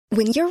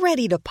When you're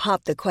ready to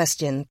pop the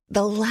question,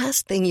 the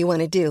last thing you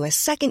want to do is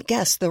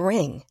second-guess the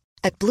ring.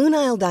 At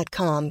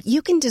BlueNile.com,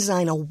 you can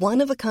design a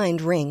one-of-a-kind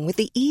ring with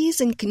the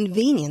ease and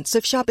convenience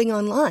of shopping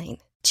online.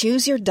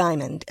 Choose your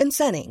diamond and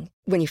setting.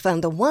 When you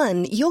find the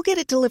one, you'll get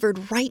it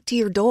delivered right to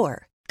your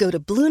door. Go to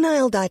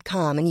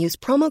BlueNile.com and use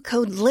promo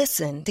code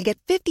LISTEN to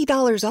get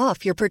 $50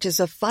 off your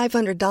purchase of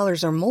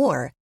 $500 or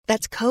more.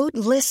 That's code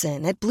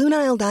LISTEN at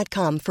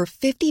BlueNile.com for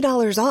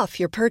 $50 off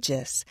your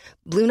purchase.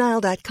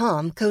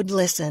 BlueNile.com, code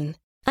LISTEN.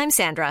 I'm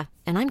Sandra,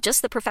 and I'm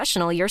just the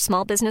professional your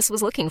small business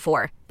was looking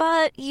for.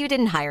 But you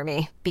didn't hire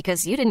me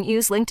because you didn't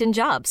use LinkedIn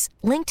Jobs.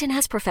 LinkedIn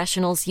has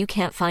professionals you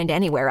can't find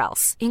anywhere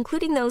else,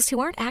 including those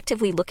who aren't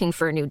actively looking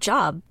for a new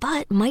job,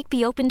 but might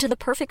be open to the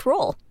perfect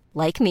role,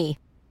 like me.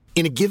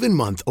 In a given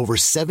month, over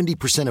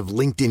 70% of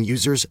LinkedIn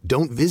users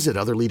don't visit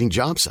other leading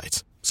job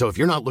sites. So if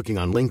you're not looking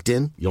on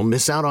LinkedIn, you'll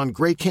miss out on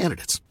great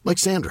candidates like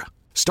Sandra.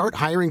 Start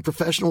hiring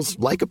professionals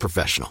like a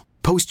professional.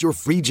 Post your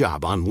free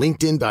job on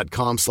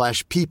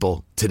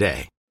linkedin.com/people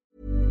today.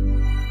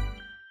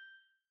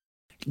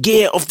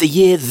 Gear of the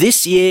Year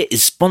this year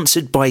is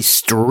sponsored by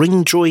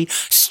Stringjoy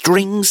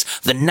Strings,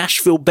 the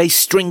Nashville-based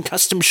string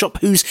custom shop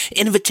whose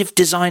innovative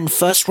design,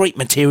 first-rate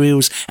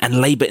materials, and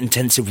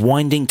labour-intensive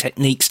winding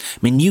techniques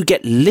mean you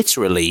get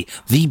literally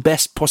the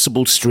best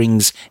possible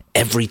strings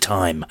every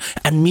time.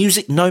 And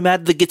Music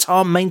Nomad, the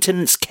guitar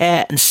maintenance,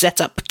 care and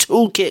setup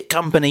toolkit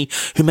company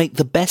who make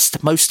the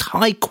best, most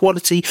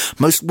high-quality,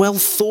 most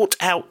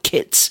well-thought-out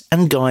kits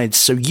and guides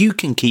so you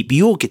can keep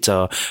your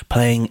guitar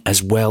playing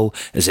as well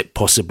as it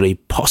possibly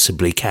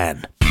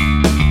can.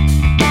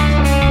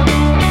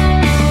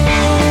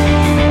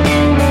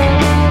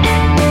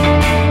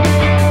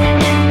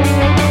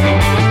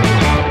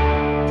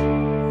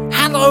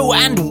 Hello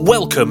and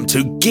welcome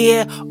to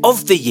Gear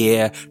of the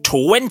Year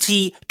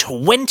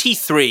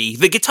 2023.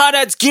 The Guitar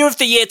Dad's Gear of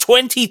the Year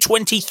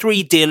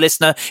 2023, dear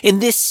listener. In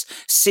this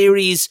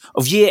series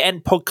of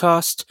year-end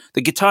podcast,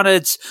 the Guitar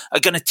Dads are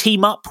going to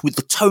team up with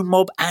the Tone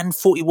Mob and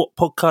 40 Watt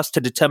podcast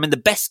to determine the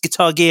best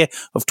guitar gear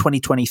of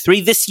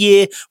 2023. This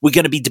year, we're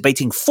going to be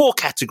debating 4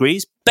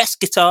 categories: best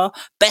guitar,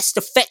 best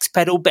effects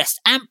pedal, best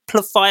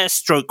amplifier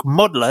stroke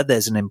modeler,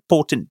 there's an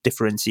important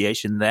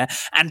differentiation there,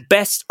 and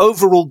best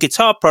overall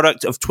guitar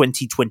product of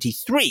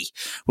 2023.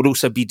 We'll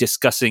also be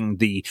discussing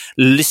the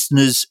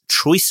Listener's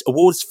Choice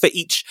Awards for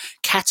each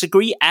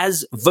category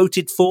as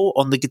voted for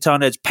on the Guitar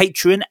Nerds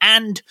Patreon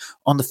and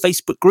on the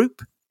Facebook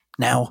group.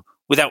 Now,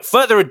 without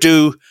further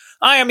ado,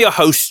 I am your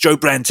host, Joe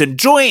Branton,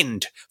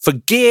 joined for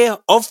Gear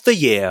of the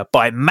Year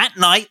by Matt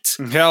Knight.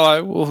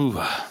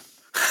 Hello.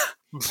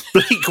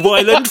 Blake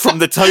Wyland from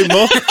the Tone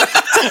Mob.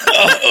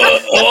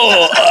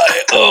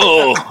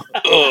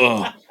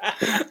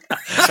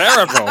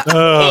 Terrible.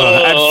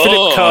 And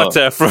Philip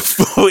Carter from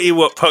 40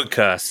 Watt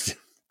Podcast.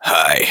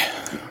 Hi.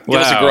 Give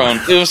us a groan.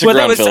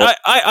 Philip.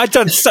 I've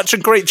done such a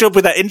great job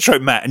with that intro,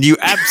 Matt, and you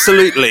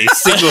absolutely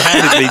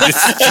single-handedly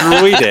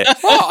destroyed it.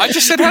 Oh, I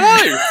just said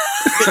hello.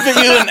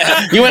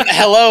 you went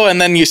hello, and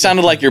then you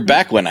sounded like your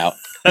back went out.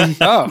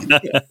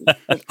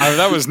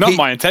 That was not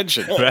my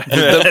intention.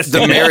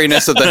 The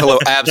merriness of the hello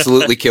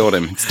absolutely killed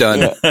him. It's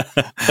done.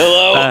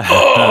 Hello.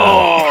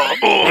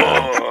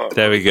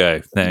 There we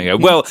go.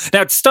 Well,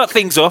 now to start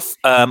things off,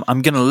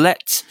 I'm going to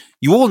let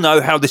you all know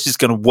how this is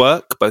going to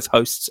work, both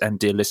hosts and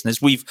dear listeners.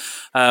 We've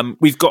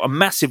got a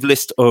massive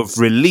list of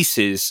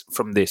releases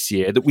from this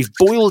year that we've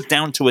boiled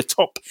down to a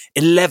top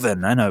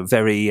 11. I know,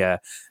 very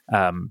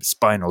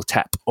Spinal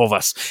Tap of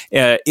us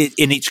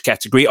in each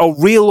category. I'll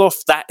reel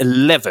off that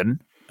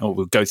 11. Or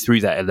we'll go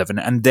through that 11,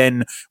 and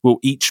then we'll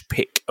each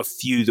pick a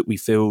few that we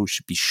feel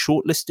should be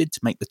shortlisted to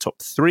make the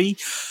top 3.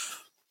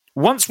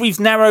 Once we've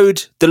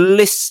narrowed the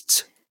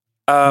list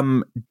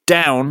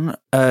down,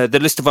 the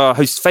list of our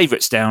host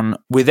favourites down,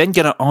 we're then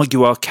going to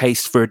argue our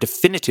case for a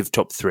definitive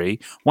top 3.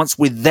 Once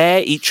we're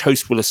there, each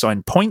host will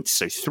assign points,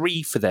 so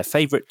 3 for their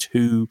favourite,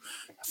 2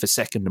 for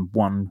second, and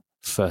 1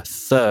 for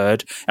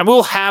third. And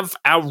we'll have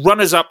our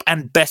runners-up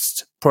and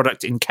best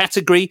product in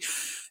category.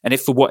 And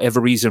if for whatever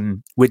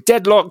reason we're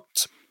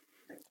deadlocked,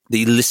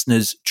 the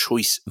listeners'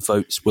 choice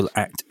votes will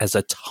act as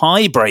a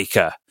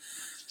tiebreaker.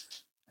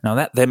 Now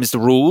that them is the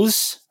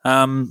rules.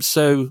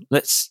 So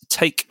let's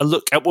take a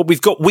look at what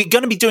we've got. We're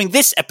going to be doing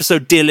this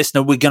episode, dear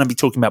listener. We're going to be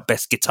talking about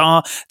best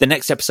guitar. The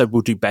next episode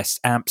we'll do best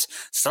amps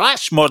 /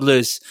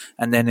 modelers.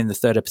 And then in the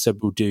third episode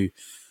we'll do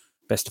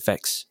best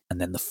effects.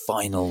 And then the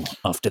final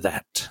after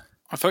that.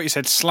 I thought you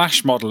said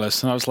slash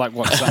modelers, and I was like,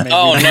 what does that mean?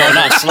 Oh, no,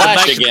 not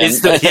slash again.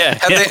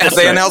 Have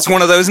they announced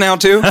one of those now,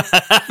 too? The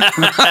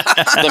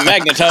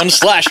Magnetone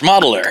slash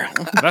modeler.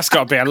 That's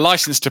got to be a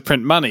license to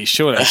print money,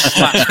 surely.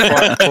 Slash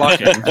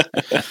plugging.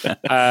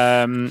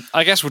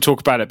 I guess we'll talk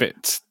about it a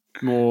bit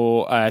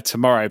more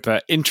tomorrow.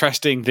 But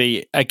interesting,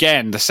 the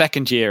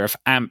second year of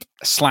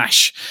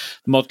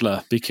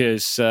amp/modeler,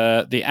 because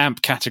the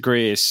amp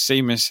category is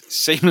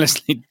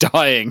seamlessly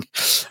dying.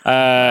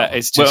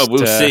 It's just,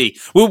 we'll see.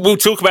 We'll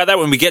talk about that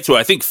when we get to it.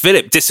 I think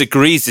Philip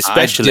disagrees,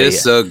 especially. I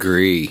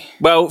disagree.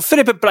 Well,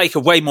 Philip and Blake are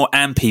way more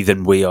ampy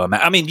than we are,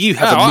 man. I mean, you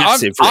have a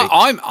massive.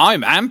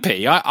 I'm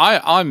ampy.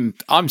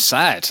 I'm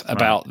sad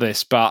about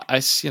this, but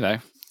it's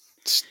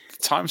it's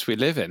times we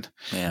live in.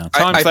 Yeah,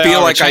 I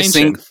feel like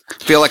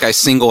I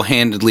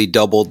single-handedly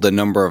doubled the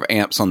number of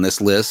amps on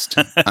this list.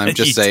 I'm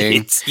just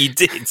saying. You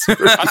did.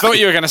 I thought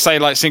you were going to say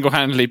like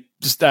single-handedly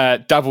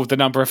doubled the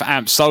number of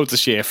amps sold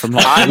this year from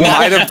like I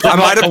might have done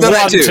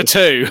that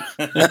too.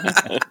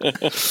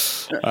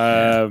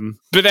 2.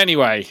 But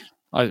anyway,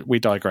 we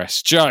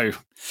digress. Joe,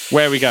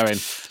 where are we going?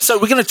 So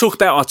we're going to talk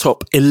about our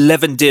top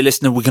 11, dear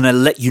listener. We're going to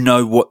let you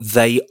know what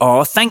they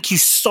are. Thank you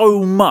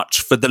so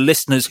much for the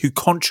listeners who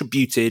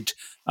contributed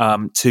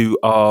to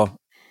our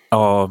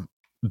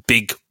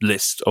big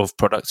list of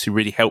products, who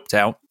really helped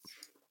out.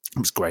 It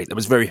was great. That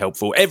was very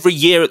helpful. Every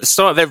year, at the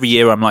start of every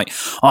year, I'm like,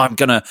 I'm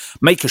going to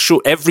make a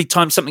short. Every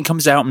time something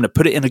comes out, I'm going to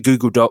put it in a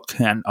Google Doc,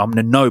 and I'm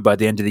going to know by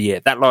the end of the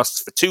year. That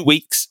lasts for 2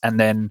 weeks, and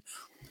then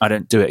I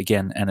don't do it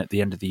again. And at the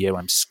end of the year,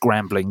 I'm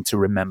scrambling to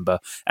remember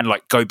and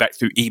like go back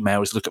through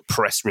emails, look at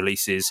press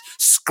releases,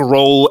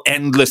 scroll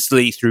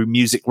endlessly through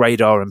Music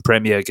Radar and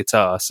Premier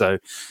Guitar. So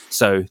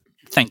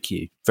thank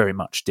you very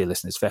much, dear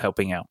listeners, for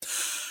helping out.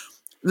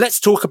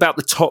 Let's talk about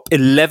the top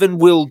 11.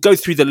 We'll go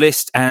through the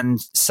list and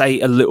say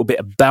a little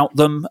bit about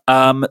them.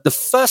 The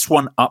first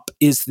one up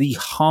is the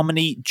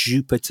Harmony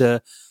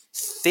Jupiter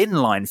Thin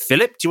Line.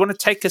 Philip, do you want to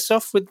take us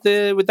off with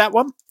that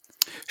one?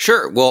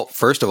 Sure. Well,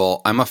 first of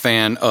all, I'm a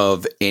fan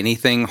of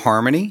anything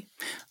Harmony,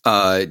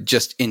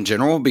 just in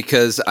general,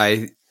 because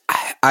I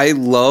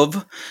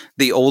love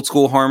the old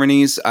school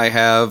harmonies. I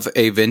have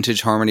a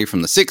vintage Harmony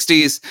from the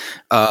 60s.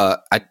 I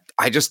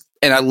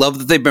love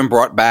that they've been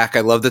brought back.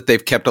 I love that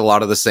they've kept a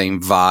lot of the same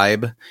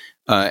vibe,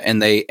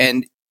 and they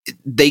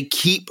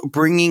keep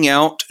bringing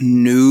out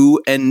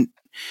new and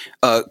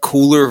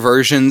cooler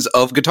versions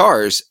of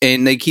guitars,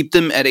 and they keep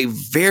them at a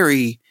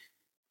very,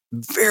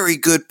 very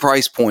good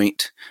price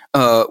point.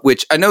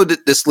 Which I know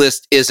that this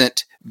list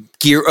isn't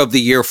Gear of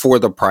the Year for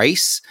the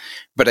price,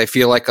 but I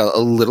feel like a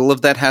little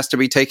of that has to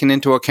be taken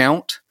into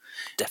account.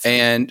 Definitely.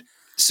 And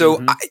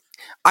so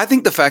I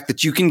think the fact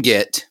that you can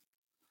get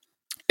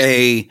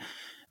a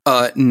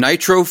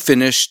nitro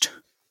finished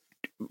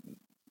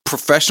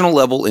professional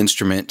level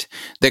instrument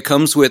that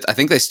comes with, I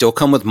think they still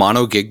come with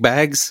mono gig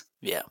bags.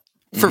 Yeah.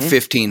 For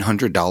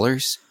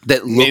 $1,500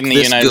 that look made in the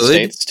this United good.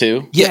 States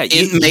too. Yeah,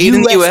 made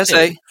in the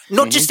USA.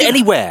 Not just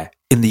anywhere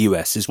in the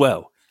US as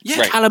well.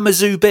 Yeah. Right.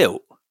 Kalamazoo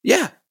built.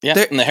 Yeah.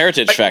 Yeah, in the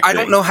Heritage Factory. I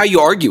don't know how you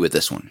argue with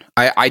this one.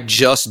 I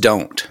just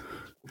don't.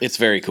 It's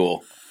very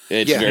cool.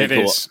 It's Yeah, very it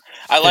cool. is.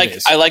 I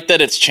like that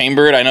it's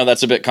chambered. I know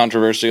that's a bit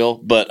controversial,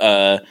 but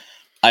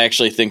I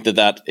actually think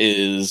that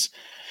is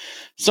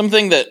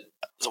something that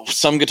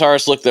some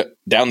guitarists look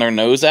down their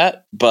nose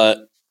at,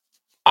 but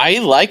I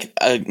like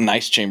a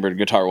nice chambered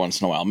guitar once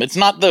in a while. It's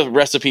not the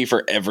recipe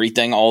for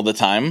everything all the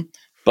time,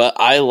 but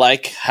I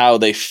like how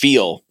they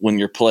feel when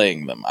you're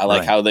playing them. I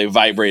like how they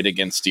vibrate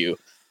against you,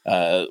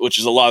 which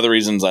is a lot of the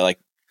reasons I like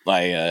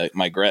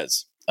my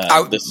Grez.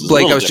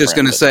 Blake, I was just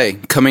going to say,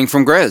 coming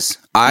from Grez,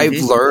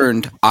 I've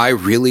learned I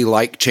really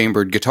like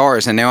chambered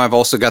guitars, and now I've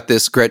also got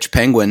this Gretsch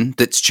Penguin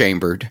that's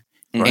chambered.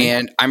 Right.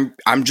 And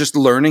I'm just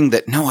learning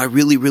that, no, I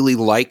really, really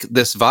like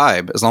this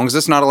vibe. As long as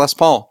it's not a Les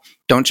Paul.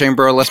 Don't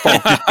chamber a Les Paul.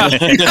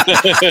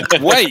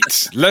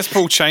 Wait, Les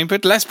Paul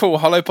chambered? Les Paul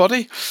hollow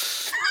body?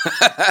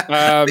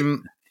 Yeah.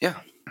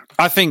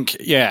 I think,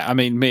 I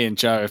mean, me and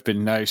Joe have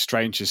been no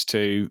strangers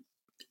to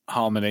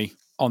Harmony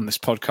on this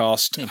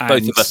podcast. Yeah,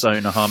 both of us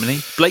own a Harmony.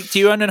 Blake, do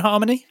you own a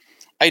Harmony?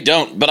 I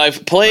don't, but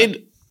I've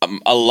played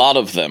a lot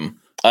of them.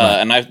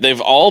 And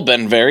they've all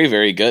been very,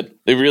 very good.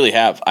 They really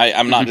have.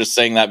 I'm not just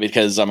saying that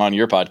because I'm on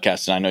your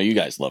podcast and I know you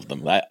guys love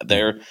them.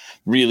 They're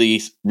really,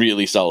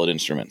 really solid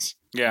instruments.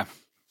 Yeah.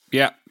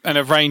 Yeah. And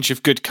a range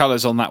of good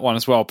colors on that one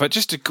as well. But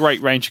just a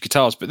great range of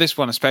guitars. But this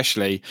one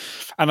especially.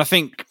 And I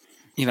think,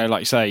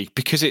 like you say,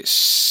 because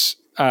it's,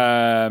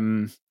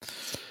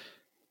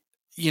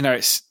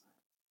 it's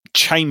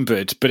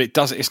chambered, but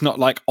it's not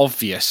like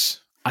obvious.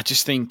 I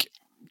just think,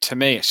 to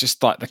me, it's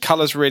just like the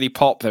colors really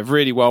pop. They're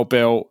really well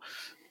built.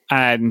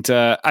 And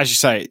as you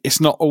say,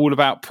 it's not all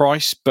about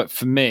price, but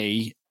for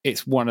me,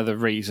 it's one of the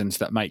reasons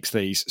that makes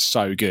these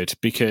so good,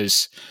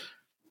 because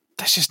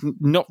there's just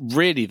not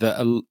really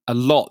a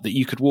lot that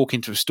you could walk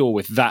into a store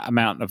with that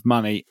amount of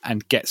money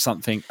and get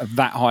something of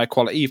that high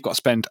quality. You've got to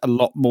spend a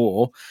lot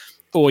more,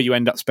 or you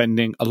end up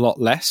spending a lot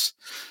less.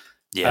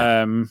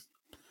 Yeah.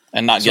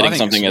 And not getting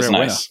something as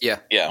nice.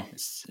 Winner. Yeah.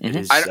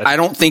 I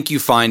don't think you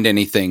find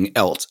anything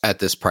else at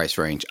this price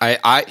range.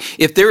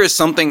 If there is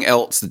something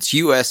else that's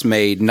US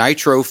made,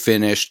 nitro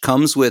finished,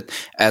 comes with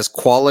as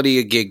quality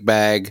a gig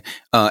bag,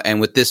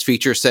 and with this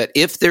feature set,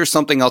 if there's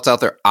something else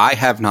out there, I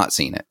have not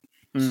seen it.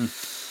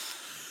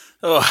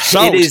 Oh,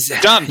 Sold. it is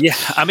Done. Yeah,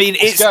 I mean,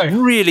 Let's it's go.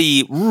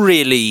 really,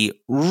 really,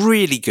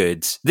 really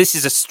good. This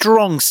is a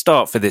strong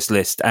start for this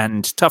list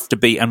and tough to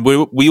beat. And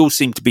we all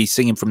seem to be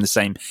singing from the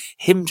same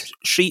hymn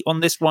sheet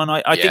on this one.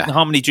 I think the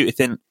Harmony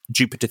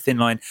Jupiter Thin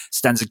Line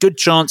stands a good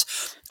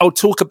chance. I'll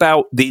talk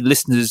about the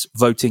listeners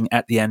voting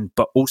at the end,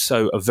 but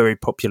also a very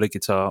popular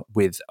guitar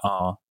with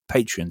our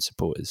Patreon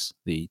supporters,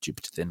 the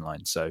Jupiter Thin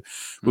Line. So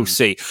we'll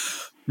see.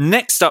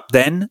 Next up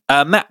then,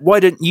 Matt, why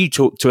don't you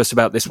talk to us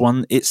about this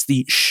one? It's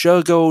the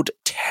Shergold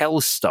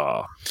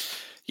Telstar.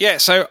 Yeah,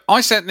 so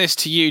I sent this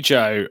to you,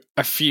 Joe,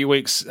 a few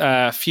weeks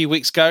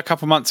ago, a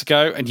couple months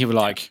ago, and you were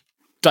like,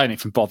 don't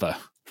even bother.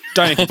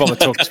 Don't even bother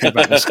talking to me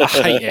about this. I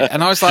hate it.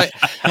 And I was like,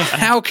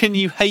 how can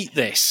you hate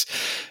this?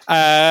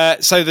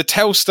 So the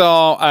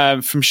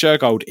Telstar from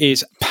Shergold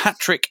is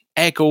Patrick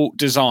Eggle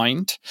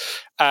designed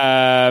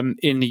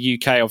in the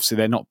UK. Obviously,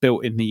 they're not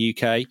built in the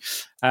UK,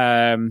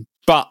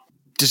 but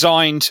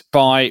designed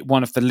by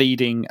one of the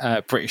leading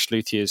British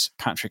luthiers,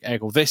 Patrick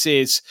Eggle. This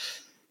is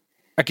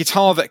a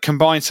guitar that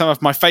combines some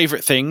of my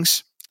favourite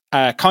things,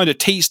 kind of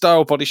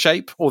T-style body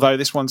shape, although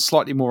this one's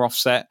slightly more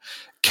offset.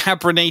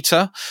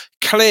 Cabronita,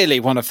 clearly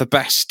one of the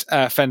best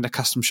Fender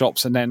custom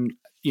shops, and then,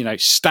 you know,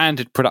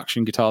 standard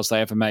production guitars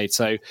they ever made.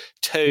 So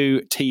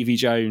 2 TV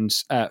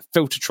Jones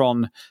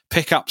Filtertron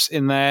pickups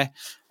in there.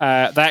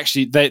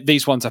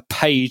 These ones are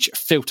Page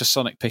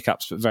Filtersonic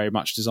pickups, but very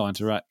much designed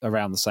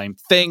around the same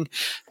thing.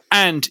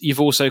 And you've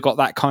also got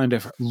that kind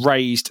of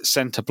raised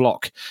center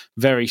block,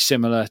 very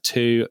similar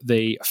to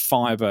the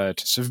Firebird.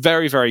 So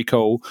very, very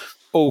cool.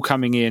 All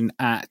coming in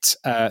at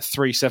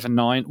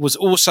 $379. Was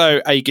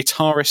also a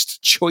Guitarist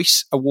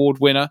Choice Award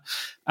winner.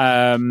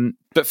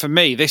 But for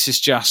me, this is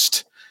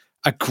just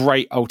a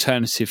great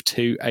alternative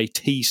to a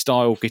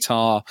T-style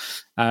guitar.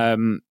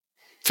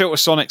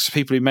 Filtersonics, for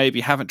people who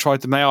maybe haven't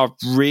tried them, they are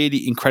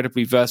really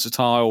incredibly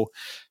versatile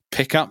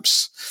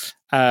pickups.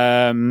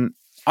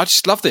 I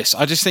just love this.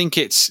 I just think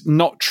it's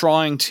not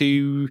trying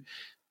to,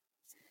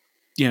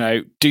 you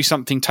know, do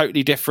something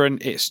totally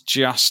different. It's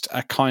just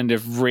a kind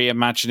of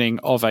reimagining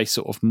of a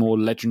sort of more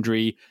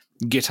legendary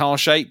guitar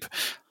shape.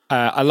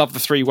 I love the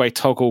 3-way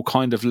toggle,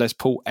 kind of Les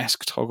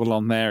Paul-esque toggle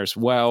on there as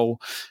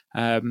well.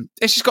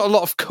 It's just got a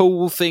lot of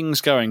cool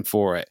things going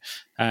for it.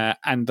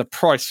 And the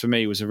price for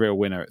me was a real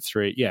winner at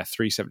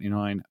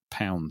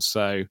 £379.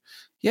 So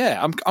yeah,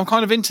 I'm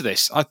kind of into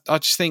this. I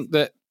just think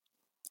that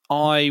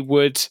I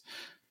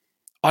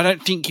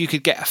don't think you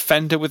could get a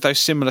Fender with those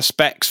similar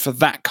specs for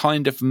that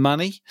kind of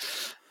money.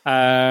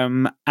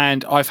 And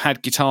I've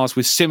had guitars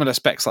with similar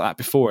specs like that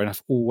before, and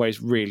I've always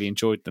really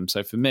enjoyed them.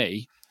 So for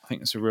me, I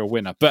think it's a real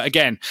winner. But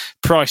again,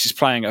 price is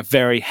playing a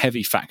very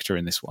heavy factor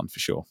in this one for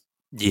sure.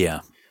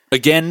 Yeah.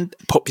 Again,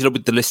 popular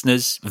with the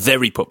listeners,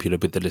 very popular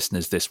with the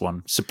listeners, this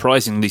one.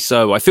 Surprisingly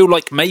so. I feel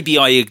like maybe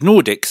I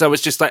ignored it because I was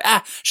just like,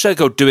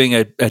 Shergold doing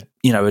a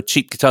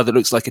cheap guitar that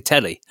looks like a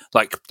telly.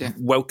 Like,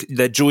 well,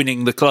 they're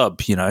joining the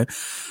club, you know.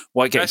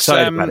 Why get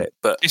excited about it?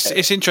 But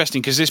it's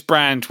interesting because this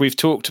brand we've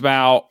talked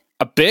about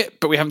a bit,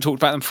 but we haven't talked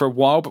about them for a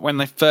while. But when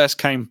they first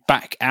came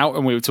back out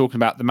and we were talking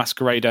about the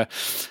Masquerader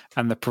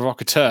and the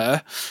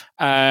Provocateur,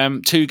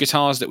 2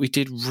 guitars that we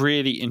did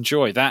really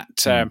enjoy. That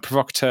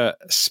Provocateur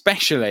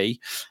especially,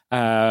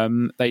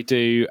 they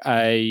do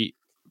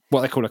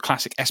what they call a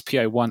classic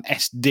SPO1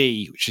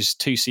 SD, which is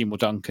 2 Seymour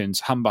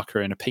Duncans,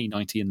 humbucker and a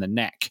P90 in the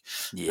neck.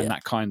 And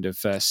that kind of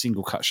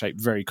single cut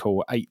shape, very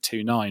cool,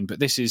 829. But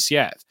this is,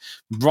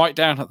 right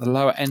down at the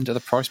lower end of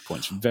the price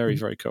points. Very,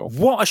 very cool.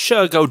 What are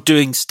Shergold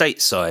doing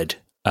stateside,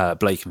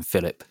 Blake and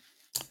Philip?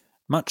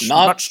 Much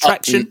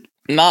traction?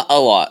 Not a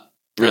lot,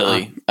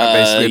 really.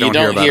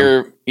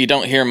 You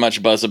don't hear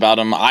much buzz about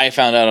them. I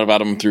found out about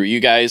them through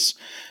you guys.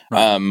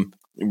 Right.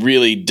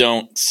 Really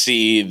don't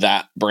see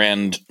that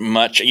brand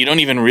much. You don't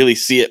even really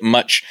see it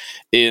much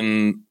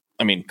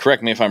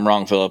correct me if I'm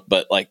wrong, Philip,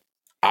 but like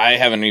I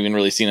haven't even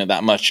really seen it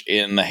that much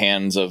in the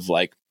hands of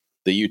like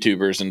the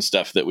YouTubers and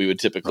stuff that we would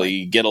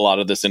typically get a lot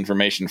of this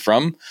information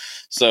from.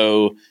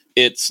 So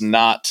it's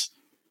not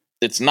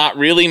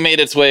really made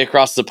its way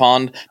across the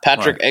pond.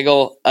 Patrick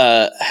Eggle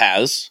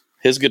has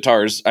his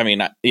guitars. I mean,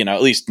 at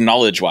least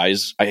knowledge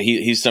wise,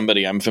 he's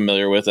somebody I'm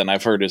familiar with, and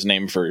I've heard his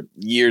name for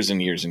years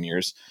and years and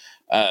years.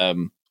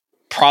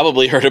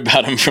 Probably heard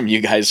about him from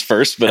you guys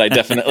first, but I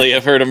definitely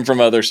have heard him from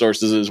other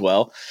sources as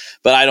well.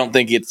 But I don't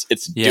think it's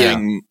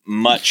doing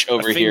much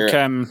over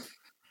here.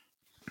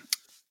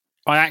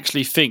 I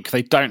actually think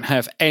they don't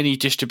have any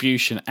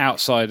distribution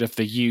outside of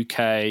the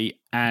UK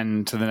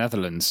and the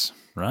Netherlands.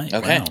 Right.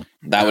 Okay. Wow.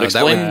 That would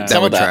explain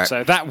some of that.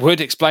 So that would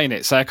explain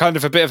it. So kind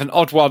of a bit of an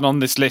odd one on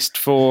this list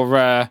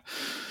for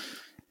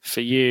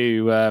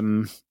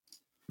you,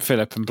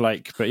 Philip and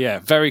Blake. But yeah,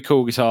 very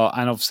cool guitar,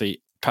 and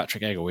obviously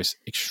Patrick Eggle is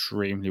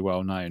extremely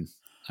well known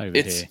over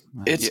here.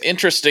 It's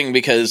interesting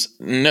because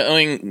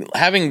having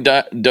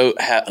had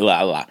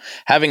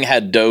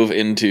dove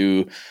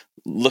into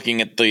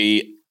looking at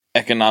the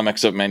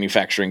economics of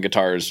manufacturing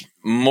guitars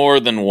more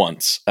than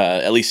once,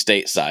 at least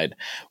stateside,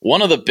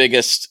 one of the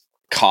biggest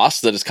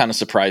costs that is kind of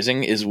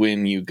surprising is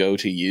when you go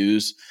to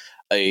use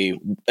a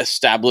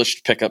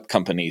established pickup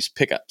company's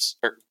pickups.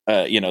 Or,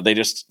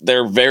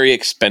 they're very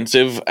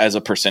expensive as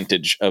a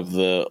percentage of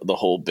the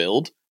whole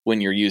build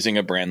when you're using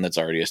a brand that's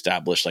already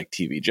established like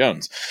TV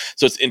Jones.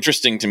 So it's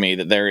interesting to me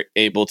that they're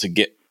able to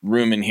get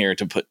room in here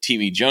to put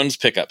TV Jones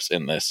pickups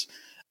in this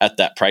at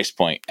that price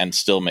point and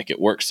still make it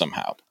work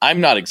somehow.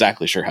 I'm not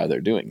exactly sure how they're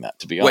doing that,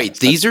 to be honest. Wait,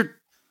 these are...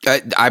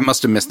 I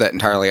must have missed that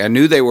entirely. I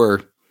knew they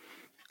were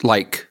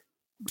like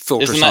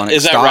Filtersonic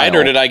Is that style. right,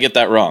 or did I get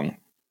that wrong?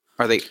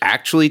 Are they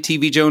actually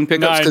TV Jones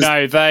pickups?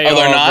 No, they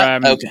they're are.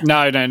 not?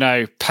 Okay.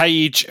 No.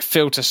 Page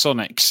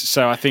Filtersonics.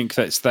 So I think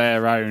that's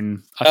their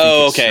own.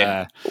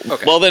 Okay.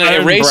 Well, then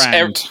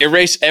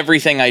erase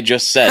everything I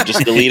just said.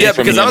 Just delete it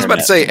from the because I was about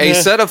to say a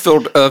set of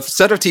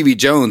TV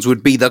Jones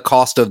would be the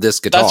cost of this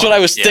guitar. That's what I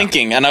was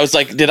thinking, and I was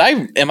like,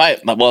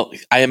 Well,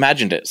 I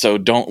imagined it, so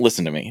don't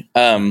listen to me.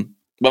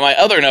 But my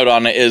other note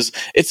on it is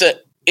it's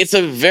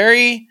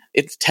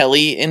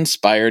Telly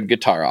inspired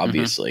guitar,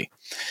 obviously. Mm-hmm.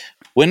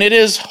 When it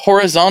is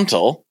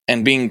horizontal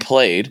and being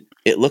played,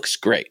 it looks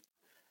great.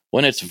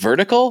 When it's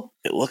vertical,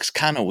 it looks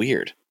kind of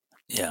weird.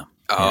 Yeah.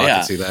 Oh, yeah. I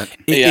can see that.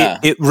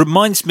 It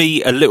reminds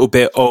me a little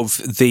bit of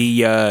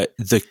the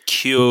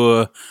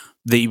Cure,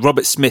 the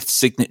Robert Smith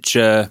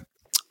signature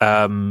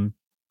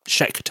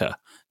Schecter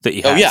that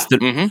he has.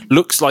 That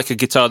looks like a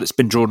guitar that's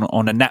been drawn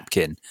on a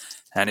napkin,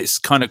 and it's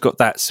kind of got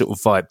that sort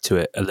of vibe to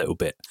it a little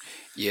bit.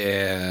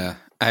 Yeah.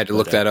 I had to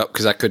look that up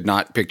because I could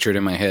not picture it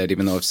in my head,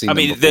 even though I've seen them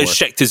before. The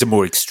Schecter's a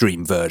more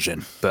extreme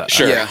version, but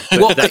sure. Yeah.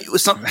 Well,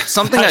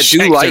 something I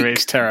do like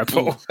is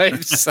terrible.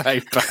 It's so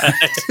bad.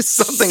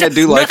 Something I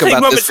do like Nothing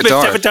about Robert this Smith's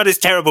guitar. ever done is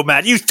terrible,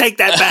 man. You take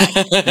that back.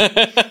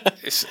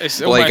 It's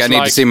Blake, I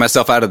need to see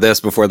myself out of this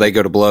before they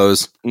go to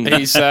blows.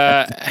 He's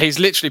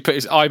literally put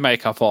his eye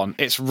makeup on.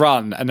 It's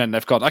run, and then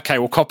they've gone, okay,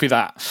 we'll copy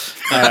that.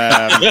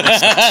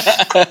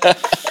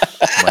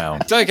 Wow.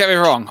 Don't get me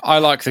wrong, I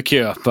like The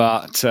Cure,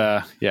 but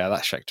that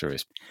Schecter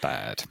is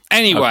bad.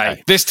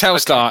 Anyway, this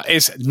Telstar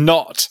is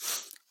not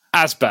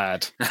as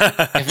bad. In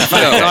fact,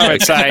 I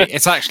would say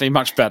it's actually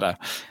much better.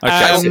 Okay.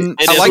 I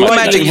like the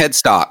matching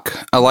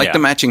headstock. I like the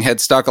matching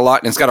headstock a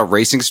lot, and it's got a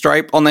racing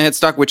stripe on the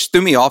headstock, which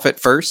threw me off at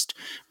first,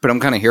 but I'm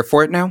kind of here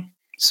for it now.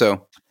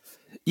 So,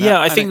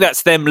 I think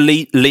that's them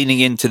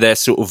leaning into their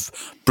sort of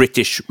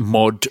British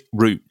mod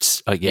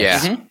roots, I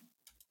guess. Yeah. Mm-hmm.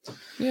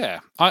 Yeah,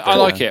 I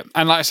like it.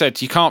 And like I said,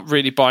 you can't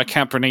really buy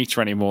Campronita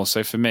anymore.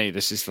 So for me,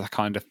 this is the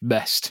kind of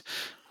best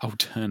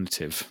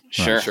alternative.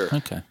 Sure.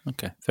 Okay,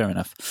 fair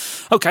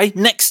enough. Okay,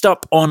 next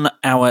up on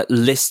our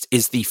list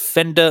is the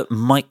Fender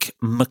Mike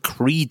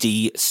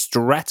McCready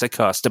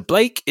Stratocaster.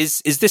 Blake,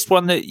 is this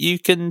one that you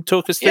can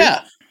talk us through?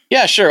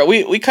 Yeah, sure.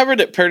 We covered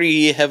it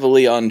pretty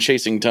heavily on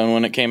Chasing Tone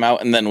when it came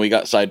out, and then we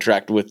got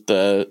sidetracked with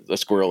the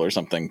squirrel or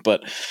something.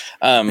 But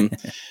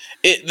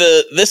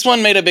this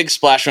one made a big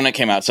splash when it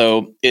came out.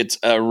 So it's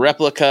a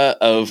replica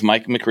of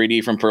Mike McCready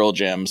from Pearl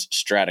Jam's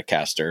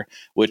Stratocaster,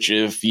 which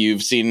if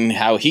you've seen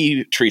how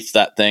he treats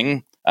that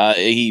thing,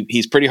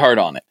 he's pretty hard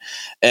on it,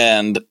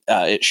 and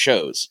it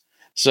shows.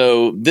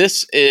 So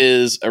this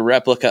is a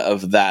replica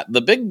of that.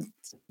 The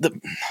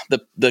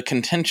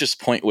contentious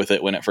point with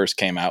it when it first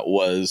came out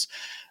was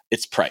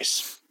its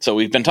price. So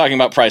we've been talking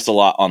about price a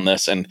lot on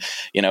this, and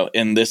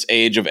in this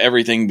age of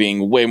everything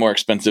being way more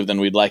expensive than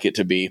we'd like it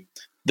to be,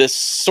 this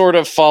sort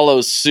of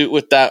follows suit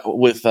with that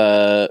with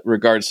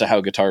regards to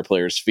how guitar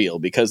players feel,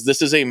 because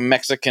this is a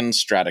Mexican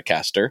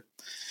Stratocaster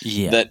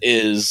that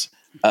is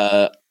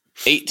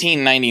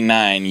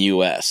 $18.99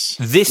 US.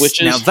 This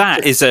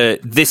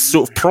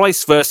sort of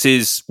price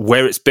versus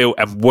where it's built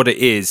and what it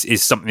is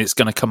something that's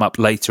going to come up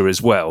later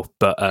as well.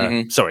 But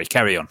sorry,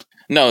 carry on.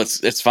 No,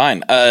 it's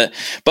fine.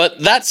 But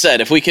that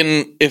said,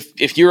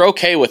 if you're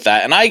okay with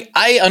that, and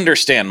I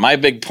understand, my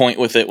big point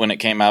with it when it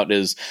came out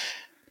is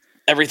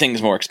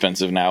everything's more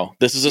expensive now.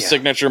 This is a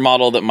signature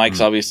model that Mike's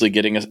obviously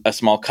getting a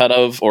small cut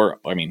of, or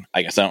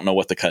I guess I don't know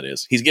what the cut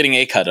is. He's getting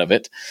a cut of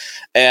it,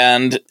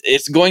 and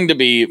it's going to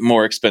be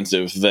more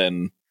expensive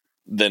than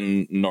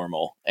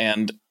normal.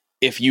 And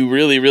if you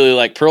really, really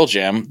like Pearl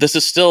Jam, this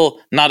is still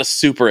not a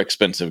super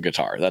expensive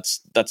guitar.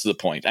 That's the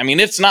point. I mean,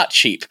 it's not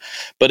cheap,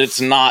 but it's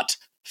not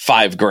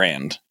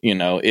 $5,000.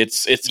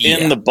 It's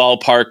in the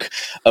ballpark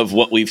of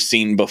what we've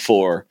seen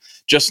before.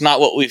 Just not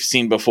what we've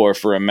seen before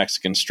for a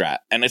Mexican Strat.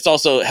 And it's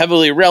also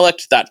heavily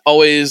relicked. That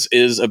always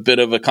is a bit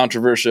of a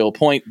controversial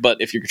point. But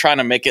if you're trying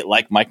to make it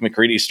like Mike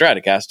McCready's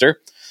Stratocaster,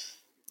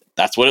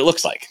 that's what it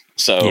looks like.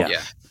 So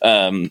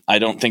I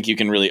don't think you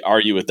can really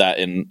argue with that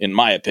in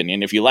my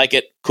opinion. If you like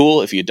it,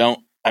 cool. If you don't,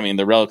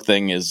 the relic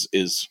thing is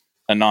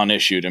a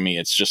non-issue to me.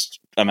 It's just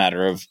a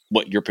matter of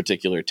what your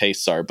particular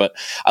tastes are. But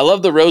I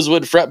love the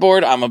rosewood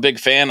fretboard. I'm a big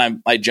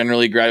fan. I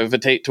generally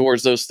gravitate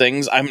towards those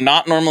things. I'm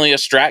not normally a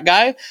Strat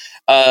guy.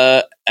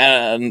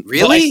 And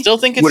really? I still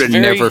think it's would have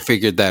never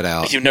figured that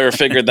out. You've never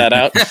figured that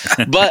out.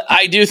 But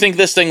I do think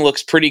this thing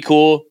looks pretty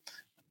cool.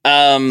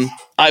 I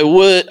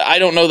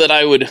don't know that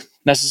I would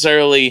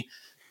necessarily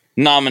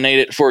nominate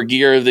it for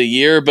Gear of the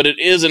Year, but it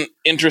is an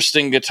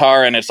interesting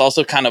guitar, and it's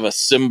also kind of a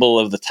symbol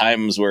of the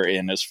times we're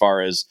in as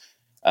far as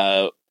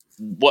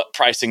what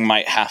pricing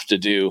might have to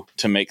do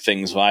to make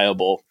things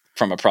viable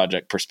from a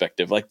project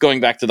perspective. Like going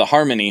back to the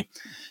Harmony,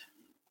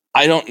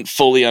 I don't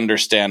fully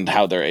understand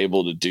how they're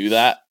able to do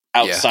that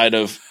outside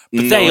of.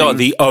 But they are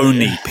the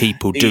only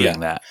people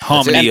doing that.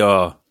 Harmony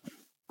are,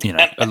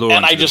 a law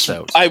and unto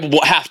themselves. I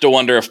have to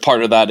wonder if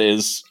part of that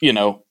is,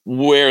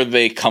 where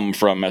they come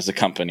from as a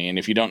company. And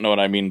if you don't know what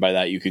I mean by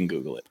that, you can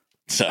Google it.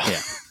 So,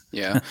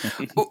 yeah.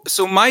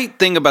 So my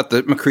thing about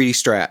the McCready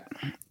Strat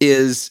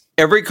is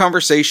every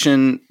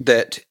conversation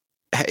that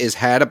is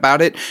had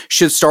about it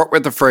should start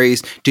with the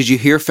phrase, "Did you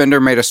hear Fender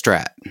made a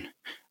Strat?"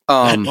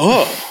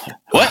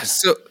 What?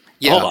 So,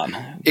 yeah, hold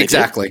on.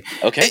 Exactly.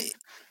 Okay.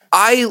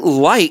 I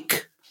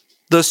like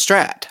the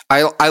Strat.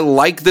 I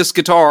like this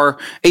guitar.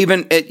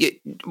 Even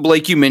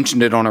Blake, you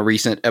mentioned it on a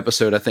recent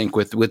episode, I think,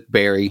 with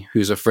Barry,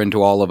 who's a friend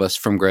to all of us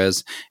from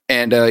Grez,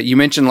 and you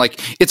mentioned like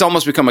it's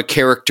almost become a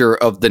character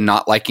of the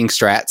not liking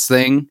Strats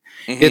thing.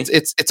 Mm-hmm.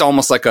 It's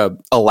almost like a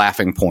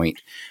laughing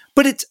point,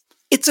 but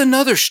it's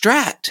another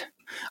Strat.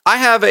 I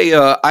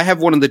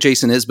have one of the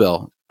Jason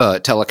Isbell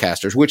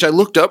Telecasters, which I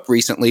looked up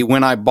recently.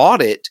 When I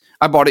bought it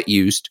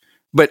used.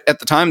 But at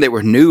the time, they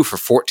were new for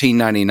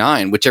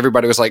 $14.99, which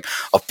everybody was like,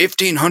 a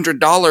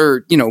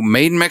 $1,500,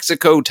 made in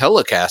Mexico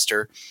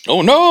Telecaster.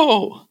 Oh,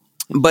 no.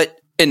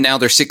 And now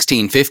they're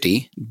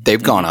 $1,650.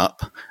 They've gone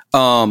up.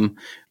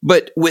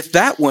 But with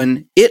that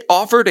one, it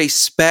offered a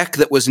spec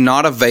that was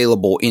not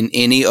available in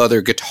any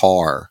other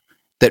guitar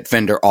that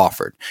Fender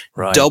offered.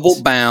 Right.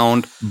 Double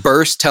bound,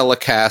 burst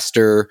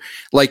Telecaster.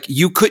 Like,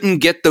 you couldn't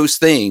get those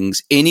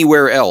things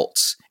anywhere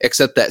else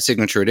except that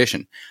signature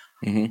edition.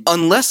 Mm-hmm.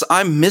 Unless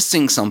I'm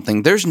missing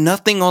something, there's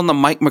nothing on the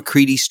Mike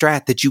McCready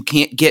Strat that you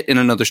can't get in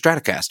another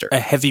Stratocaster. A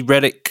Heavy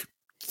Relic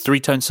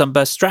 3-tone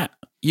Sunburst Strat.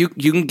 You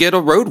can get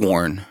a Road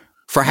Worn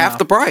for half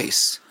the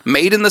price,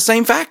 made in the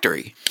same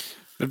factory.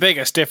 The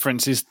biggest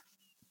difference is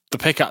the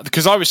pickup,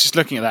 because I was just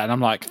looking at that and I'm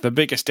like, the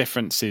biggest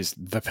difference is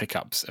the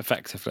pickups,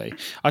 effectively.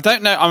 I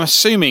don't know. I'm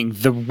assuming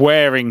the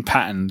wearing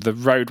pattern, the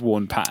Road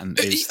Worn pattern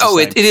is the same.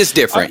 It is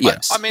different,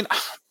 yes. I mean,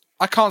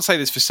 I can't say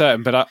this for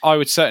certain, but I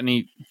would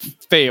certainly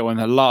feel in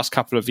the last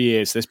couple of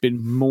years there's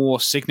been more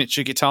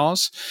signature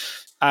guitars,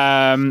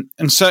 and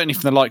certainly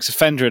from the likes of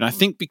Fender. And I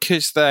think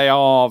because they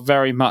are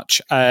very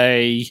much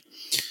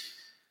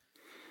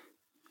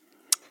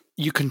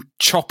you can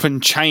chop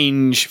and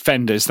change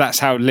Fenders. That's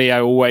how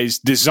Leo always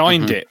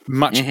designed it.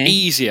 Much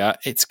easier.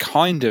 It's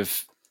kind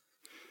of,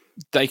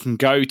 they can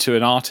go to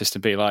an artist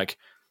and be like,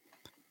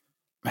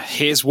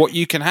 here's what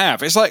you can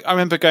have. It's like, I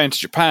remember going to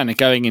Japan and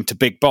going into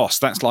Big Boss.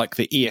 That's like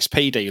the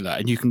ESP dealer.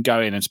 And you can go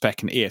in and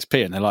spec an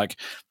ESP and they're like,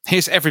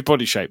 here's every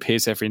body shape,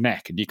 here's every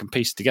neck. And you can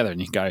piece it together and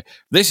you can go,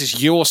 this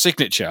is your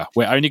signature.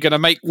 We're only going to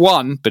make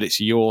one, but it's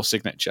your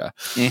signature.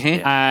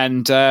 Mm-hmm.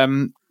 And,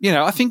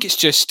 I think it's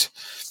just,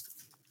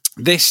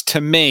 this to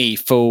me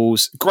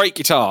falls, great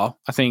guitar,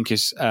 I think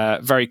is a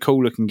very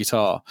cool looking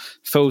guitar,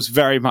 falls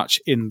very much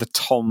in the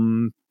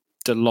Tom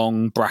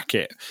DeLonge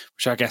bracket,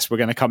 which I guess we're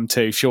going to come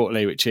to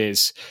shortly, which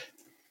is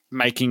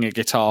making a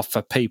guitar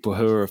for people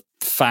who are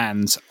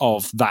fans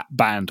of that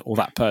band or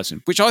that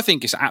person, which I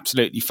think is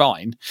absolutely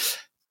fine.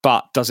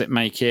 But does it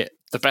make it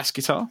the best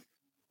guitar?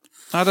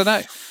 I don't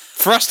know.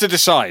 For us to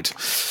decide.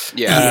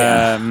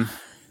 Yeah.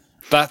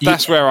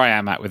 That's where I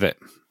am at with it.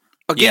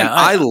 Again,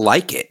 I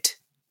like it.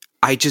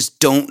 I just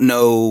don't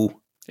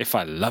know if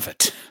I love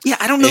it. Yeah,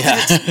 I don't know if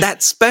it's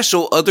that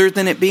special other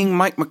than it being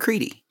Mike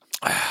McCready.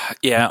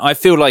 Yeah, I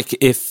feel like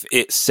if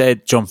it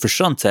said John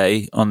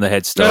Frusciante on the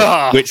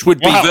headstock, which would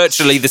be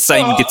virtually the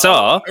same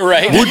guitar,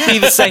 would be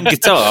the same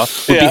guitar,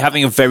 would be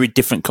having a very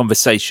different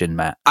conversation,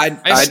 Matt. I'd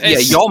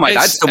still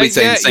be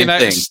saying the same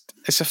thing.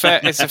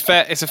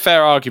 It's a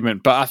fair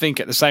argument, but I think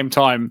at the same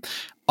time,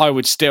 I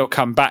would still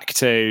come back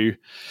to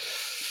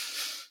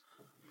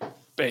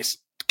it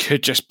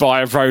could just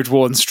buy a Road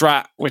Worn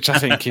Strat, which I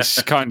think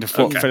is kind of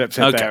what Philip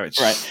said there.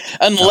 Right.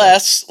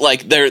 Unless,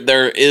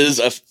 there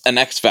is an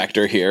X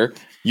factor here.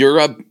 You're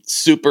a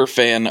super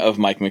fan of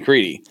Mike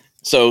McCready.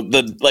 So,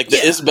 the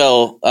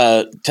Isbell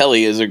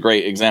Telly is a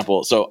great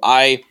example. So,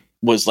 I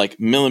was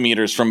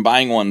millimeters from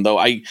buying one, though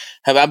I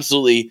have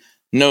absolutely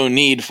no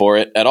need for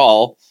it at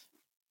all,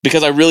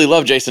 because I really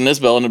love Jason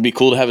Isbell and it'd be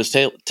cool to have his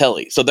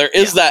Telly. So, there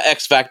is that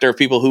X factor of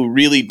people who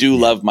really do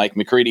love Mike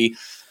McCready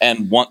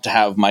and want to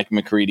have Mike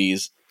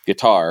McCready's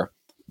guitar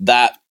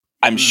that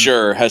I'm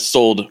sure has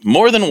sold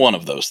more than one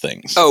of those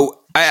things. Oh,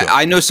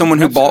 I know someone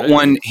who bought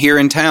one here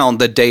in town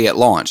the day it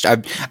launched.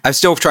 I'm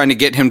still trying to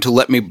get him to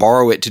let me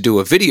borrow it to do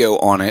a video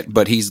on it,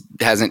 but he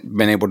hasn't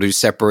been able to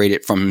separate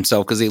it from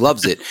himself because he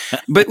loves it.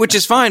 Which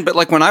is fine. But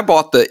when I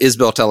bought the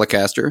Isbell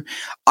Telecaster,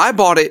 I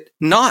bought it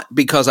not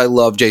because I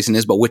love Jason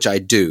Isbell, which I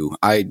do.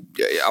 I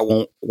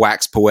won't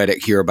wax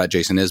poetic here about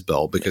Jason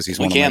Isbell because he's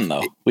one of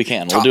my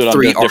We'll do it on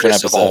 3 a different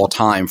artists episode of all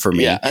time for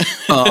me. Yeah.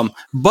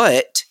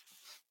 But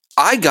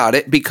I got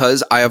it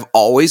because I have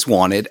always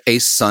wanted a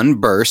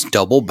sunburst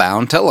double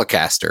bound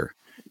Telecaster.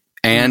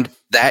 And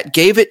that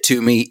gave it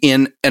to me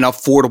in an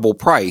affordable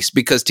price,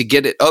 because to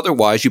get it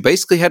otherwise, you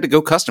basically had to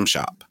go custom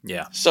shop.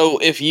 Yeah. So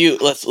if you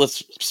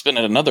let's spin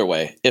it another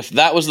way. If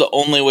that was the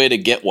only way to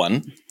get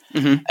one,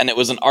 and it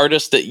was an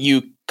artist that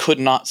you could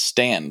not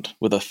stand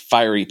with a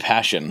fiery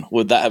passion,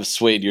 would that have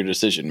swayed your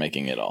decision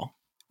making at all?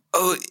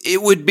 Oh,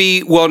 it would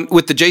be, well,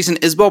 with the Jason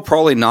Isbell,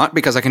 probably not,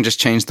 because I can just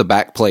change the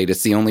back plate.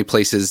 It's the only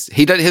places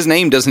his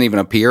name doesn't even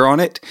appear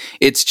on it.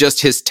 It's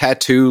just his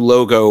tattoo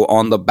logo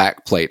on the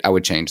back plate. I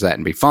would change that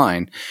and be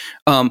fine.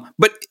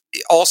 But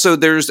also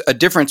there's a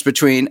difference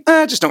between,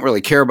 I just don't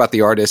really care about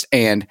the artist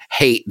and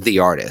hate the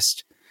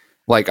artist.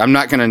 Like, I'm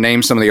not going to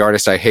name some of the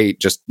artists I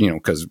hate just,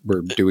 because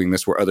we're doing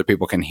this where other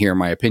people can hear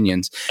my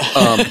opinions.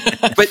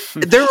 But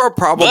there are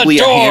probably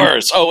The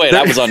Doors. Oh, wait,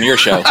 that was on your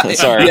show.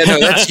 Sorry. Yeah, no,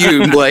 that's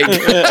you, Blake.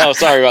 Oh,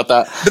 sorry about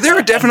that. But there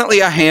are definitely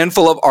a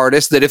handful of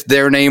artists that if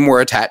their name were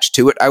attached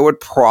to it, I would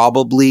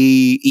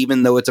probably,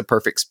 even though it's a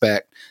perfect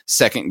spec,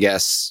 second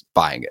guess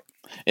buying it.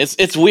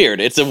 It's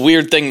weird. It's a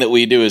weird thing that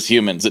we do as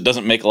humans. It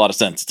doesn't make a lot of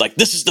sense. It's like,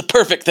 this is the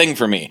perfect thing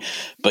for me,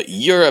 but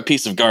you're a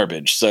piece of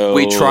garbage. So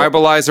we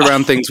tribalize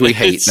around things we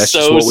hate. It's That's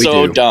just what we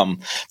do.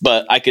 Dumb.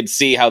 But I could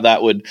see how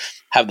that would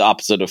have the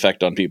opposite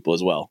effect on people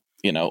as well.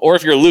 Or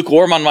if you're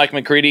lukewarm on Mike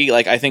McCready,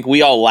 like, I think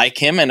we all like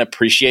him and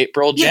appreciate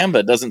Pearl Jam, but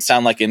it doesn't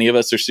sound like any of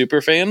us are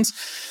super fans.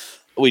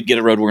 We'd get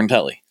a road worn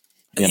telly.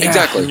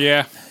 Exactly.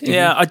 Yeah.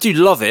 Yeah, I do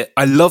love it.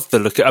 I love the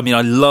look. I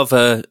love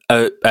a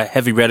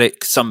Heavy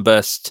Relic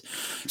Sunburst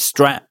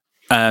Strat.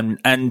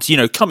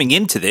 And coming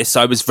into this,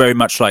 I was very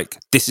much like,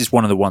 this is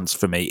one of the ones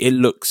for me. It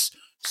looks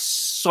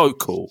so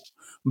cool.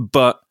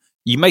 But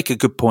you make a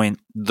good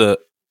point that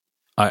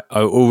I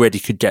already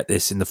could get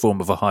this in the form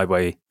of a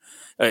highway,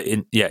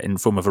 in the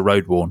form of a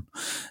road worn.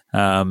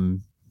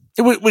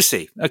 We'll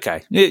see.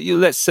 Okay,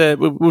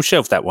 we'll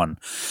shelve that one.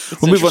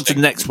 We'll move on to the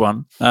next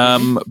one.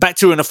 Back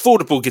to an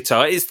affordable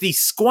guitar is the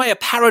Squier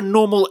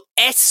Paranormal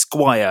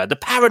Esquire. The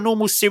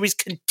Paranormal series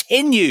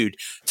continued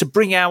to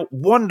bring out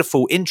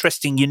wonderful,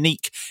 interesting,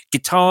 unique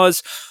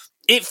guitars.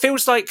 It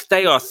feels like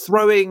they are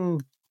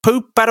throwing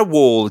poop at a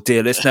wall,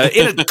 dear listener,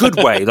 in a good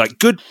way, like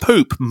good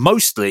poop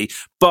mostly,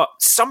 but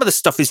some of the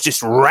stuff is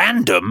just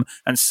random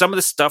and some of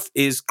the stuff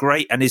is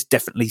great and is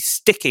definitely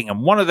sticking.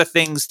 And one of the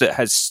things that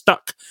has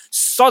stuck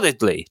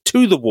solidly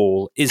to the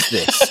wall is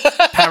this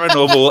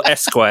Paranormal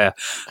Esquire.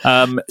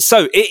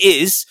 So it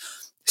is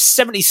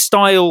 70s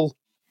style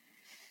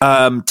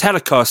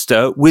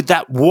Telecaster with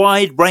that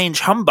wide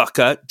range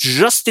humbucker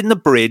just in the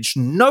bridge,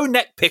 no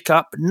neck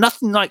pickup,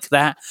 nothing like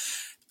that.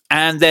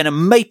 And then a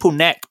maple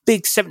neck,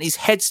 big 70s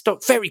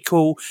headstock, very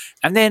cool.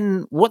 And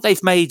then what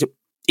they've made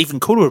even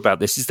cooler about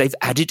this is they've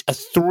added a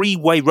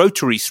 3-way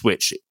rotary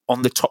switch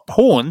on the top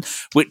horn,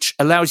 which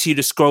allows you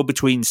to scroll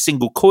between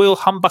single coil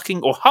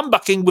humbucking or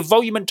humbucking with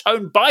volume and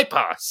tone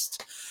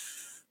bypassed,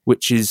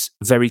 which is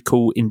very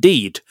cool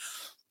indeed.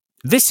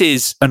 This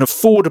is an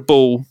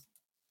affordable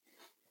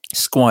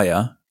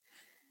Squier.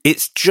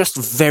 It's just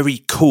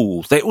very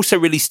cool. They also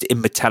released it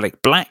in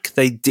metallic black.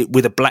 They did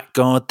with a black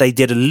guard. They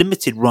did a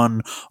limited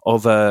run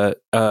of like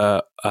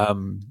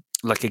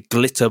a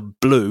glitter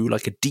blue,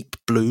 like a deep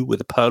blue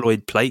with a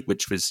pearloid plate,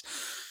 which was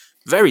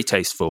very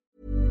tasteful.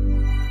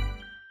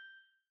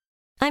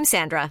 I'm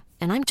Sandra,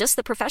 and I'm just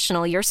the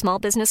professional your small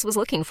business was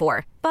looking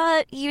for.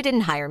 But you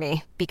didn't hire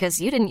me because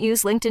you didn't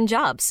use LinkedIn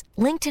Jobs.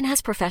 LinkedIn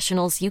has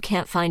professionals you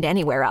can't find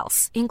anywhere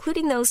else,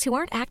 including those who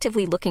aren't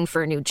actively looking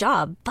for a new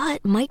job,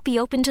 but might be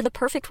open to the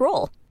perfect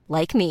role,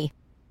 like me.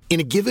 In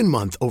a given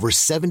month, over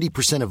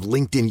 70% of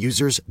LinkedIn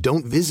users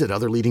don't visit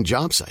other leading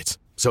job sites.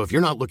 So if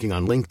you're not looking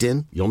on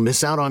LinkedIn, you'll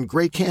miss out on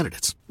great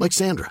candidates like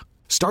Sandra.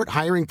 Start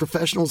hiring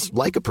professionals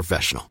like a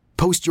professional.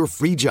 Post your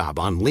free job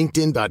on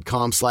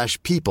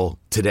linkedin.com/people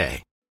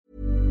today.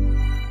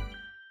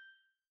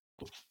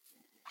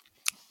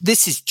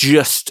 This is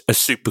just a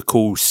super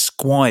cool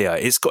Squier.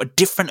 It's got a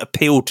different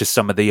appeal to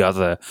some of the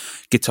other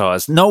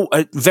guitars.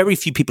 Very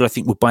few people, I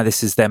think, would buy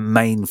this as their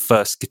main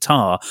first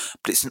guitar,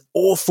 but it's an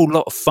awful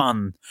lot of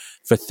fun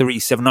for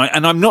 $379.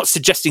 And I'm not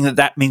suggesting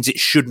that means it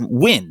shouldn't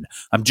win.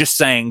 I'm just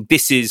saying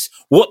this is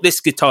what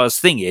this guitar's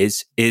thing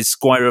is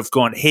Squier have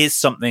gone, here's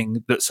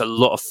something that's a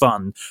lot of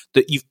fun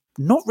that you've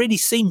not really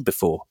seen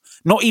before.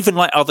 Not even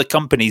like other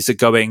companies are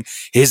going,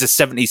 here's a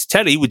 70s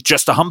telly with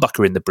just a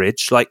humbucker in the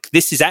bridge. Like,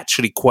 this is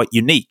actually quite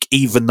unique,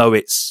 even though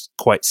it's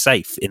quite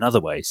safe in other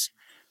ways.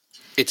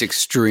 It's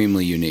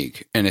extremely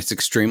unique and it's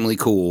extremely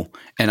cool.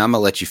 And I'm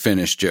going to let you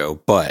finish,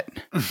 Joe. But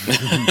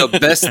the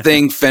best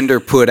thing Fender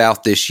put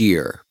out this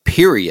year,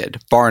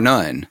 period, bar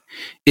none,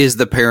 is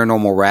the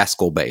Paranormal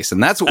Rascal bass.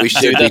 And that's what we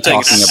should be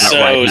talking about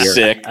right here.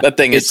 Sick. That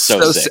thing is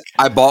so sick.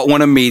 I bought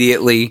one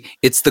immediately.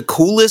 It's the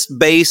coolest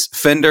bass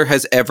Fender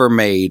has ever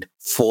made,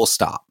 full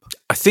stop.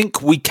 I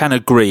think we can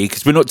agree,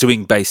 because we're not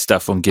doing bass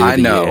stuff on Gear of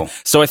the Year.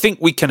 So I think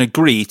we can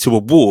agree to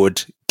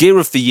award Gear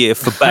of the Year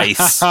for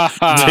bass to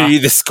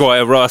the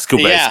Squier Rascal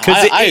bass.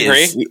 Yeah, I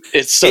agree.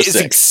 It's so sick.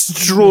 It's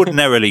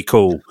extraordinarily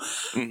cool.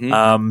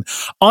 Mm-hmm.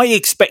 I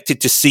expected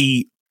to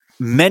see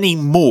many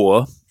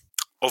more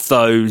of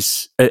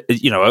those, I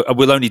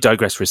will only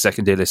digress for a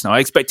second, dear listener. I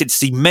expected to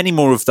see many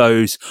more of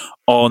those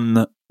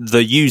on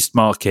the used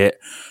market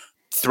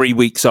 3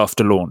 weeks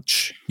after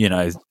launch,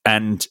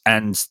 and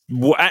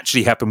what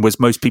actually happened was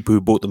most people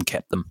who bought them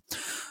kept them.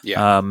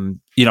 Yeah.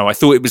 I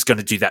thought it was going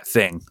to do that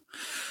thing.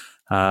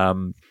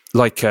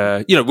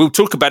 We'll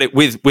talk about it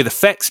with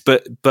effects,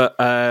 but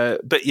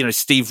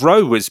Steve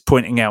Rowe was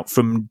pointing out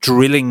from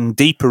drilling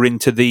deeper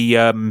into the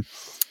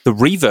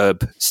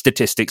reverb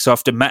statistics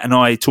after Matt and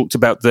I talked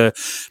about the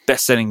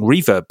best-selling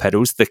reverb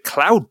pedals, the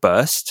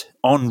Cloudburst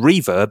on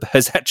Reverb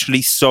has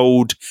actually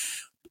sold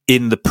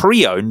in the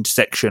pre-owned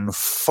section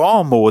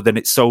far more than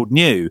it sold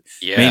new,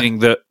 meaning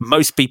that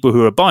most people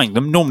who are buying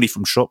them, normally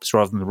from shops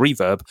rather than the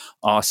Reverb,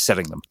 are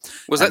selling them.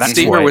 Was that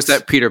Steve or was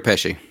that Peter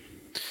Pesci?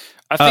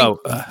 I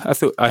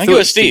think it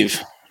was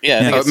Steve.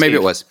 Yeah, maybe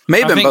it was.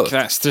 Maybe I think both.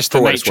 that's just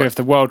the nature of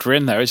the world we're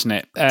in, though, isn't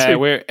it?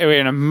 We're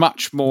in a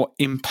much more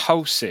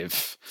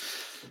impulsive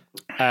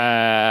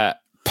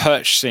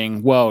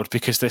purchasing world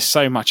because there's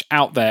so much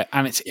out there,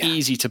 and it's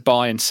easy to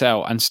buy and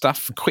sell, and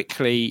stuff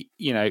quickly.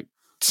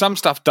 Some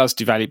stuff does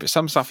devalue, but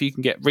some stuff you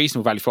can get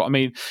reasonable value for. I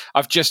mean,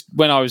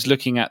 when I was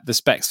looking at the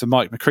specs for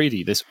Mike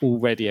McCready, there's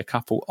already a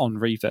couple on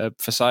Reverb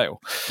for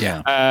sale.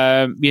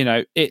 Yeah.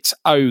 It's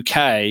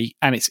okay,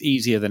 and it's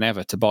easier than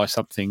ever to buy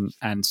something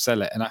and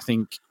sell it. And I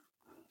think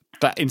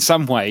that in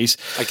some ways,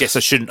 I guess I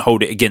shouldn't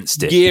hold it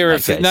against it.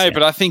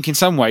 But I think in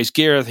some ways,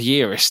 Gear of the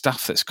Year is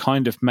stuff that's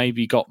kind of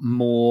maybe got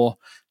more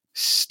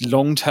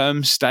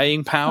long-term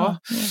staying power.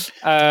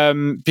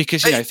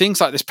 Because, things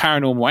like this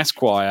Paranormal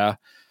Esquire.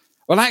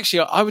 Well, actually,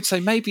 I would say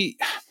maybe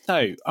no.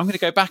 I'm going to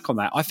go back on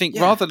that. I think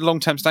rather than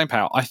long-term staying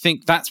power, I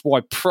think that's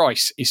why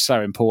price is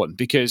so important,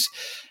 because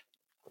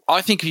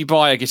I think if you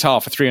buy a guitar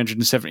for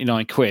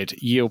 379 quid,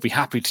 you'll be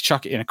happy to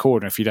chuck it in a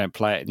corner if you don't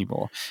play it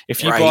anymore.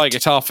 If you buy a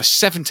guitar for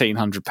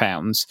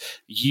 £1,700,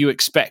 you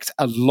expect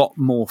a lot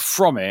more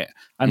from it,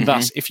 and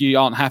thus, if you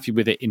aren't happy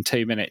with it in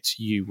 2 minutes,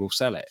 you will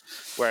sell it.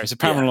 Whereas a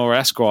Paranormal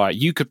Esquire,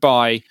 you could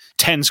buy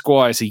 10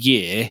 Squires a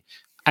year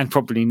and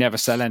probably never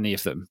sell any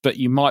of them, but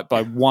you might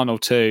buy one or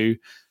two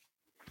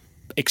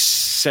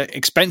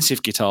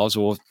expensive guitars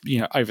or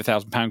over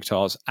 £1,000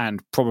 guitars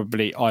and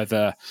probably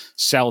either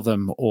sell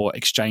them or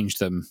exchange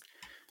them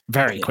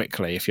very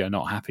quickly if you're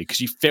not happy, because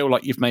you feel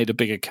like you've made a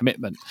bigger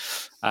commitment.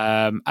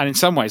 And in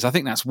some ways, I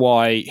think that's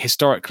why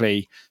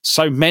historically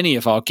so many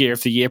of our Gear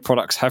of the Year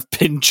products have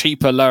been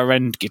cheaper, lower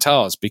end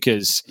guitars,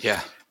 because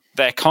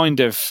they're kind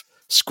of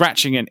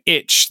scratching an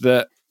itch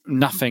that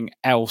nothing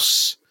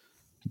else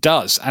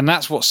does. And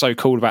that's what's so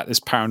cool about this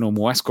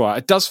Paranormal Esquire.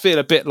 It does feel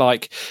a bit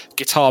like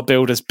Guitar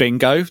Builders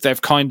Bingo. They've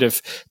kind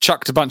of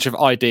chucked a bunch of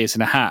ideas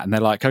in a hat, and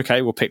they're like,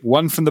 okay, we'll pick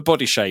one from the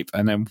body shape,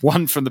 and then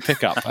one from the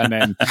pickup, and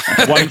then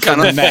one from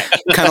the neck.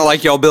 Kind of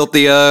like y'all built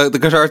the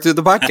guitar through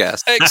the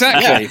podcast.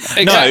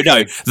 Exactly.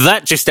 No,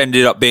 that just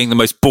ended up being the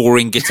most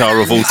boring guitar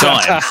of all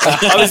time.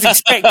 I was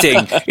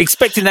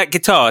expecting that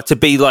guitar to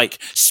be like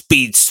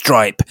speed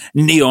stripe,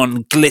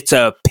 neon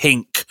glitter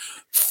pink,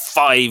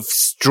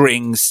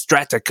 5-string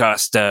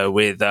Stratocaster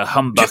with a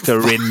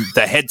humbucker in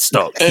the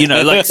headstock,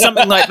 like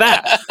something like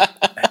that.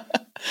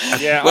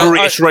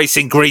 British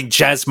Racing Green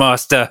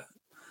Jazzmaster.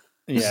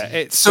 Yeah,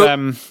 it's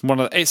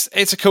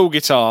it's a cool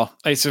guitar.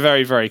 It's a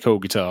very, very cool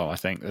guitar, I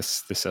think,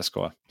 this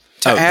Esquire.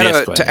 To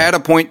add a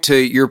point to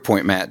your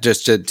point, Matt,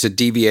 just to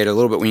deviate a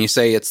little bit, when you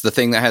say it's the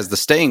thing that has the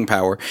staying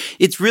power,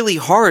 it's really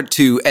hard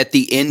to, at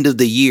the end of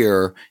the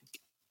year,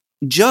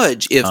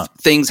 judge if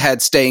things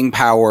had staying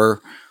power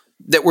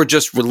that were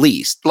just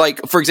released.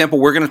 Like, for example,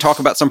 we're going to talk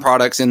about some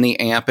products in the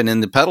amp and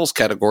in the pedals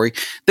category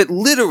that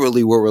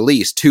literally were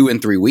released 2 and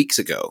 3 weeks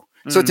ago.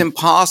 So it's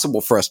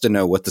impossible for us to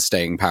know what the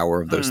staying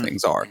power of those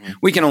things are.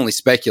 We can only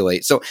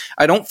speculate. So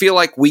I don't feel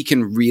like we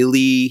can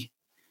really,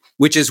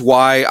 which is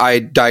why I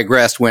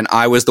digressed when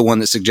I was the one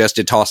that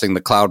suggested tossing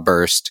the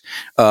Cloudburst.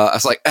 I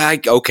was like,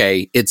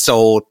 okay, it's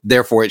sold,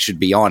 therefore it should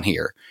be on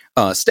here.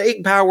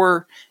 Staying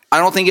power, I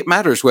don't think it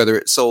matters whether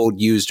it's sold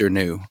used or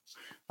new.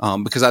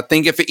 Because I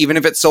think even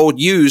if it's sold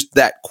used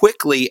that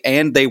quickly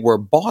and they were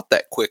bought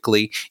that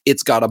quickly,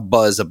 it's got a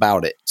buzz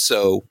about it.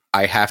 So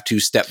I have to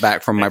step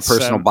back from my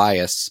personal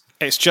bias.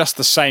 It's just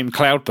the same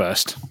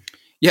Cloudburst.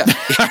 Yeah.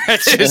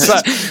 It's just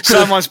like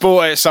someone's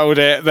bought it, sold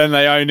it, then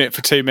they own it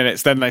for 2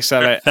 minutes, then they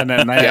sell it, and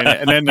then they own it,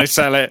 and then they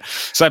sell it.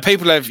 So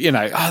people have,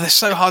 they're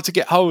so hard to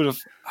get hold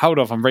of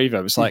on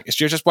Reverb. It's like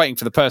you're just waiting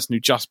for the person who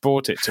just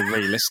bought it to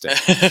relist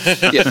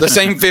it. Yeah, the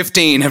same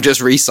 15 have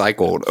just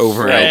recycled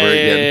over and over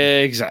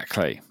again.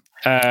 Exactly.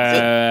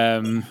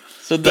 So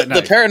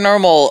the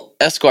Paranormal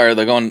Esquire,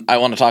 I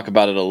want to talk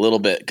about it a little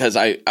bit, because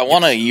I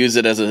want to use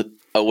it as a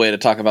way to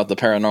talk about the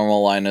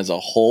Paranormal line as a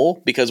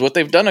whole, because what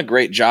they've done a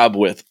great job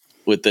with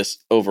this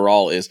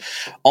overall is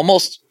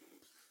almost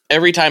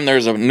every time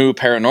there's a new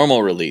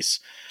Paranormal release,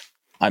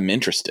 I'm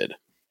interested.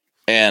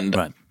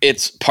 And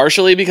it's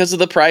partially because of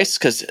the price,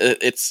 because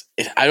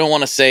I don't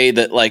want to say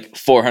that like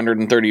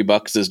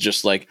 $430 is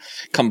just like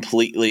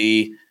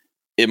completely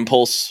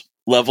impulse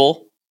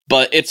level,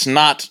 but it's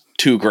not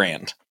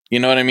 $2,000. You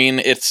know what I mean?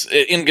 It's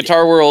in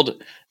Guitar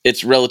World.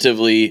 it's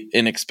relatively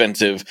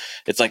inexpensive.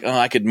 It's like, oh,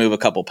 I could move a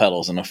couple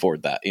pedals and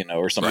afford that,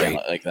 or something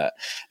like that.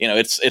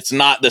 It's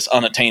not this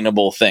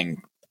unattainable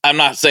thing. I'm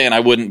not saying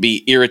I wouldn't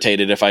be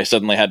irritated if I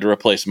suddenly had to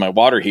replace my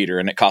water heater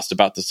and it cost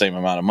about the same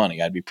amount of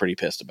money. I'd be pretty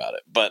pissed about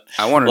it. But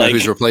I want to know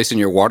who's replacing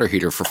your water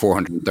heater for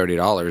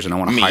 $430, and I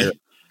want to hire.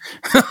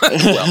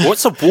 Well,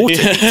 what's a water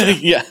heater?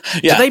 yeah.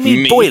 Do they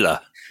mean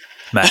boiler,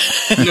 Matt?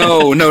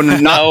 No,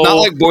 not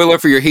like boiler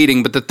for your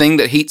heating, but the thing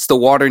that heats the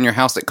water in your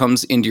house that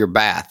comes into your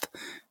bath.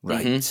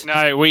 Right. Mm-hmm.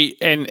 No, we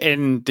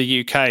in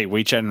the UK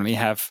we generally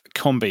have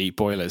combi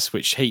boilers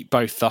which heat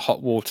both the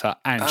hot water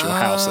and your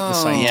house at the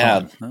same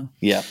time.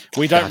 Yeah.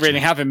 We don't really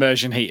have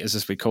immersion heaters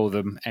as we call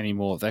them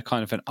anymore. They're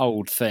kind of an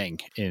old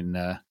thing in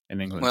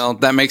England. Well,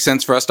 that makes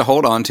sense for us to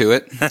hold on to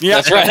it. Yeah,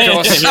 that's right. Of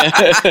course.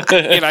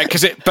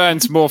 Because it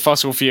burns more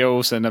fossil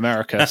fuels than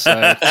America. So.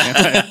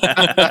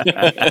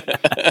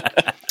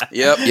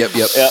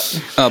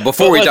 Yep.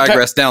 Before we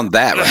digress down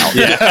that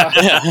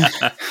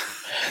route.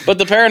 But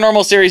the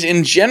paranormal series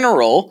in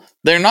general,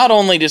 they're not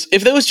only just,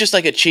 if it was just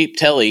like a cheap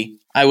telly,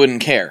 I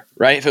wouldn't care,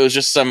 right? If it was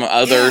just some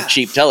other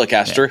cheap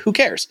Telecaster, who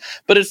cares?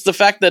 But it's the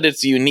fact that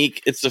it's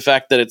unique. It's the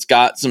fact that it's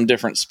got some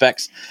different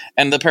specs.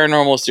 And the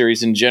paranormal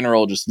series in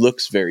general just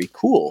looks very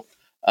cool.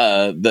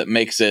 That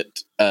makes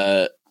it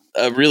a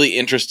really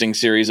interesting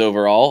series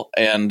overall.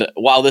 And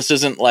while this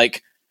isn't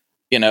like,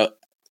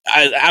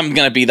 I'm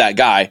going to be that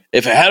guy.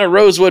 If it had a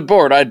rosewood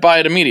board, I'd buy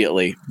it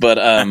immediately. But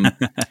I'm in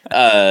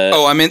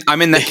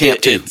that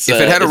camp too. If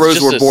it had a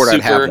rosewood board,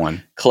 I'd have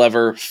one.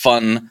 Clever,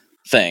 fun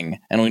thing,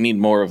 and we need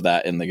more of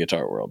that in the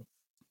guitar world.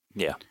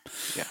 Yeah.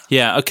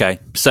 Okay.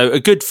 So a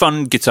good,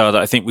 fun guitar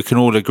that I think we can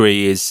all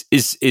agree is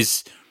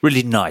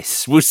really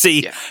nice. We'll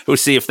see. Yeah. We'll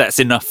see if that's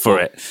enough for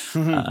it.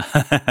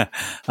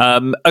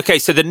 Okay.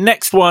 So the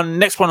next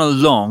one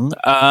along.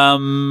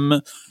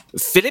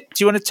 Philip,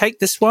 do you want to take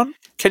this one?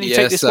 Can you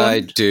take this one? Yes, I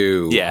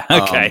do. Yeah,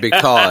 okay.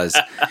 Because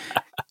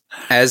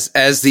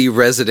as the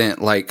resident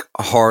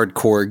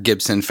hardcore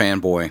Gibson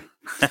fanboy,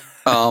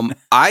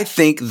 I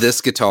think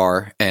this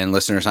guitar, and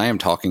listeners, I am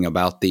talking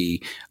about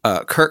the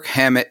Kirk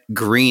Hammett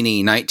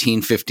Greenie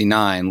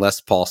 1959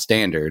 Les Paul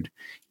Standard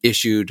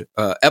issued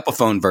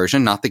Epiphone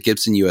version, not the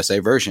Gibson USA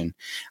version.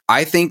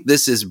 I think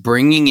this is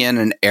bringing in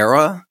an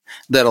era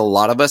that a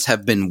lot of us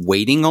have been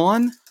waiting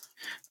on.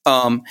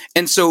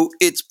 And so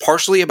it's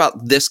partially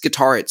about this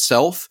guitar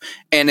itself,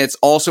 and it's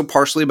also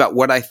partially about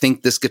what I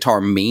think this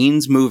guitar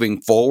means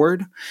moving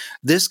forward.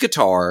 This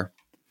guitar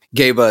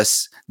gave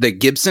us the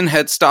Gibson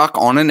headstock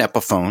on an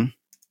Epiphone.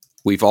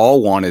 We've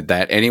all wanted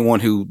that.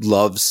 Anyone who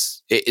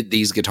loves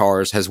these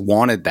guitars has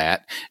wanted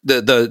that.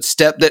 The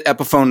step that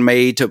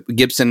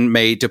Gibson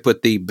made to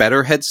put the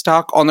better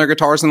headstock on their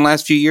guitars in the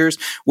last few years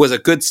was a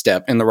good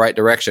step in the right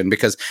direction,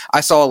 because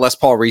I saw a Les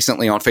Paul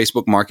recently on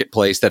Facebook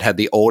Marketplace that had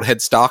the old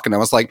headstock, and I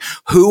was like,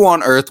 who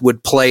on earth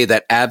would play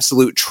that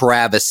absolute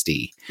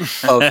travesty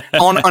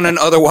on an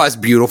otherwise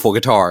beautiful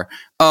guitar?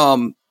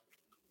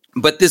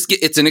 But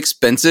it's an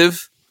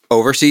expensive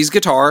overseas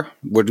guitar.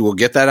 We'll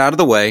get that out of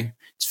the way.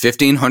 It's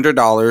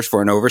 $1,500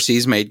 for an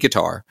overseas made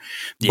guitar,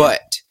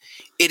 but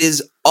it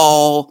is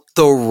all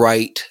the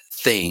right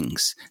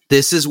things.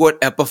 This is what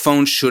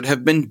Epiphone should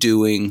have been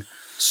doing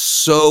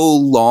so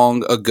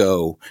long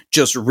ago,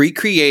 just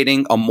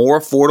recreating a more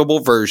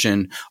affordable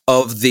version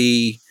of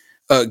the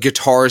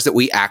guitars that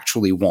we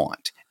actually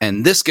want.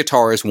 And this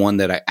guitar is one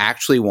that I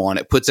actually want.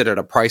 It puts it at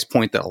a price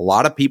point that a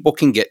lot of people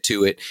can get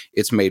to it.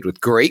 It's made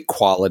with great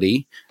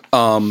quality.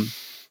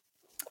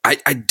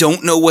 I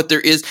don't know what there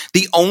is.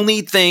 The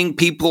only thing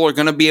people are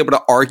going to be able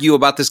to argue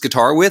about this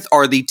guitar with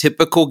are the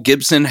typical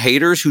Gibson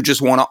haters who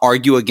just want to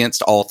argue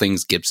against all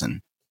things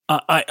Gibson.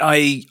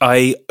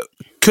 I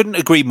couldn't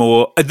agree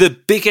more. The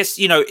biggest,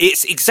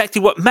 it's exactly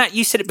what Matt,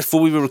 you said it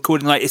before we were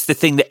recording. It's the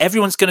thing that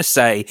everyone's going to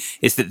say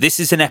is that this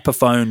is an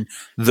Epiphone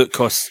that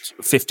costs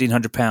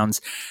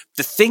 £1,500.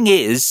 The thing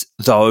is,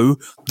 though,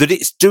 that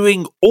it's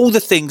doing all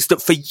the things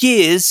that for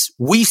years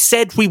we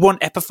said we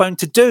want Epiphone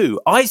to do.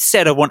 I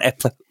said I want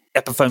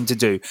Epiphone to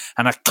do,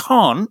 and I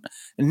can't,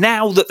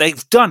 now that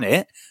they've done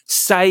it,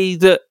 say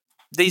that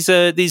these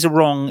are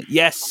wrong.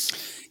 Yes,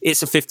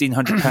 it's a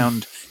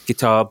 £1,500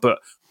 guitar, but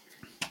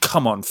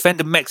come on,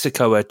 Fender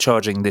Mexico are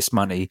charging this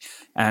money,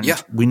 and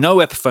we know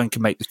Epiphone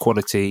can make the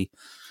quality.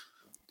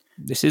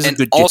 This is a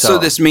good guitar. Also,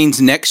 this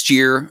means next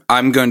year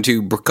I'm going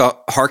to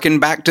harken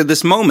back to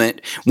this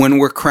moment when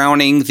we're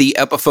crowning the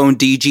Epiphone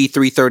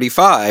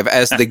DG335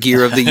 as the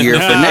gear of the year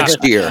for next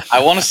year.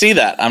 I want to see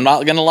that. I'm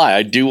not going to lie.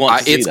 I do want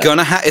to see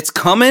that. It's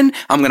coming.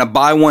 I'm going to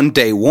buy one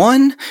day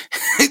one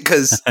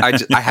because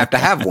I have to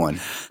have one.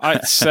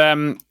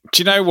 Do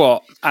you know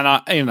what? And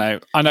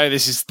I know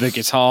this is the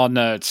Guitar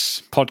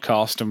Nerds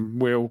podcast,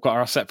 and we all got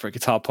our separate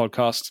guitar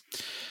podcast.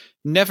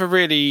 Never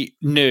really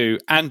knew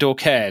and or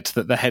cared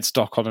that the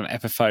headstock on an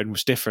Epiphone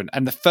was different.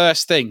 And the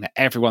first thing that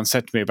everyone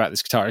said to me about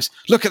this guitar is,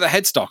 look at the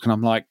headstock. And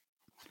I'm like,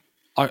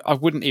 I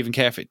wouldn't even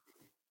care if it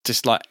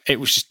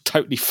was just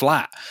totally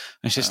flat.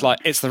 And it's just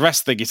it's the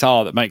rest of the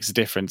guitar that makes a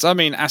difference. I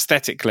mean,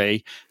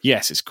 aesthetically,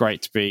 yes, it's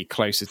great to be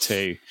closer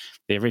to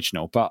the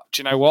original. But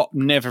do you know what?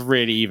 Never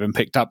really even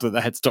picked up that the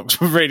headstocks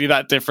were really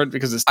that different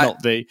because it's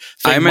not the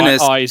thing my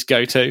eyes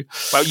go to.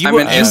 Well, you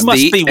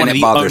must be one of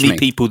the only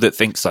people that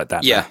thinks like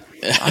that. Yeah.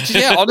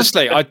 Yeah,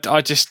 honestly,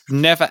 I just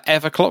never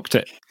ever clocked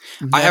it.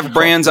 I have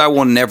brands I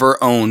will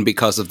never own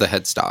because of the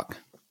headstock.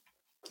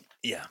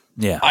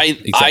 Yeah.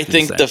 I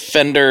think the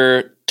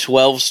Fender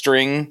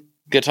 12-string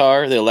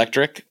guitar, the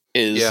electric,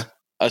 is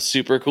a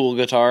super cool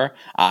guitar.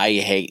 I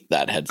hate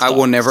that headstock. I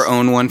will never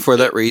own one for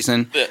that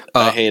reason.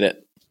 I hate it.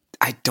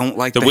 I don't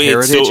like the the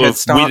weird Heritage sort of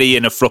headstock. Willie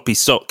in a floppy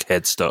sock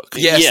headstock.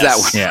 Yes, that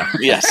one. Yeah.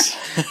 Yes.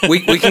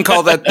 We can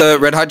call that the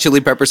Red Hot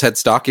Chili Peppers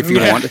headstock if you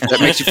want. If that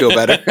makes you feel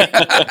better.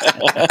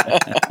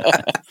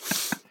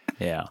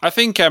 Yeah. I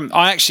think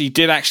I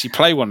did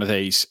play one of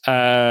these.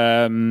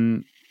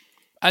 And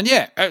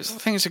yeah, I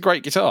think it's a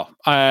great guitar.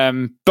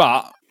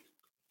 But,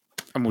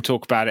 and we'll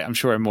talk about it, I'm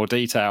sure, in more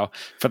detail.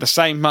 For the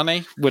same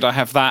money, would I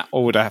have that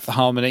or would I have the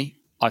Harmony?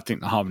 I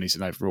think the Harmony's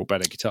an overall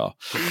better guitar.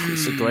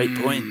 It's a great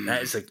point.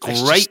 That is a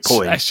great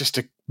point. It's just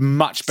a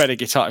much better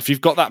guitar. If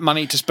you've got that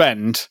money to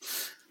spend,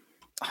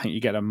 I think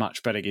you get a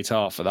much better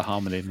guitar for the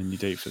Harmony than you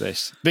do for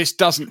this. This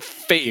doesn't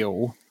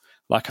feel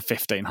like a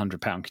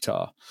 £1,500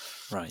 guitar.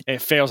 Right.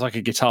 It feels like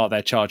a guitar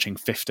they're charging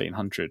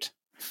 $1,500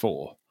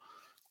 for,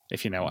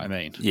 if you know what I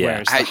mean.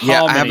 Yeah. Whereas the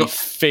Harmony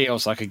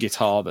feels like a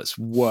guitar that's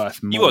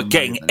worth more. You are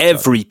getting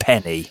every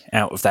penny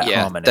out of that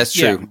Harmony. That's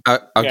true. Yeah.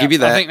 I'll give you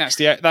that. I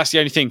think that's the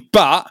only thing.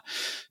 But,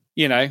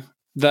 you know,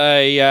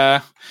 they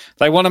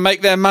want to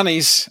make their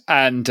monies,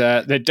 and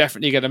they're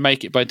definitely going to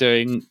make it by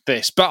doing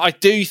this. But I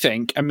do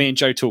think, and me and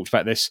Joe talked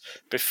about this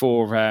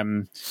before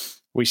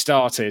we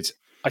started,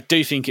 I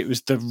do think it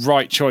was the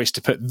right choice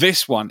to put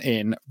this one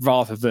in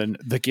rather than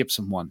the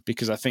Gibson one,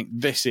 because I think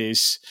this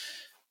is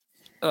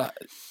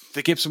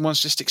the Gibson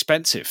one's just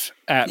expensive,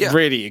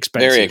 really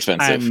expensive, very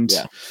expensive. And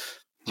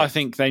I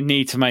think they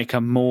need to make a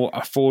more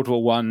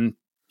affordable one.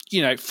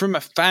 You know, from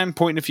a fan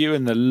point of view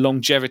and the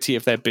longevity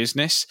of their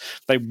business,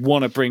 they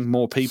want to bring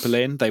more people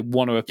in. They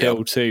want to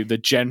appeal to the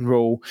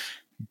general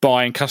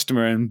buying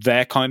customer and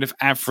their kind of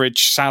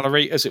average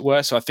salary, as it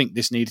were. So I think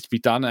this needed to be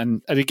done.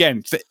 And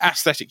again, the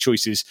aesthetic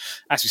choices,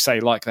 as we say,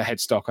 like the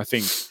headstock, I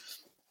think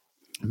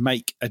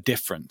make a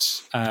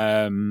difference.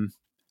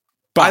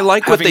 But I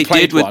like what they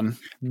did with one.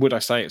 Would I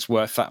say it's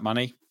worth that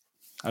money?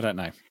 I don't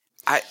know.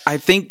 I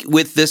think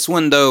with this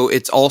one, though,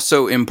 it's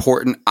also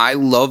important. I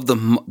love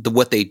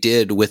what they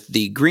did with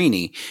the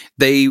Greenie.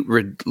 They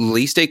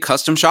released a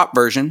custom shop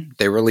version.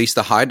 They released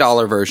the high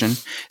dollar version.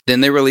 Then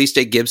they released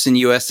a Gibson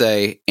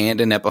USA and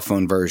an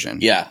Epiphone version.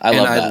 Yeah, I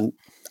love that.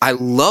 I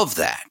love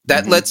that.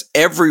 That lets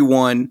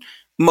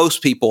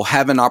most people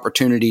have an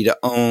opportunity to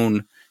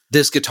own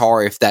this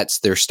guitar if that's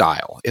their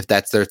style, if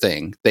that's their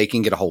thing. They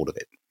can get a hold of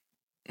it.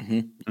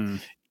 Mm-hmm.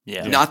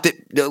 Yeah. Not that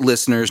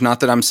listeners, not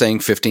that I'm saying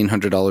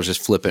 $1,500 is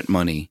flippant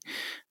money.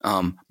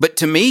 But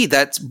to me,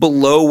 that's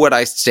below what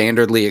I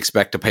standardly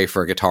expect to pay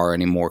for a guitar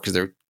anymore. Cause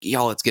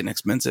it's getting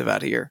expensive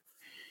out here.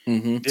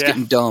 Mm-hmm. It's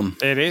getting dumb.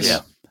 It is. Yeah.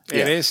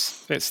 It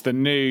is. It's the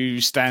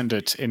new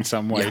standard in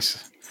some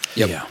ways.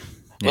 Yep. Yeah.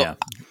 Well,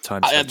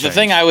 yeah. The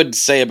thing I would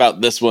say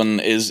about this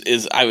one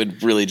is I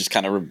would really just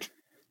kind of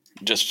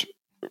just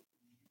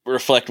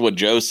reflect what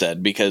Joe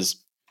said, because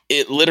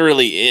it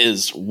literally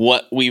is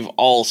what we've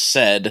all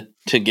said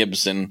to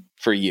Gibson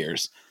for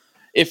years.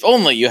 If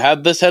only you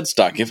had this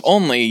headstock, if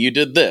only you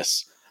did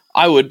this,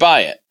 I would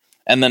buy it.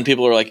 And then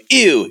people are like,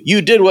 ew,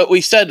 you did what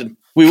we said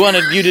we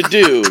wanted you to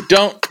do.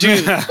 Don't do,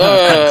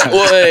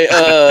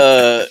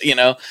 you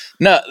know,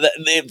 no,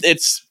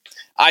 it's,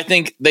 I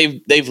think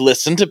they've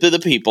listened to the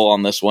people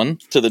on this one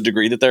to the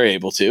degree that they're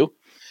able to.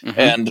 Mm-hmm.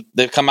 And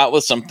they've come out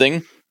with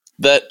something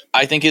that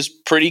I think is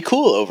pretty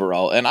cool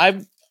overall. And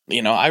I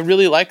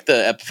really like the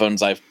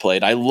Epiphones I've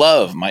played. I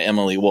love my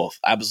Emily Wolf.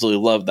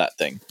 Absolutely love that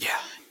thing.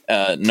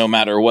 Yeah. No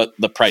matter what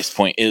the price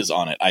point is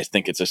on it, I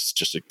think it's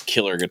just a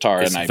killer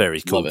guitar. It's and a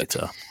very cool love it.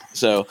 guitar.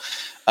 So,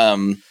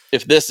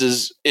 if this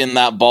is in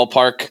that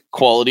ballpark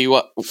quality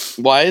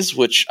wise,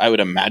 which I would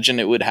imagine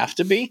it would have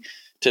to be,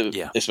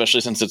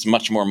 especially since it's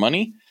much more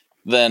money,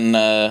 then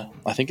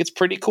I think it's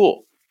pretty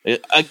cool.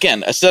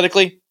 Again,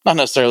 aesthetically, not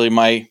necessarily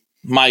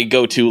my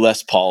go-to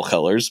Les Paul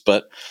colors,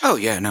 but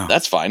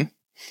that's fine.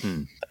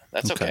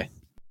 That's okay.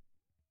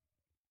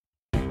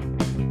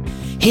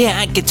 Here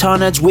at Guitar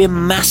Nerds, we're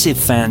massive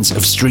fans of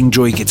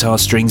Stringjoy guitar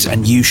strings,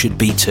 and you should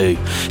be too.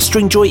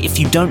 Stringjoy, if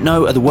you don't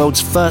know, are the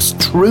world's first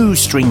true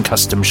string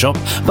custom shop,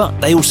 but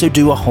they also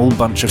do a whole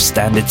bunch of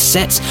standard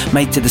sets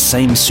made to the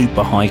same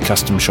super high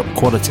custom shop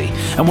quality.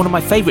 And one of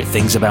my favourite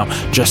things about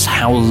just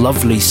how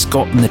lovely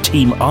Scott and the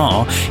team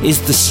are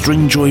is the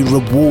Stringjoy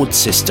reward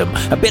system,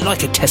 a bit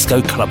like a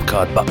Tesco club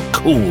card, but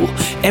cool.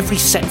 Every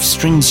set of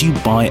strings you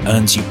buy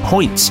earns you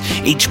points.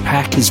 Each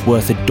pack is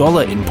worth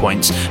 $1 in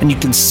points, and you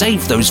can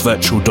save those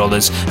virtual virtual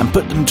dollars and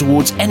put them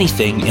towards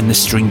anything in the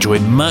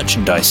Stringjoy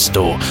merchandise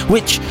store,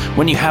 which,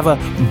 when you have a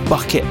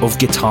bucket of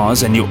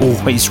guitars and you're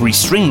always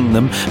restringing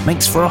them,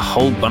 makes for a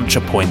whole bunch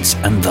of points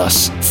and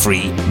thus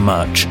free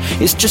merch.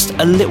 It's just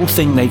a little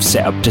thing they've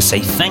set up to say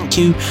thank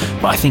you,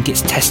 but I think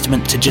it's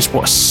testament to just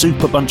what a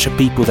super bunch of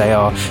people they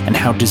are and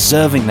how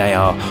deserving they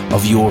are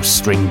of your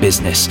string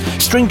business.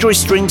 Stringjoy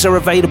strings are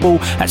available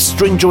at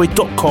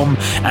stringjoy.com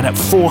and at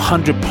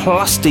 400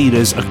 plus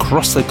dealers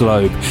across the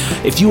globe.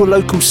 If your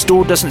local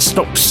store doesn't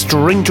stock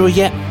Stringjoy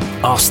yet,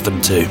 ask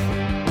them to.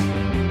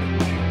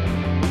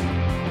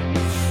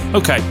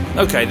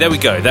 Okay, there we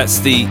go. That's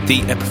the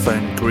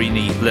Epiphone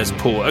Greenie Les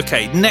Paul.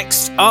 Okay,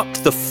 next up,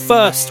 the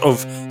first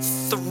of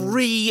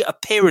 3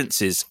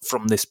 appearances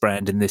from this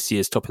brand in this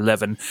year's Top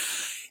 11.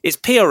 It's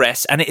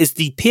PRS, and it is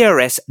the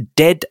PRS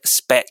Dead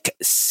Spec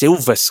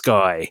Silver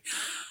Sky.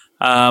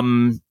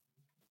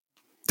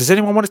 Does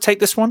anyone want to take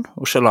this one,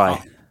 or shall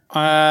I?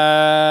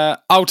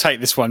 I'll take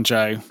this one,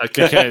 Joe,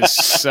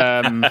 because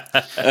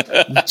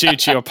due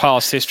to your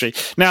past history.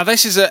 Now,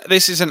 this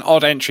is an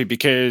odd entry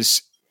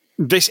because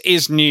this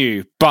is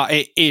new, but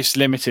it is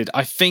limited.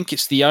 I think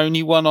it's the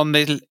only one on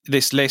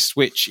this list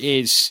which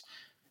is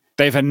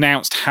they've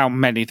announced how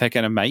many they're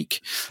going to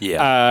make.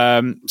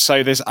 Yeah.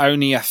 So there's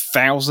only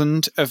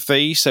 1,000 of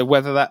these. So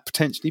whether that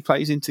potentially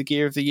plays into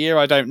Gear of the Year,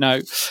 I don't know.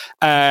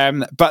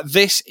 But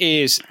this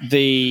is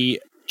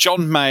the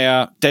John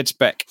Mayer Dead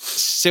Spec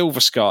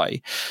Silver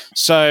Sky.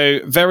 So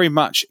very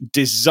much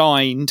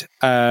designed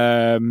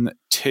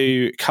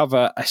to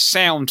cover a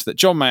sound that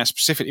John Mayer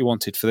specifically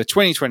wanted for the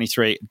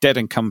 2023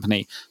 Dead &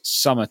 Company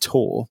Summer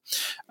Tour.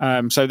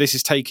 So this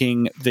is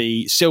taking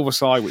the Silver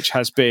Sky, which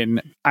has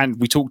been, and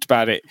we talked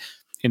about it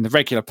in the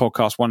regular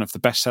podcast, one of the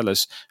best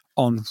sellers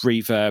on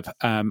Reverb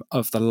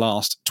of the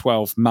last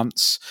 12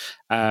 months.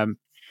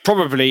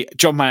 Probably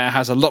John Mayer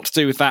has a lot to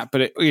do with that,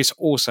 but it is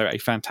also a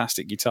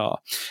fantastic guitar.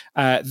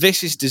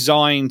 This is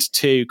designed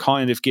to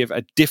kind of give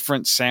a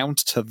different sound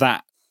to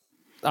that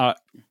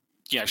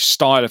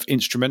style of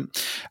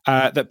instrument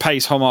that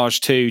pays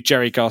homage to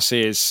Jerry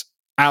Garcia's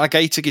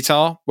Alligator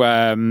guitar,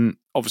 where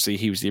obviously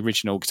he was the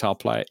original guitar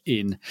player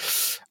in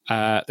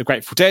the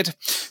Grateful Dead.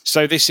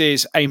 So this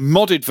is a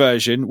modded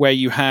version where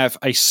you have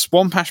a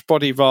swamp ash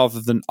body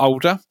rather than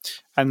alder,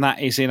 and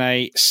that is in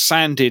a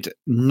sanded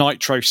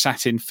nitro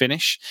satin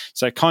finish.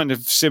 So kind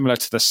of similar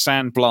to the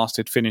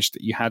sandblasted finish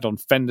that you had on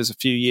Fenders a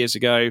few years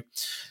ago.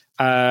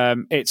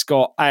 It's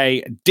got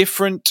a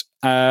different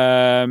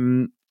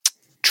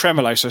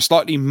tremolo, so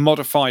slightly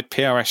modified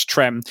PRS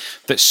trem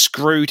that's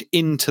screwed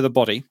into the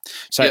body.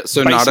 So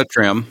not a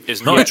trem.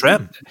 It's not a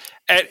trem.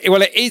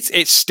 Well,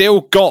 it's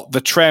still got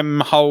the trem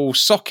hole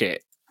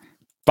socket,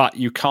 but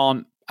you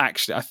can't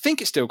actually. I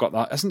think it's still got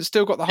that. Hasn't it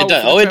still got the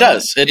hole? It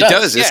does. It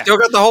does. It's still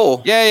got the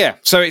hole. Yeah.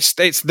 So it's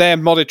their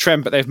modded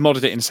trem, but they've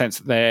modded it in the sense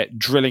that they're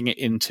drilling it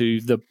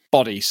into the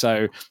body.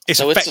 So it's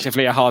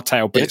effectively a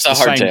hardtail, but it's the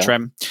same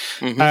trem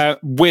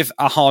with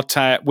a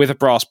hardtail with a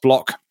brass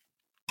block.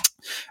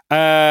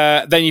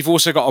 Then you've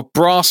also got a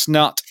brass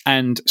nut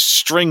and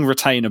string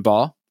retainer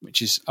bar,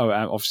 which is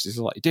obviously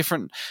slightly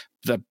different.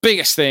 The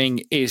biggest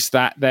thing is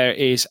that there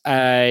is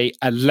a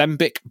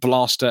Alembic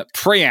Blaster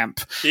preamp,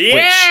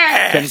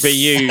 which can be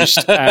used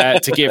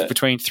to give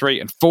between 3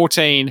 and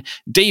 14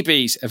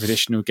 dBs of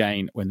additional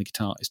gain when the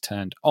guitar is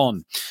turned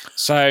on.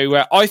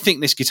 So I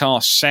think this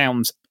guitar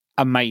sounds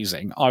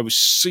amazing. I was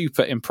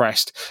super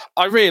impressed.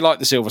 I really like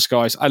the Silver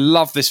Skies. I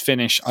love this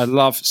finish. I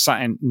love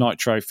satin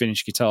nitro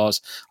finish guitars.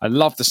 I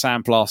love the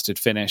sandblasted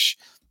finish.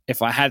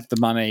 If I had the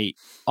money,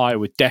 I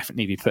would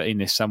definitely be putting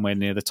this somewhere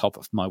near the top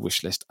of my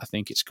wish list. I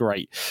think it's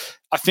great.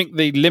 I think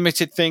the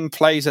limited thing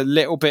plays a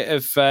little bit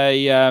of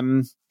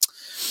a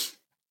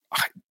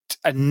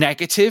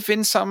negative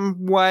in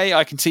some way.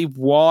 I can see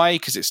why,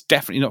 because it's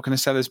definitely not going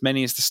to sell as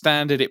many as the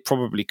standard. It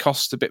probably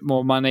costs a bit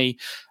more money.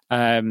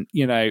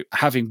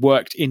 Having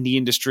worked in the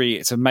industry,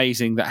 it's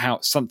amazing that how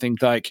something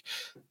like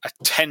a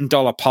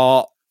 $10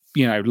 part,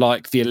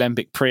 like the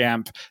Alembic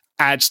preamp,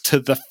 adds to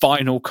the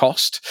final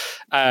cost.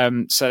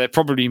 So they're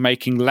probably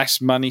making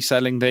less money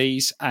selling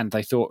these. And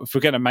they thought, if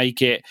we're going to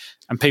make it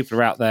and people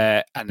are out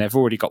there and they've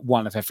already got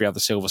one of every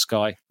other Silver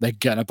Sky, they're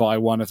going to buy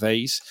one of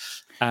these.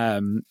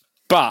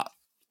 But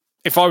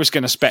if I was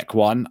going to spec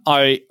one,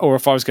 or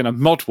if I was going to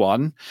mod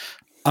one,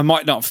 I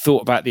might not have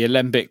thought about the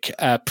Alembic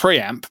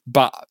preamp,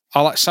 but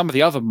I like some of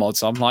the other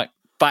mods. I'm like,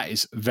 that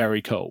is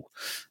very cool.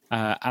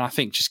 And I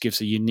think just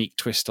gives a unique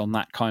twist on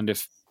that kind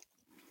of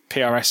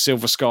PRS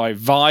Silver Sky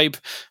vibe,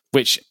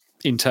 which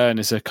in turn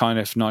is a kind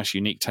of nice,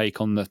 unique take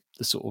on the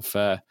sort of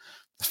the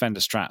Fender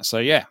Strat. So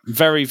yeah,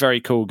 very,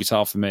 very cool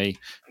guitar for me.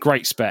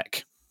 Great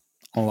spec.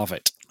 I love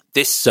it.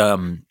 This,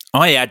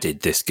 I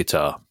added this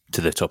guitar to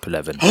the top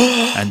 11.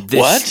 And this,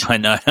 what? I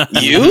know.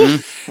 You?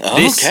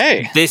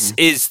 Okay. This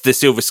is the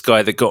Silver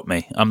Sky that got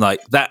me. I'm like,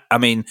 that, I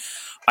mean,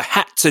 I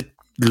had to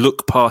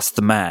look past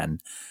the man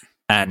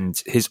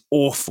and his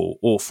awful,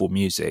 awful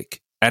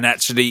music and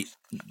actually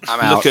I'm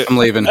out. I'm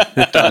leaving.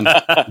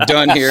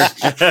 Done here.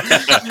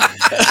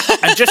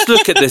 And just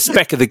look at the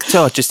spec of the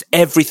guitar, just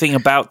everything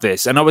about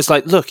this. And I was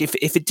like, look, if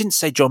it didn't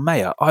say John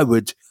Mayer, I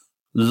would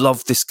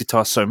love this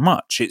guitar so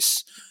much.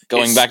 It's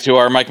back to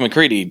our Mike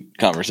McCready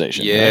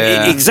conversation.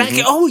 Yeah. Exactly.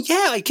 Mm-hmm. Oh,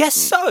 yeah, I guess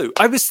so.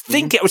 I was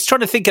trying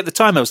to think at the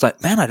time. I was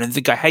like, man, I don't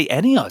think I hate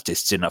any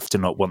artists enough to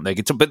not want their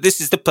guitar. But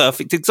this is the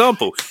perfect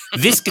example.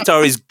 This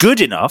guitar is good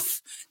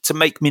enough to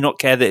make me not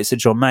care that it's a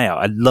John Mayer.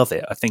 I love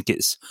it. I think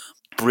it's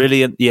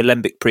brilliant. The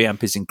Alembic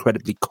preamp is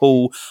incredibly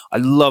cool. I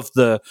love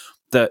that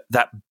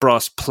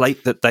brass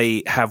plate that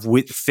they have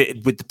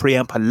fitted with the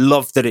preamp. I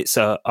love that it's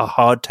a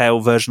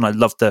hardtail version. I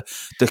love the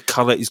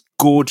color is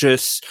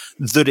gorgeous,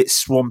 that it's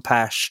swamp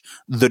ash,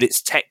 that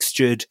it's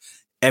textured.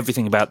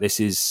 Everything about this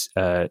is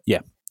a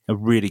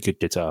really good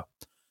guitar.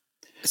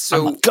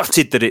 So I'm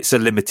gutted that it's a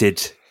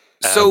limited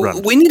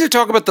run. We need to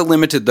talk about the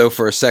limited though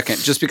for a second,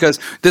 just because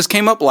this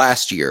came up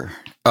last year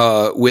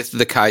with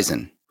the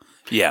Kaizen.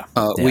 Yeah.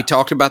 We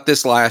talked about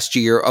this last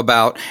year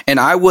and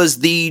I was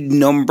the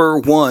number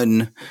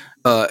one.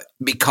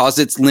 Because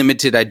it's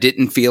limited, I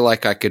didn't feel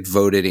like I could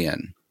vote it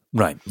in.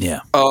 Right. Yeah.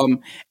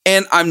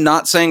 And I'm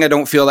not saying I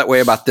don't feel that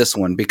way about this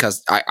one,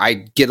 because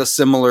I get a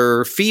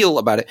similar feel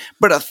about it.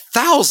 But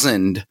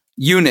 1,000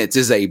 units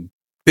is a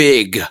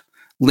big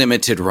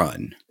limited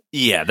run.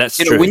 Yeah, that's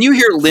true. When you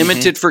hear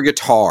limited for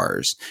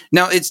guitars,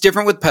 now it's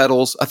different with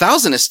pedals.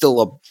 1,000 is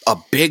still a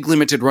big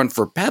limited run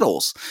for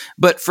pedals,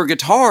 but for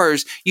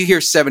guitars, you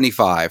hear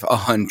 75,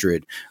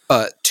 100,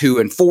 2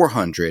 and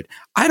 400.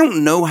 I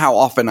don't know how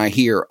often I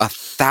hear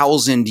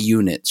 1,000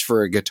 units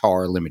for a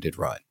guitar limited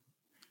run.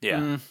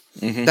 Yeah.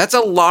 Mm-hmm. That's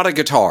a lot of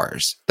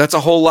guitars. That's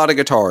a whole lot of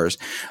guitars.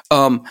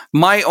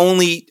 My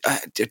only,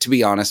 to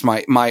be honest,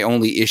 my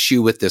only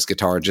issue with this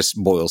guitar just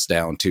boils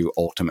down to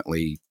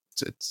ultimately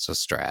it's a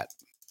Strat.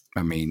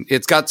 I mean,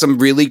 it's got some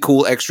really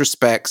cool extra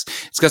specs.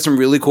 It's got some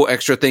really cool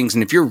extra things.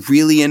 And if you're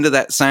really into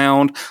that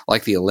sound,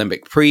 like the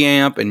Alembic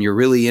preamp, and you're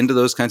really into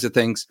those kinds of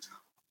things,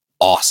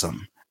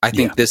 awesome. I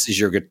think this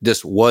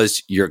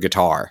was your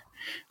guitar.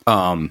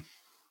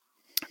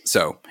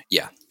 So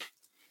yeah.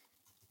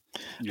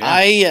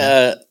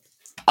 I'm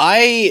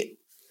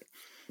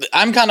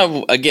kind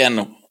of,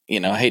 again,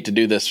 I hate to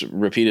do this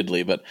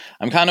repeatedly, but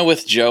I'm kind of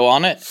with Joe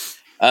on it.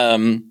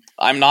 I'm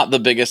not the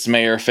biggest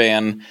Mayer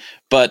fan,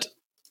 but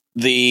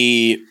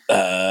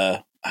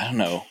I don't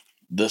know,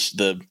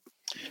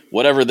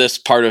 whatever this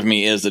part of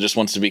me is that just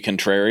wants to be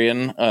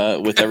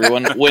contrarian with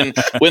everyone. When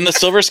the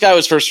Silver Sky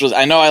was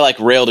I know I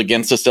railed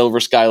against the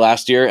Silver Sky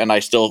last year, and I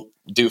still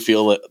do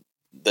feel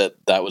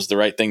that was the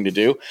right thing to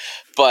do.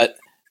 But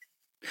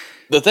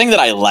the thing that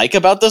I like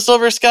about the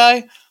Silver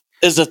Sky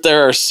is that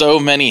there are so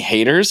many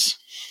haters.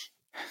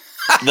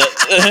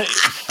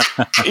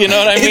 You know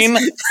what I mean?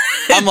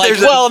 I'm like,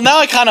 now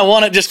I kind of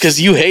want it just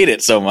because you hate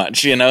it so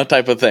much,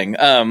 type of thing.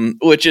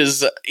 Which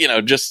is,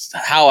 just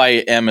how I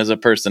am as a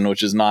person,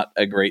 which is not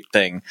a great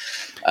thing.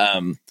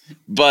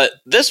 But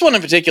this one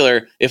in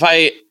particular, if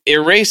I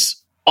erase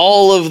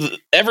all of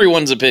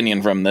everyone's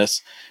opinion from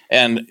this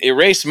and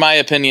erase my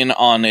opinion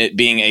on it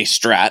being a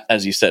Strat,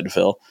 as you said,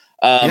 Phil,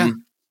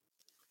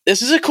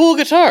 this is a cool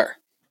guitar.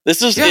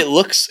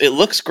 It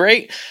looks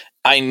great.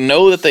 I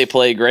know that they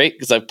play great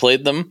because I've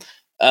played them.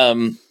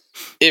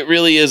 It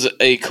really is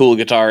a cool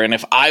guitar. And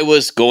if I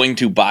was going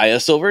to buy a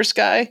Silver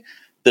Sky,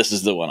 this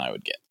is the one I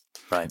would get.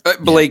 Right.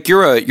 Blake,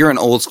 you're an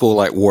old school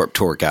Warped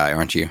Tour guy,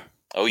 aren't you?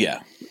 Oh,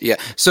 yeah. Yeah.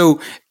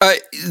 So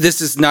this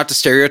is not to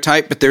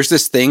stereotype, but there's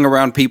this thing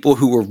around people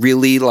who were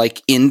really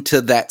into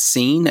that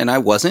scene, and I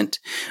wasn't.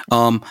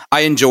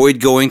 I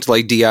enjoyed going to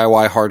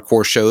DIY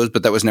hardcore shows,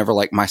 but that was never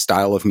my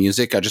style of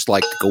music. I just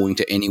liked going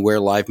to anywhere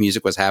live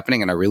music was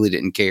happening, and I really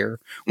didn't care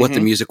what the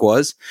music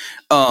was.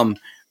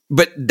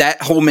 But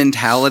that whole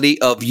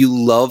mentality of you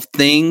love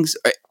things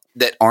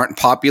that aren't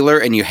popular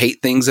and you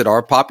hate things that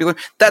are popular,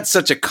 that's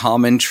such a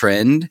common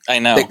trend. I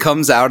know. That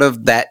comes out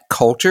of that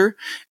culture.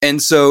 And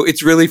so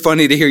it's really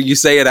funny to hear you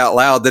say it out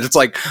loud that it's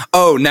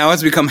now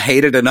it's become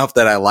hated enough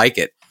that I like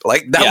it.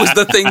 That was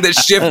the thing that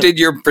shifted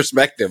your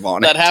perspective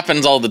on it. That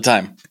happens all the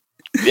time.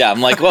 Yeah,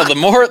 I'm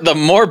the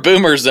more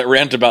boomers that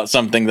rant about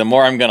something, the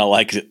more I'm going to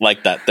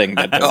like that thing.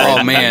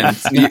 Oh man,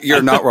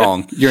 you're not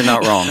wrong. You're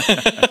not wrong.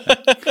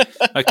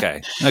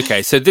 Okay.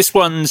 So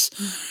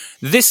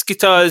this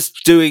guitar's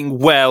doing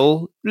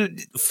well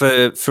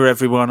for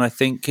everyone. I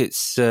think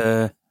it's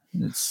a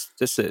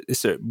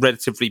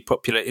relatively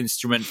popular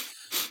instrument.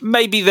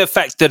 Maybe the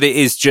fact that it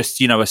is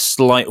just a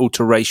slight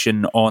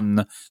alteration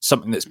on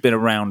something that's been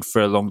around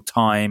for a long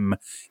time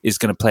is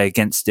going to play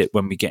against it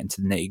when we get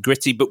into the nitty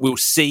gritty. But we'll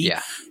see.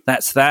 Yeah.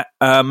 That's that.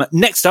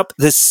 Next up,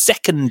 the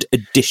second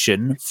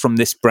edition from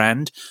this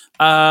brand.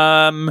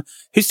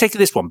 Who's taking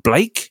this one?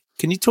 Blake?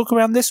 Can you talk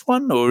around this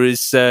one, or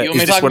is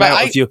this one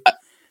out of you?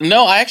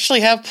 No, I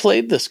actually have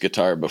played this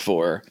guitar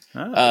before.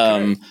 Oh,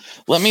 okay.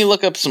 Let me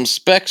look up some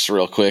specs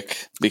real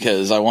quick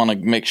because I want to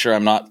make sure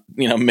I'm not,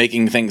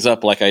 making things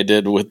up like I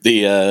did with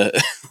the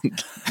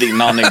the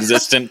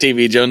non-existent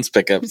TV Jones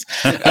pickups.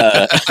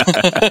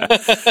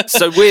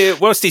 So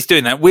whilst he's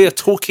doing that, we're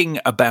talking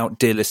about,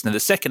 dear listener, the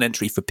second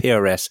entry for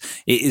PRS.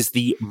 It is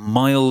the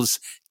Miles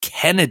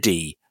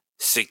Kennedy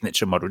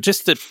signature model,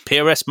 just the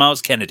PRS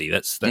Miles Kennedy.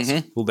 That's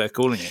all they're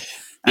calling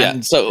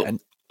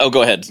it.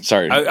 Go ahead.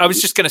 Sorry, I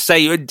was just going to say,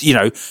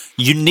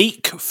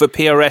 unique for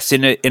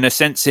PRS in a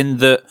sense, in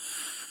that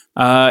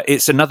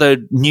it's another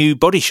new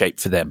body shape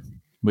for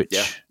them,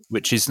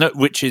 which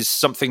is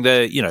something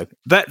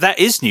that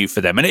is new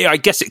for them, and I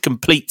guess it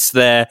completes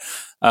their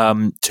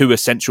two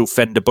essential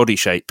Fender body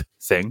shape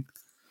thing.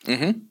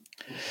 Mm-hmm.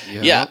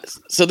 Yeah.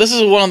 So this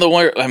is one of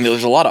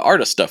there's a lot of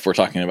artist stuff we're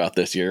talking about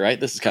this year, right?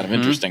 This is kind of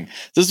interesting.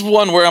 This is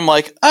one where I'm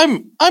like,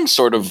 I'm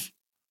sort of.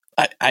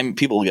 I'm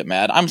people get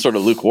mad. I'm sort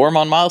of lukewarm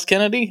on Miles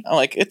Kennedy. I'm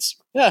like, it's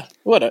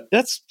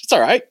it's all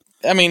right.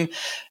 I mean,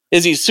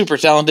 is he super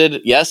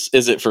talented? Yes.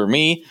 Is it for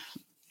me?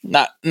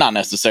 Not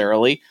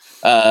necessarily.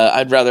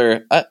 I'd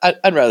rather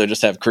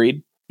just have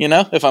Creed.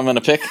 If I'm going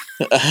to pick,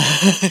 I'm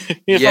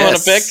going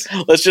to pick,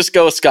 let's just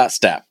go with Scott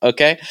Stapp.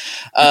 Okay.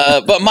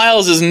 But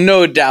Miles is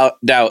no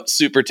doubt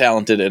super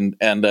talented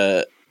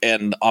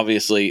and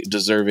obviously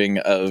deserving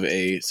of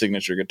a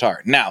signature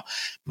guitar. Now,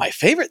 my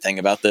favorite thing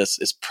about this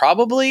is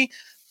probably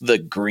the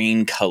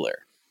green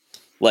color.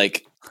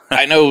 Like,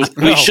 I know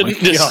we shouldn't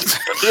just.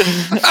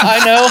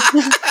 I know.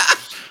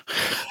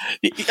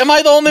 Am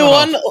I the only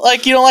one?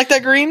 Like, you don't like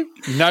that green?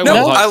 No,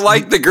 I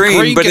like the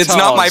green, but it's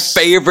not my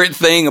favorite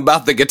thing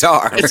about the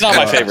guitar. It's not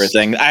my favorite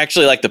thing. I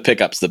actually like the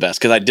pickups the best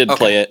because I did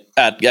play it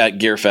at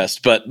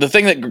Gearfest. But the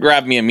thing that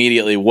grabbed me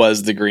immediately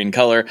was the green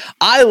color.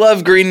 I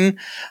love green.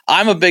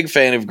 I'm a big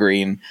fan of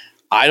green.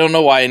 I don't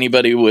know why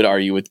anybody would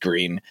argue with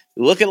green.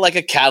 Look at like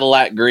a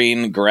Cadillac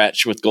green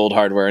Gretsch with gold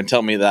hardware and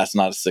tell me that's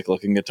not a sick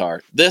looking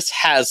guitar. This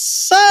has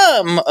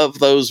some of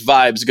those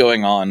vibes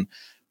going on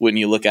when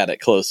you look at it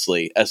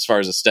closely as far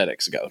as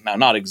aesthetics go. Now,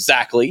 not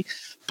exactly,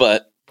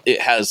 but it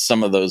has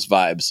some of those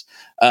vibes.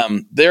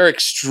 They're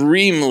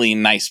extremely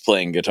nice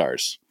playing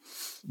guitars.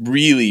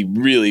 Really,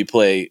 really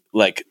play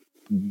like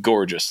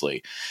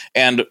gorgeously.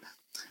 And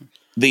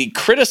the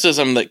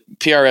criticism that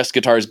PRS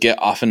guitars get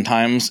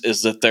oftentimes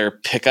is that their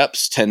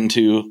pickups tend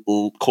to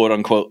quote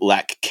unquote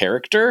lack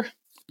character.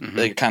 Mm-hmm.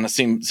 They kind of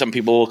some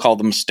people will call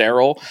them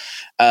sterile.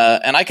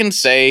 And I can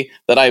say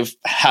that I've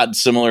had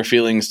similar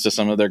feelings to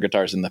some of their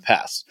guitars in the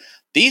past.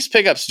 These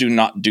pickups do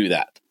not do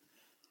that.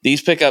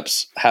 These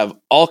pickups have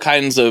all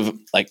kinds of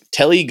like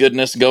telly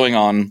goodness going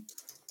on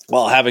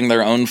while having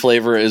their own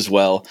flavor as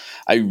well.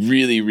 I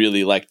really,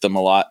 really liked them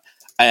a lot.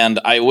 And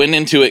I went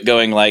into it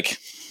going like,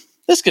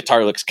 this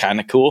guitar looks kind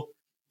of cool.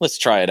 Let's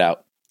try it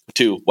out.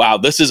 Wow,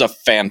 this is a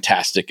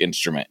fantastic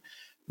instrument.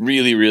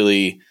 Really,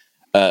 really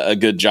a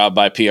good job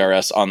by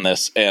PRS on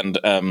this. And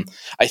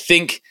I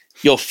think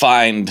you'll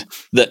find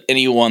that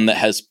anyone that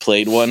has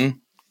played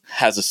one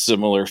has a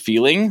similar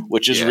feeling,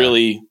 which is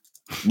really,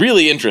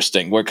 really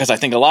interesting. Because I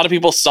think a lot of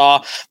people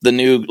saw the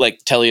new like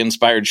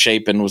Telly-inspired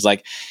shape and was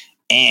like,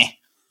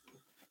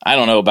 I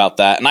don't know about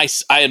that. And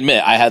I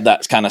admit I had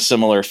that kind of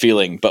similar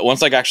feeling. But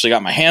once I actually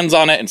got my hands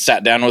on it and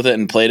sat down with it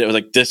and played it, I was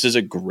like, this is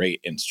a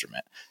great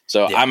instrument.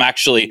 So I'm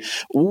actually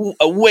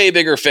a way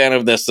bigger fan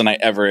of this than I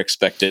ever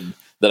expected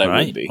that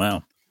I would be.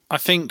 Wow. I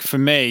think for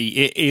me,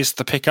 it is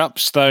the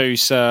pickups,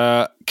 those,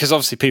 because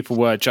obviously people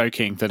were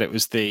joking that it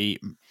was the,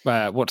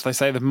 what do they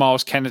say, the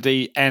Miles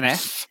Kennedy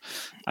NF.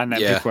 And then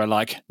people were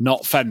like,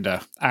 not Fender.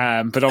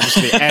 But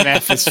obviously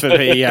NF is for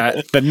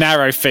the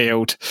narrow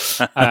field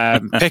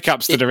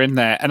pickups that are in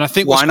there. And I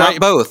think why not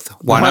both?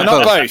 Why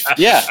not both?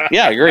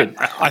 Yeah, agreed.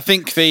 I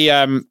think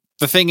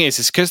the thing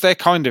is because they're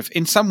kind of,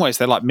 in some ways,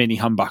 they're like mini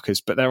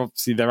humbuckers, but they're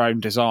obviously their own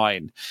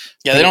design.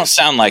 Yeah, they don't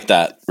sound like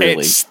that,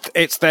 really.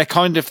 It's their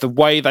kind of the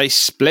way they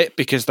split,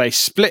 because they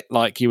split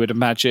like you would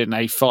imagine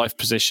a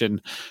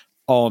 5-position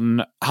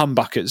on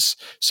humbuckers.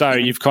 So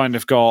you've kind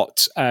of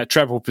got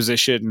treble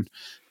position,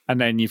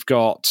 and then you've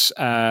got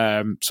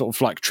sort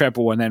of like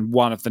treble, and then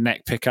one of the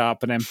neck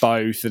pickup, and then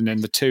both, and then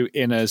the two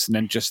inners, and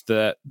then just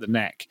the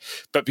neck.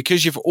 But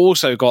because you've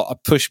also got a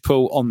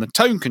push-pull on the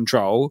tone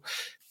control,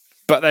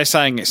 but they're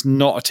saying it's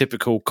not a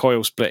typical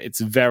coil split. It's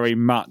very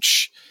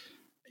much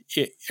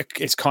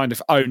it's kind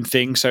of own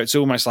thing. So it's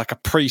almost like a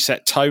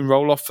preset tone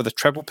roll-off for the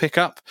treble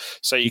pickup.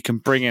 So you can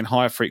bring in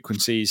higher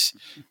frequencies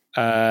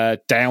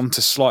down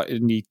to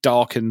slightly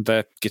darken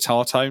the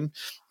guitar tone.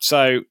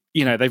 So,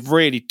 they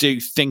really do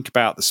think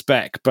about the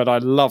spec, but I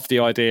love the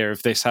idea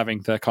of this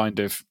having the kind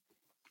of...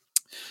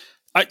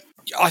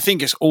 I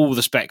think it's all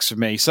the specs for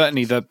me.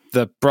 Certainly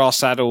the brass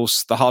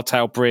saddles, the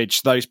hardtail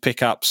bridge, those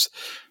pickups,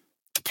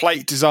 the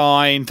plate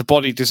design, the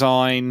body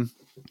design.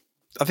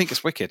 I think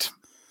it's wicked.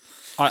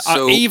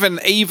 Even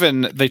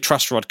the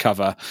truss rod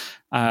cover.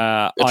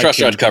 The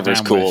truss rod cover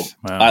is cool.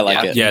 Wow. I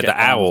like it. Yeah, the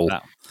owl.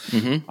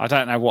 Mm-hmm. I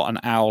don't know what an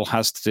owl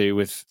has to do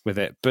with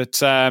it, but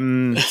it's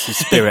a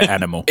spirit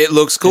animal. It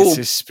looks cool. It's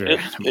a spirit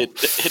animal.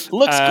 It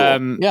looks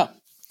cool. Yeah.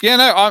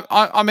 No,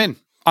 I'm in.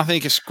 I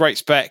think it's a great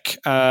spec.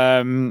 If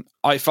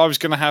I was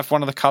going to have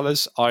one of the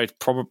colors, I'd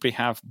probably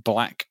have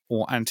black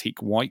or antique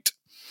white.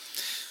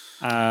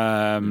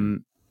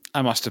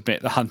 I must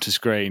admit the Hunter's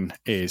Green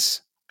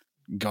is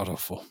god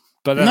awful.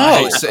 But then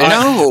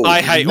No,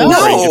 I hate all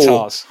green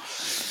guitars.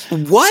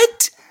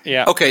 What?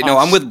 Yeah. Okay, no,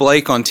 I'm with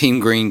Blake on Team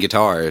Green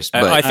guitars,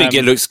 but I think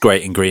it looks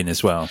great in green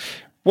as well.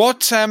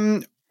 What's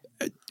the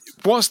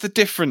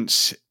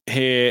difference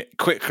here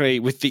quickly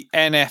with the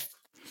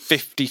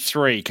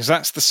NF53? Because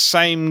that's the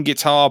same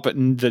guitar, but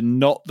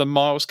not the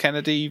Miles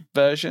Kennedy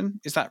version.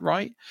 Is that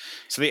right?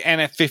 So the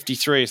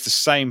NF53 is the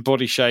same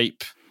body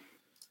shape,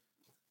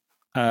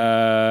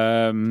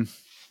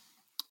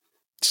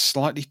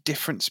 slightly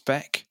different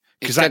spec.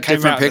 Because that came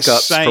different out at the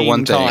pickups same for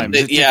one thing. time.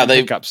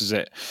 Pickups, is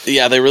it?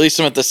 Yeah, they released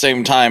them at the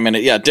same time,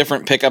 and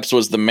different pickups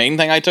was the main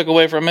thing I took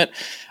away from it.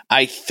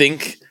 I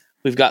think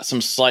we've got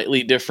some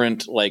slightly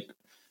different like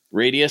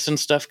radius and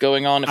stuff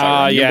going on. If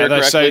I remember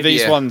correctly. So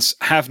these ones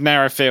have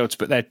narrow fields,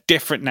 but they're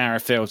different narrow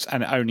fields,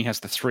 and it only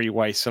has the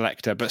 3-way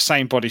selector, but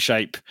same body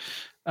shape.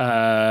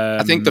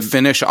 I think the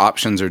finish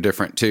options are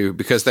different too,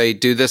 because they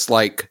do this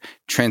like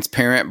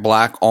transparent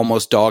black,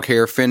 almost dog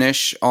hair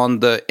finish on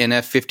the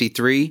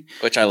NF53,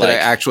 which I like. That I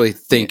actually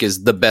think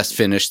is the best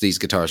finish these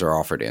guitars are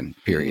offered in.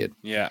 Period.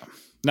 Yeah.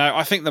 No,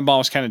 I think the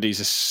Miles Kennedy's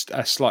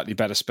a slightly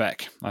better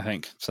spec. I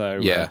think so.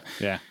 Yeah.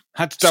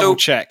 Had to double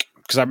check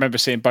because I remember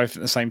seeing both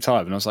at the same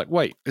time, and I was like,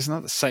 "Wait, isn't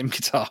that the same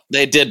guitar?"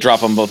 They did drop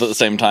them both at the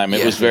same time.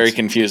 It was very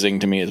confusing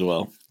to me as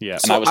well. Yeah,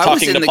 and I was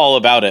talking to Paul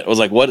about it. I was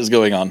like, "What is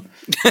going on?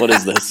 What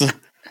is this?"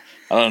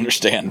 I don't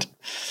understand.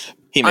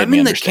 I'm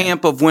in the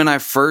camp of when I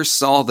first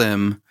saw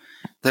them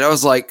that I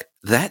was like,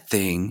 that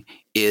thing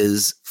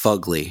is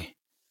fugly.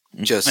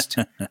 Just,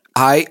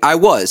 I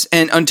was.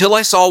 And until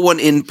I saw one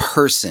in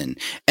person,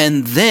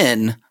 and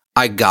then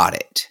I got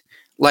it.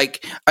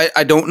 Like,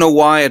 I don't know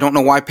why. I don't know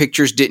why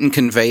pictures didn't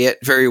convey it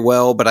very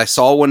well, but I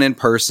saw one in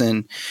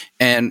person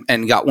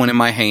and got one in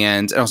my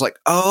hands. And I was like,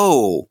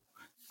 oh,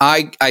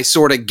 I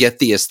sort of get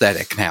the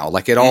aesthetic now.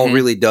 Like it all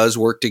really does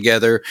work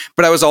together.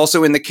 But I was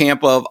also in the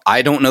camp of,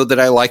 I don't know that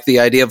I like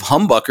the idea of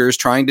humbuckers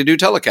trying to do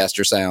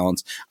Telecaster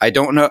sounds. I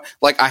don't know.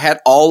 Like I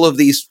had all of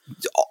these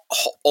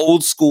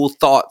old school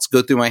thoughts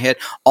go through my head.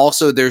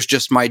 Also, there's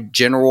just my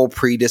general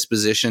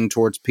predisposition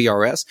towards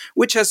PRS,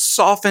 which has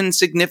softened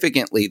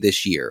significantly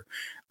this year.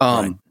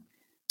 Right.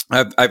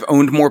 I've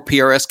owned more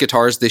PRS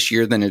guitars this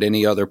year than at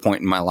any other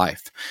point in my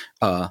life.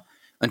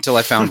 Until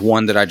I found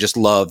one that I just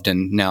loved,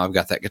 and now I've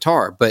got that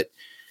guitar. But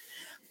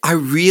I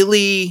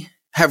really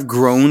have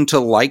grown to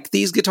like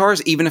these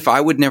guitars, even if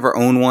I would never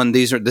own one.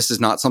 This is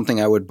not something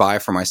I would buy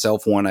for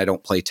myself. One, I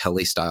don't play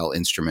Tele-style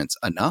instruments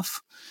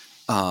enough.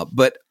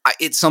 But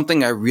it's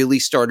something I really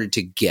started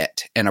to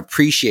get and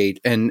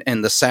appreciate, and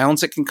the sounds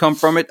that can come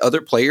from it.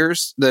 Other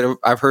players that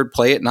I've heard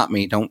play it, not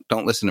me. Don't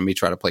listen to me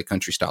try to play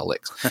country style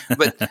licks.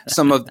 But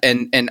some of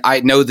and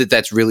I know that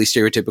that's really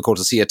stereotypical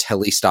to see a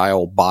Tele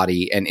style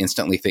body and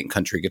instantly think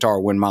country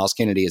guitar when Miles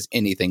Kennedy is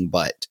anything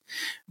but.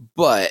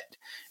 But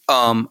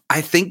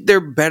I think they're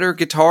better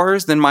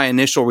guitars than my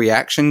initial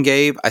reaction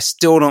gave. I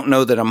still don't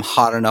know that I'm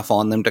hot enough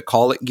on them to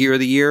call it Gear of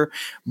the Year,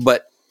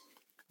 but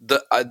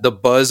the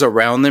buzz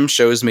around them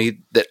shows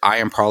me that I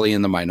am probably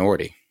in the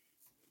minority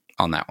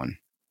on that one.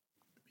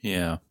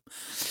 Yeah.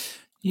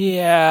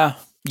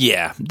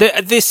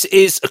 This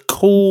is a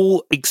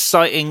cool,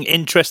 exciting,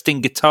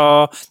 interesting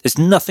guitar. There's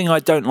nothing I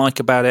don't like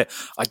about it.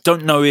 I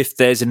don't know if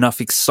there's enough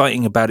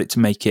exciting about it to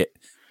make it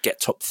get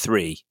top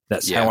 3.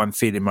 That's how I'm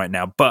feeling right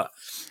now. But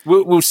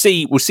we'll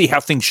see. We'll see how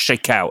things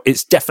shake out.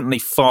 It's definitely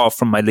far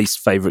from my least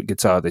favorite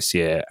guitar this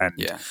year, and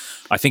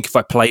I think if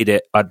I played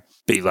it, I'd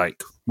be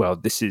like, well,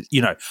 this is,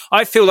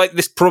 I feel like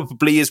this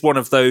probably is one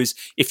of those,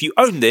 if you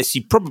own this,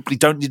 you probably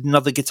don't need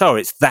another guitar.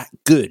 It's that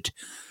good.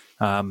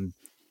 I'm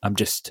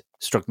just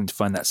struggling to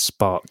find that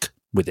spark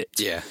with it.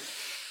 Yeah.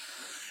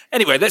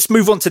 Anyway, let's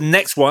move on to the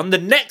next one. The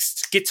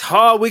next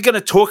guitar we're going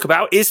to talk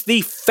about is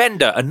the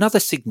Fender, another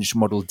signature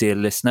model, dear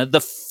listener,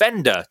 the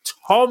Fender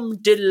Tom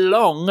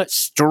DeLonge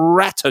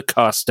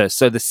Stratocaster.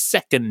 So the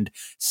second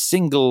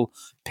single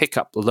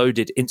pickup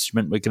loaded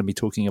instrument we're going to be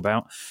talking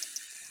about.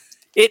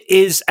 It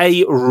is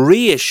a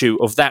reissue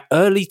of that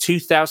early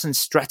 2000s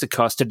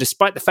Stratocaster,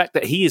 despite the fact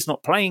that he is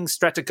not playing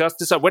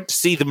Stratocasters. I went to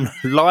see them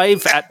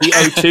live at the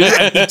O2,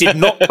 and he did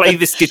not play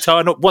this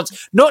guitar, not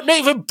once. Not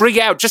even bring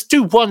out, just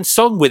do one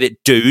song with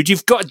it, dude.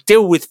 You've got to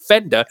deal with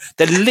Fender.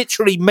 They're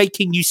literally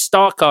making you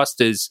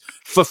Starcasters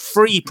for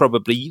free,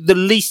 probably. The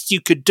least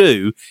you could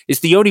do is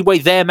the only way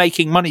they're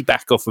making money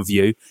back off of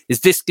you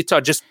is this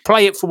guitar. Just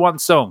play it for one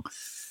song.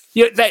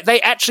 They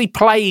actually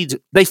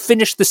they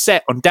finished the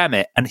set on Damn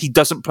It, and he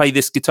doesn't play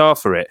this guitar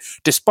for it,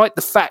 despite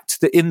the fact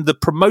that in the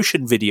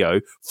promotion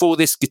video for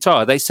this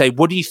guitar, they say,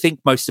 what do you think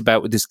most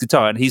about with this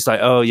guitar? And he's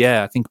like, oh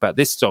yeah, I think about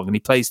this song, and he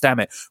plays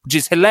Damn It, which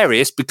is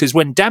hilarious because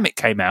when Damn It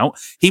came out,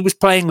 he was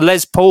playing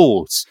Les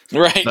Pauls.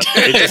 Right.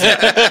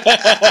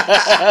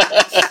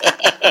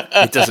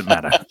 It doesn't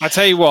matter. I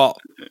tell you what.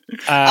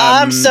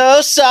 I'm so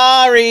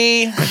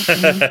sorry.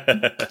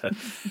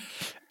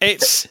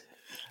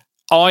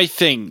 I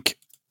think,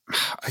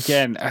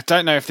 again, I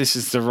don't know if this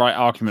is the right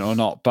argument or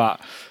not,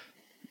 but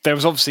there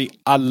was obviously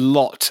a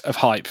lot of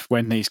hype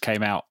when these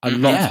came out, a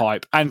lot of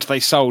hype, and they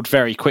sold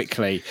very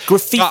quickly.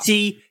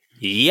 Graffiti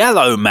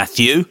yellow,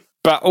 Matthew.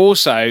 But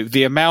also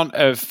the amount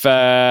of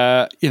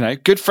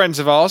good friends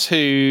of ours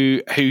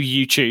who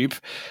YouTube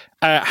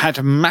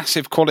had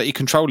massive quality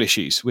control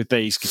issues with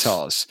these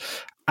guitars,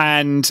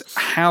 and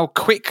how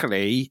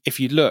quickly, if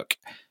you look,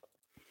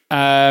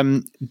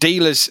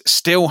 dealers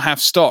still have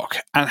stock,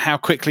 and how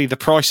quickly the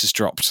price has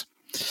dropped.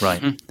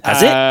 Right.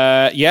 Has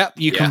it? Yeah,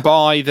 you can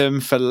buy them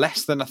for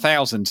less than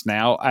 $1,000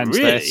 now, and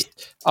really?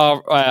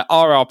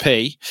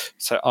 RRP,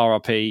 so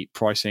RRP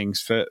pricings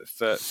for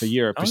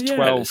Europe is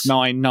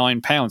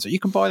 £12.99. You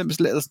can buy them as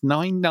little as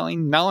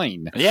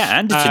 $9.99. Yeah,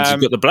 Anderton's have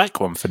got the black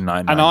one for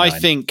 $9.99. And I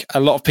think a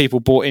lot of people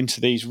bought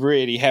into these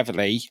really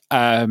heavily,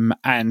 and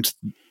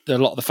a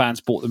lot of the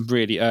fans bought them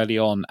really early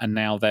on, and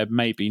now they're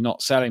maybe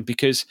not selling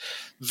because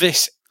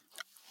this,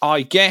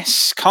 I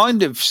guess,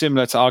 kind of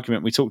similar to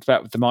argument we talked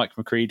about with the Mike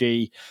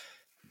McCready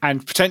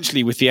and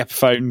potentially with the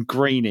Epiphone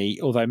Greenie,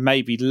 although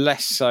maybe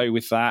less so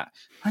with that.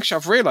 Actually,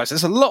 I've realised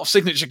there's a lot of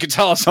signature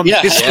guitars on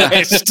this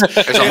list.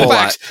 In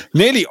fact,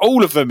 nearly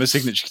all of them are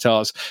signature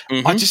guitars.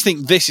 Mm-hmm. I just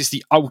think this is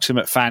the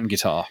ultimate fan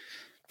guitar.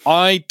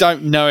 I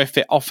don't know if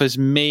it offers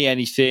me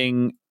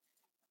anything.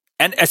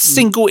 And a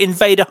single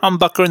Invader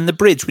humbucker in the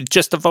bridge with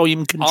just a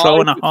volume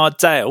control and a hard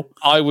tail.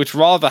 I would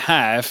rather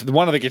have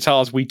one of the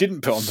guitars we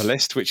didn't put on the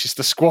list, which is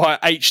the Squier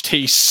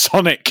HT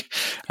Sonic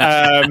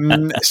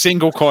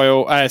single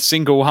coil,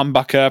 single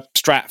humbucker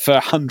Strat for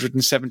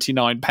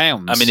 £179.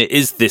 I mean, it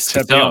is this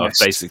guitar,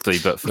 basically,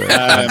 but for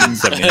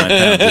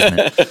 £179, isn't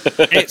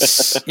it?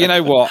 It's, you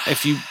know what,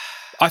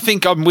 I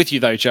think I'm with you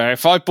though, Joe.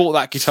 If I bought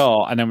that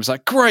guitar and then was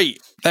like,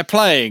 great, they're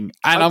playing,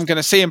 and I'm going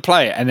to see him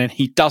play it, and then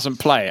he doesn't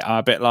play it, I'm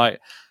a bit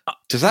like,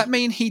 does that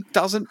mean he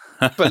doesn't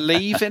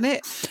believe in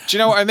it? Do you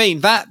know what I mean?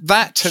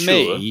 That to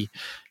me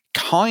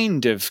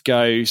kind of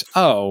goes,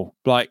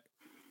 that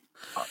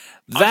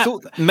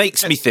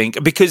makes me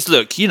think, because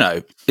look,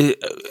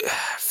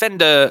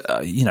 Fender,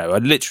 are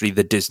literally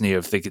the Disney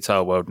of the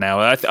guitar world now.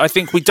 I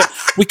think we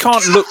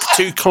can't look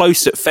too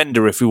close at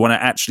Fender if we want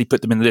to actually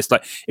put them in the list.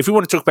 Like, if we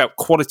want to talk about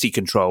quality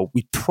control,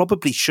 we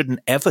probably shouldn't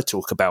ever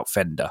talk about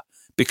Fender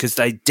because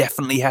they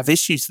definitely have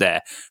issues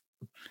there.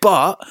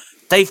 But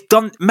they've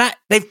done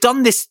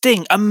this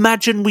thing.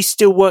 Imagine we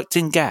still worked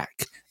in GAC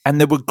and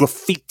there were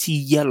graffiti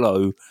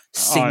yellow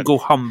single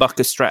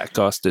humbucker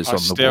Stratocasters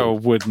on the wall. I still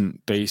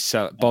wouldn't be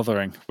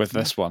bothering with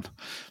this one.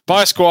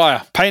 Buy a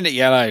Squier, paint it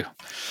yellow.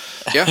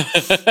 Yeah.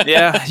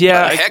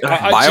 Heck,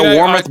 buy a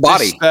Warmoth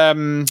body.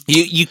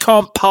 You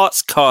can't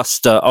parts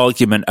caster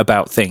argument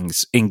about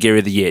things in Gear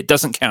of the Year. It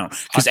doesn't count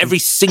because every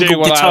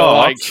single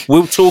guitar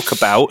we'll talk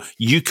about,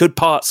 you could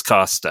parts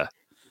caster.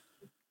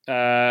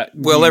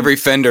 Every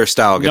Fender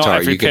style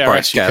guitar you could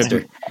parts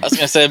caster. I was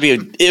going to say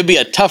it'd be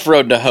a tough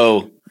road to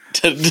hoe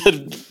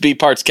to be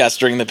parts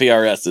castering the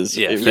PRSs.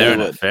 Yeah, fair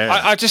enough.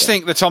 I just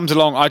think the Tom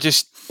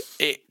DeLonge,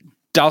 it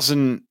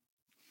doesn't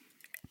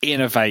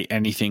innovate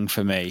anything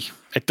for me.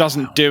 It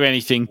doesn't do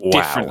anything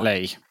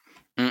differently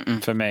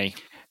for me.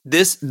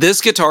 This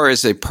guitar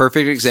is a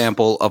perfect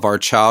example of our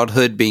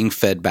childhood being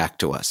fed back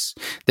to us.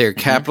 They're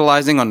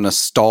capitalizing on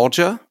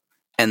nostalgia,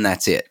 and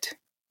that's it.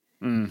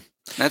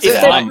 If they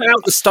put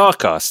out the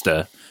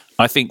Starcaster,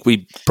 I think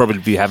we'd probably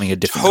be having a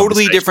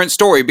different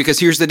story, because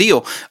here's the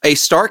deal. A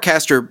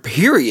Starcaster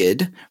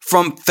period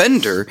from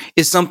Fender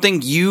is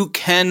something you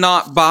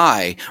cannot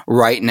buy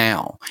right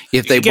now.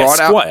 If they brought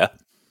Squier.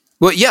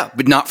 Well, yeah,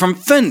 but not from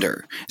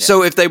Fender. Yeah.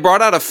 So if they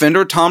brought out a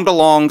Fender Tom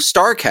DeLonge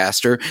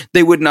Starcaster,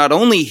 they would not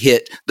only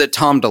hit the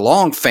Tom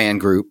DeLonge fan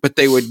group, but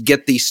they would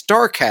get the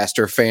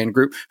Starcaster fan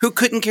group who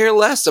couldn't care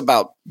less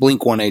about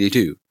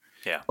Blink-182.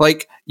 Yeah.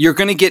 Like, you're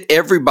going to get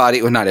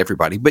everybody, well, not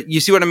everybody, but you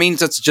see what I mean?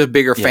 It's such a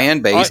bigger fan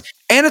base.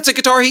 And it's a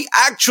guitar he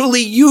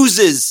actually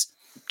uses.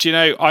 Do you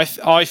know,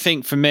 I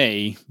think for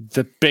me,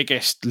 the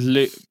biggest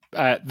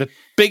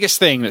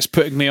thing that's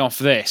putting me off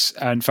this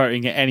and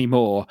voting it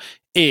anymore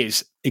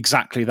is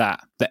exactly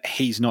that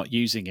he's not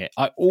using it.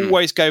 I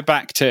always go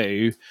back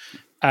to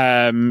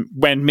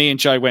when me and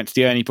Joe went to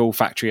the Ernie Ball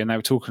factory and they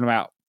were talking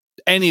about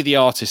any of the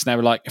artists, and they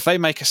were like, if they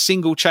make a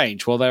single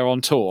change while they're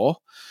on tour,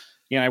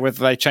 whether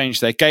they change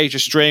their gauge or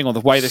string or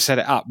the way they set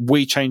it up,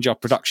 we change our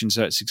production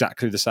so it's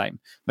exactly the same.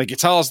 The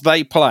guitars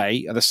they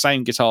play are the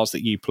same guitars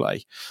that you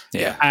play.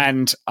 Yeah.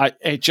 And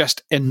it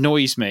just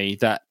annoys me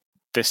that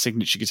the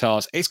signature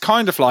guitars, it's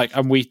kind of like,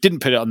 and we didn't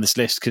put it on this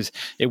list because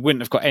it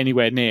wouldn't have got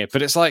anywhere near,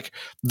 but it's like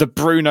the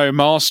Bruno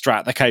Mars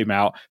Strat that came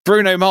out.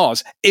 Bruno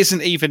Mars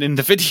isn't even in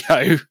the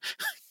video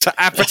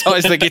to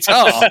advertise the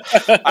guitar.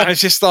 And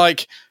it's just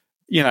like,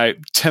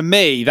 to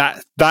me,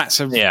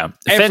 that's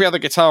every other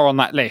guitar on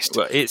that list.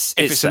 Well, if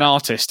it's an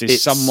artist,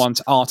 is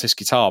someone's artist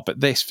guitar, but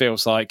this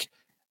feels like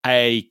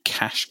a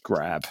cash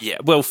grab. Yeah,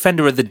 well,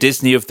 Fender are the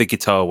Disney of the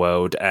guitar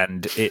world,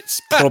 and it's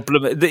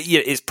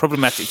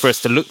problematic for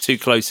us to look too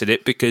close at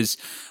it because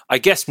I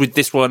guess with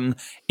this one,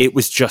 it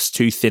was just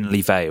too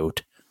thinly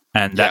veiled,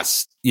 and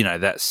that's the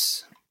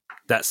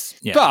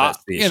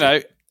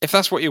issue. If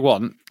that's what you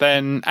want,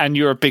 then and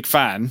you're a big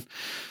fan,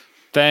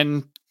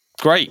 then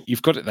great.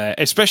 You've got it there,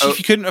 especially if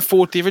you couldn't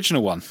afford the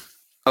original one.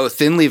 Oh,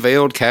 thinly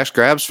veiled cash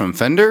grabs from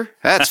Fender?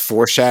 That's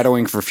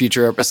foreshadowing for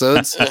future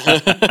episodes.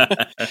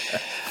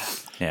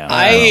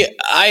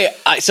 Yeah.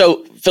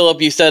 So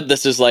Philip, you said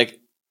this is like,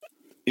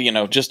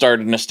 just our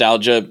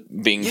nostalgia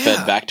being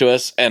fed back to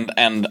us, and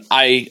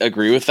I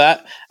agree with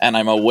that, and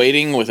I'm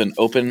awaiting with an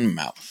open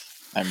mouth.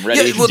 I'm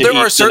ready. Yeah, well, there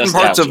are certain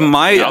parts of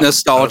my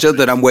nostalgia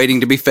that I'm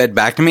waiting to be fed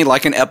back to me,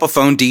 like an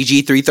Epiphone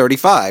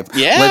DG335.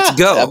 Yeah, let's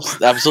go.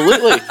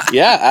 Absolutely.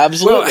 Yeah,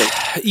 absolutely.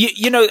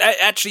 Well,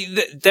 actually,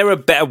 there are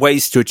better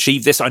ways to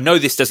achieve this. I know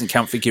this doesn't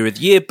count for Gear of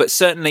the Year, but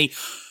certainly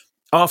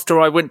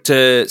after I went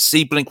to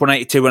see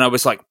Blink-182 and I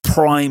was like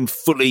prime,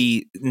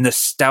 fully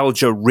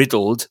nostalgia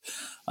riddled,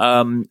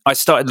 I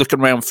started looking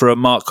around for a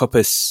Mark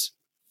Hoppus,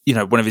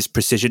 one of his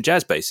precision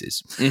jazz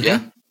basses. Mm-hmm. Yeah.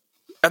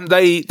 And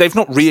they've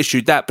not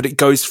reissued that, but it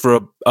goes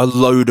for a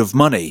load of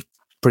money,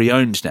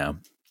 pre-owned now.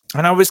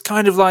 And I was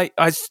kind of like,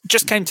 I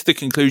just came to the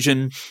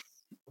conclusion,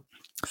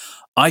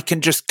 I can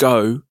just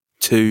go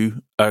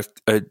to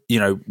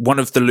one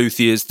of the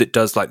luthiers that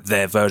does like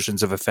their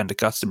versions of a Fender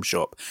Custom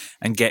Shop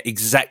and get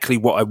exactly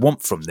what I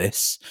want from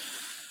this,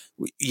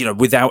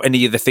 without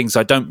any of the things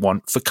I don't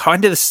want, for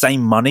kind of the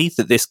same money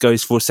that this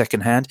goes for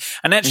secondhand.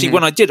 And actually,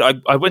 when I did,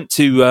 I went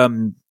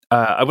to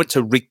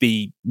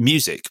Rigby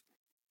Music.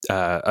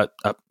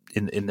 Up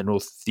in the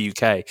north of the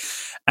UK,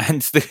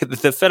 and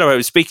the fellow I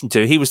was speaking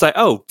to, he was like,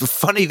 "Oh,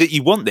 funny that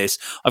you want this.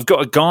 I've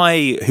got a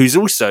guy who's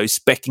also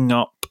speccing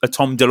up a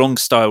Tom DeLonge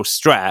style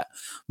Strat,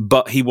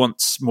 but he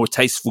wants more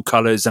tasteful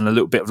colours and a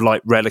little bit of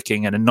light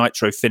relicking and a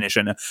nitro finish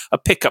and a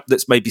pickup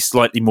that's maybe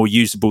slightly more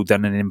usable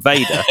than an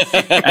Invader."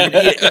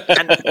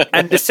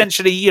 and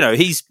essentially,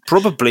 he's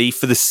probably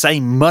for the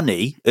same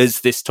money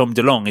as this Tom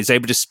DeLonge is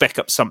able to spec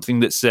up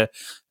something that's a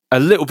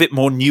little bit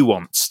more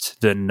nuanced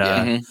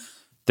than.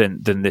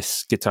 Than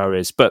this guitar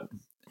is, but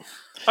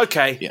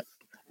okay. Yeah.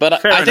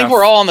 But I think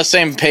we're all on the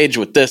same page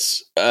with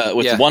this,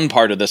 one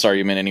part of this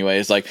argument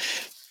anyways. Like,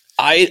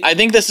 I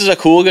think this is a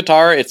cool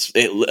guitar.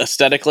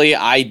 Aesthetically,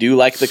 I do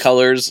like the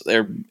colors.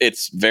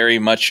 It's very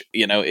much,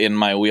 in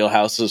my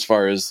wheelhouse as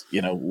far as,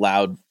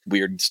 loud,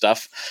 weird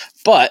stuff.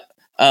 But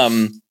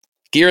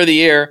Gear of the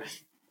Year,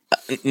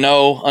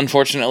 no,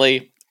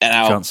 unfortunately. And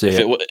now,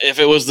 if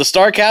it was the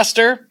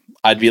Starcaster,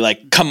 I'd be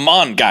like, come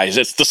on, guys,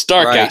 it's the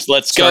Starcast. Right.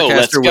 Let's go.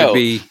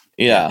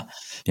 Yeah.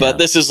 But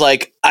this is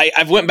like,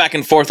 I've went back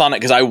and forth on it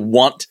because I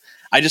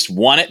just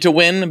want it to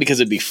win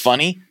because it'd be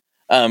funny.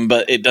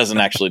 But it doesn't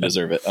actually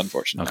deserve it,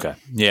 unfortunately. Okay.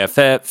 Yeah,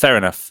 fair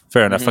enough.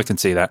 Fair enough. I can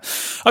see that.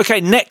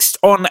 Okay, next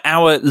on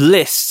our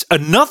list,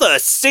 another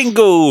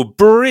single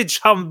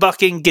bridge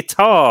humbucking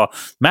guitar.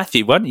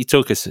 Matthew, why don't you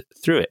talk us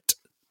through it?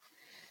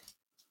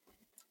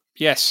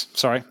 Yes,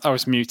 sorry, I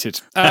was muted.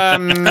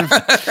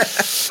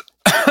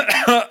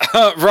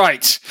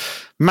 Right,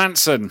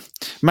 Manson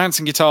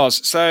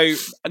Guitars. So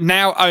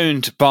now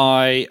owned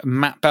by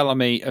Matt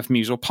Bellamy of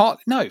Muse, or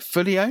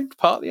fully owned,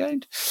 partly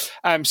owned.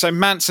 So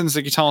Manson's,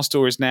 the guitar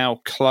store, is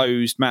now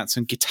closed.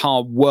 Manson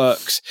Guitar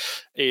Works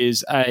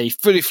is a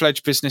fully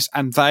fledged business,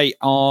 and they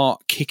are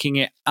kicking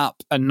it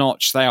up a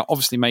notch. They are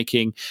obviously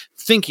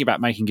thinking about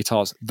making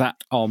guitars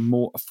that are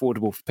more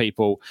affordable for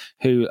people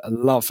who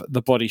love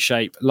the body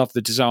shape, love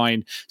the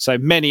design. So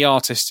many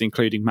artists,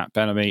 including Matt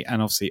Bellamy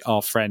and obviously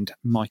our friend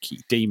Mikey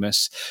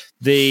Demas.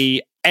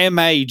 The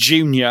MA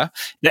Junior.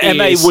 The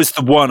MA was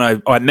the one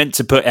I meant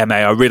to put MA.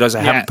 I realise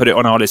I haven't put it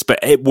on our list, but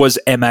it was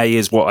MA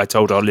is what I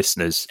told our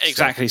listeners.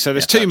 Exactly. So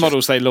there's two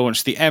models they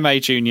launched, the MA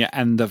Junior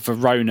and the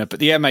Verona, but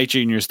the MA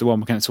Junior is the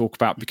one we're going to talk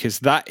about because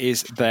that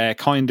is their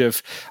kind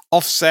of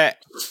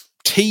offset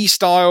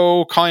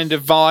T-style kind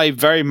of vibe,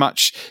 very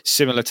much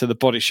similar to the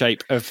body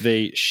shape of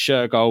the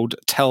Shergold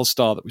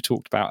Telstar that we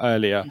talked about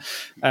earlier.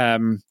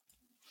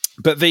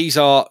 But these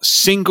are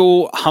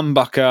single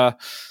humbucker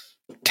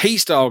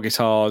T-style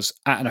guitars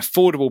at an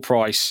affordable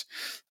price,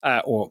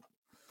 or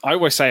I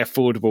always say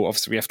affordable.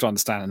 Obviously, we have to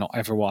understand that not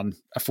everyone,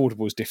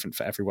 affordable is different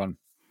for everyone.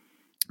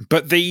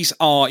 But these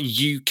are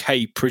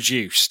UK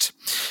produced.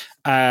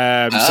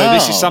 So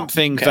this is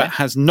something that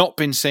has not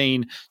been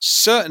seen,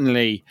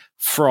 certainly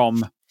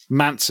from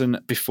Manson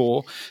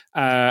before.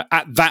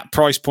 At that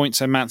price point,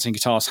 so Manson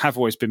guitars have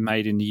always been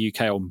made in the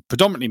UK, or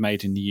predominantly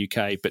made in the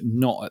UK, but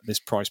not at this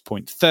price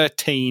point,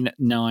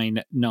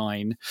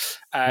 $13,999.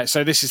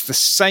 So this is the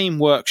same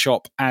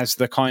workshop as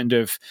the kind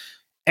of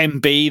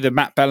MB, the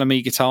Matt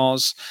Bellamy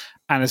guitars,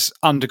 and has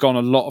undergone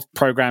a lot of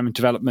programming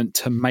development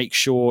to make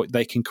sure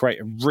they can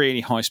create a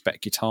really high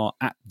spec guitar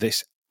at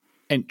this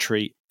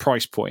entry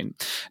price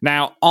point.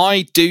 Now,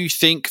 I do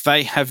think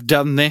they have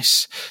done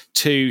this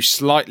to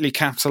slightly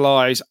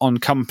capitalize on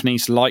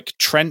companies like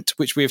Trent,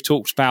 which we have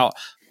talked about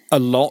a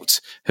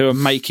lot, who are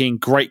making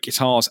great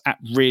guitars at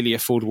really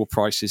affordable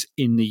prices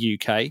in the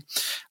UK.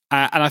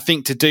 And I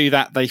think to do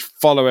that, they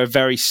follow a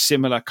very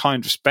similar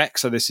kind of spec.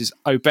 So this is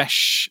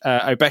Obesh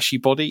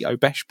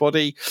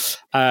body.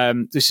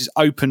 This is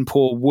open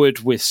pore wood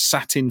with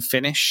satin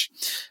finish.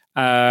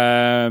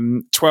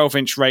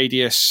 12-inch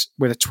radius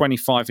with a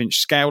 25-inch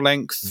scale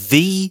length.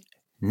 The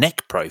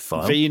neck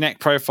profile. V-neck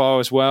profile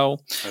as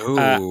well. Ooh.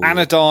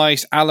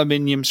 Anodized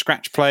aluminium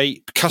scratch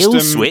plate. Custom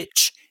Kill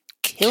switch.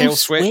 Kill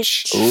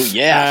switch. Oh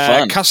yeah,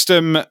 fun.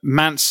 Custom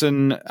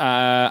Manson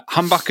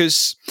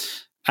humbuckers.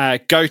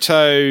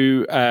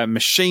 Goto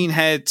machine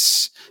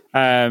heads.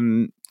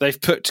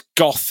 They've put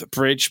Goth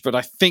Bridge, but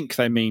I think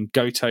they mean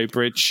Goto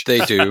Bridge. They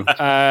do.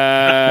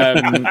 I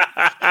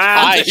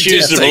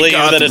choose to believe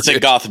that it's a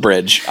Goth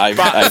Bridge.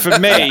 But for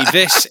me,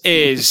 this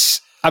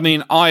is... I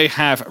mean, I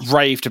have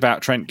raved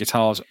about Trent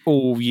guitars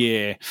all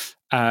year.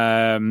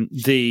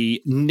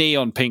 The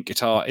neon pink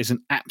guitar is an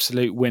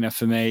absolute winner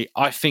for me.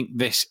 I think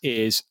this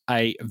is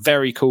a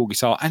very cool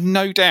guitar. And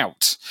no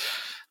doubt,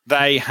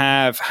 they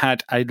have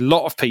had a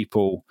lot of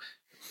people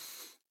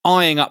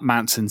eyeing up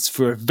Mansons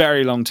for a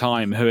very long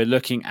time who are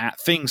looking at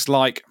things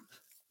like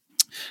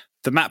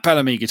the Matt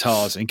Bellamy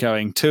guitars and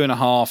going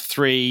 2.5,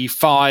 3,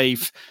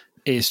 5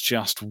 is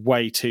just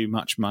way too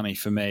much money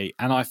for me.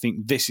 And I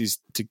think this is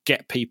to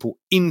get people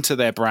into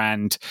their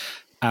brand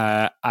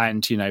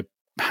and, you know,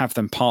 have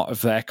them part of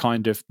their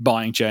kind of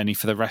buying journey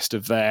for the rest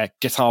of their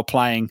guitar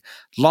playing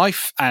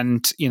life.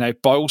 And, you know,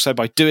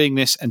 by doing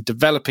this and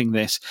developing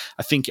this,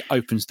 I think it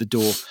opens the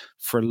door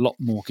for a lot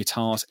more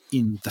guitars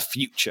in the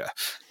future.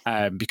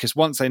 Because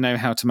once they know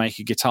how to make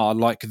a guitar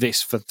like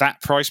this for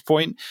that price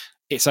point,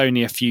 it's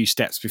only a few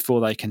steps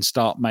before they can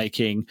start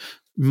making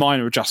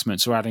minor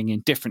adjustments or adding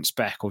in different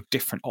spec or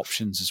different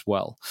options as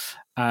well.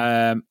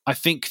 I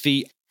think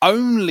the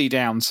only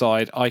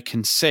downside I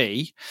can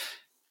see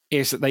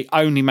is that they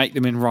only make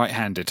them in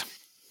right-handed,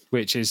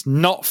 which is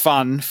not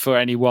fun for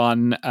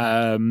anyone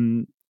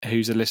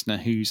who's a listener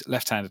who's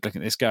left-handed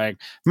looking at this going,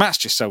 Matt's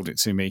just sold it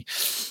to me.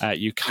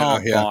 You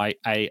can't buy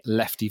a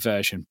lefty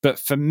version. But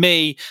for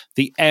me,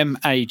 the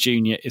MA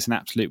Junior is an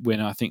absolute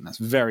winner. I think that's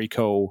very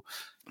cool.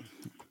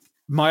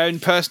 My own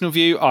personal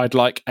view, I'd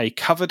like a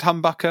covered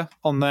humbucker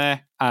on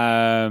there.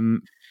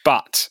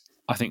 But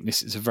I think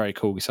this is a very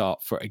cool guitar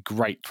for a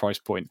great price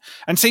point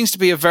and seems to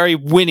be a very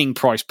winning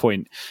price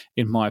point,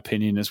 in my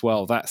opinion, as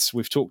well.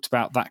 We've talked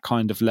about that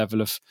kind of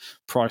level of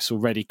price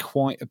already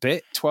quite a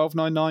bit.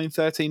 $12.99,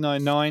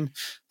 $13.99,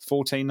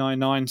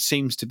 $14.99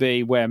 seems to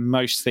be where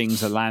most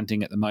things are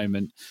landing at the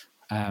moment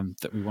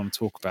that we want to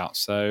talk about.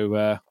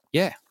 So,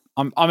 yeah,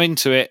 I'm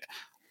into it.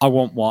 I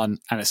want one,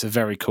 and it's a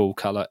very cool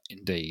colour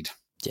indeed.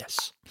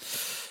 Yes.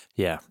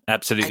 Yeah,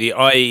 absolutely.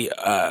 I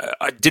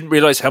didn't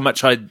realize how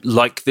much I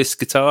like this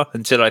guitar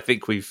until I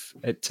think we've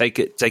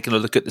taken a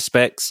look at the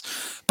specs.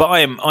 But I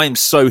am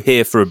so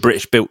here for a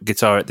British built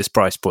guitar at this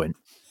price point.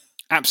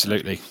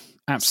 Absolutely.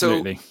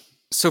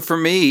 So for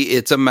me,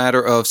 it's a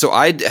matter of, so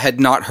I had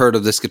not heard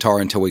of this guitar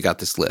until we got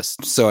this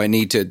list. So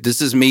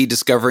this is me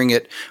discovering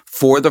it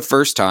for the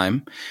first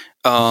time.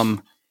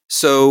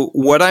 So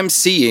what I'm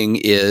seeing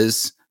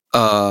is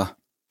a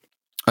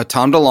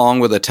Tom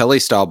DeLonge with a Tele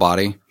style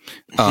body,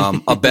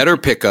 a better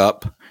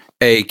pickup,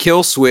 a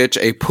kill switch,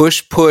 a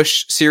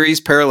push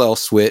series parallel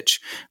switch,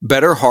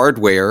 better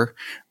hardware,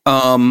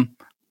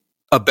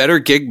 a better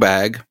gig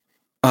bag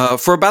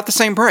for about the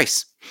same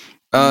price.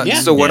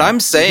 So what I'm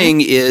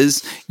saying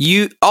is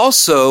you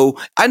also,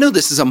 I know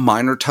this is a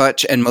minor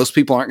touch and most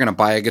people aren't going to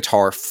buy a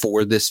guitar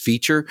for this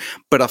feature,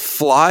 but a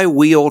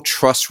flywheel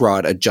truss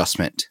rod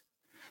adjustment.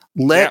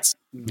 Let's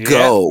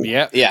go.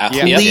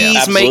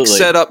 Please make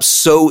setup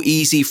so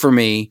easy for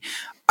me.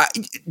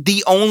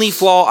 The only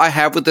flaw I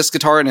have with this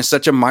guitar, and it's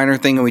such a minor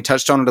thing, and we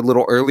touched on it a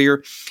little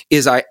earlier,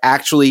 is I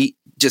actually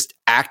just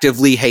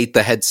actively hate the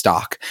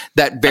headstock.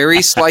 That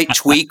very slight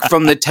tweak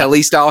from the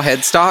Tele style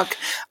headstock,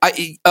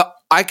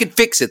 I could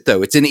fix it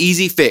though. It's an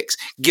easy fix.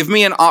 Give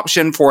me an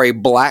option for a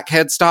black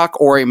headstock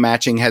or a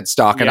matching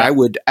headstock, and I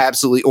would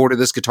absolutely order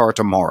this guitar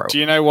tomorrow. Do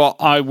you know what?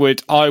 I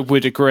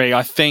would agree.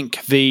 I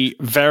think the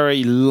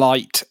very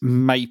light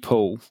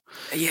maple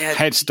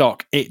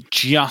headstock, it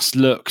just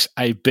looks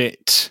a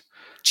bit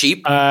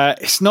cheap.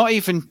 It's not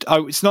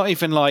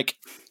even like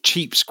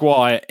cheap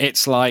squire.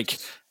 It's like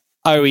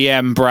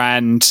OEM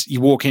brand.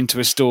 You walk into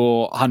a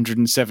store,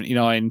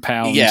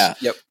 £179. Yeah.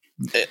 Yep.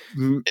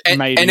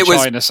 Made in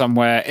China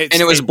somewhere.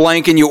 It was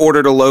blank, and you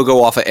ordered a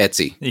logo off of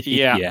Etsy.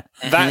 Yeah.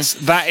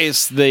 That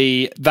is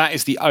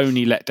the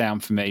only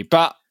letdown for me.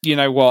 But you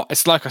know what?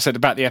 It's like I said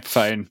about the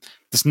Epiphone.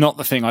 It's not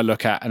the thing I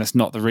look at, and it's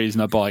not the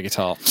reason I buy a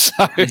guitar. So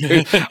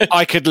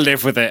I could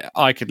live with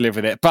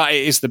it. But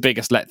it is the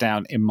biggest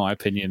letdown, in my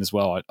opinion, as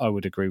well. I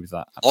would agree with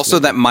that. Absolutely. Also,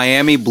 that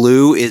Miami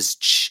blue is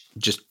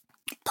just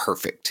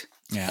perfect.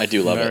 Yeah, I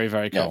do love it. Very,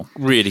 very cool.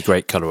 Yeah. Really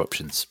great color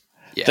options.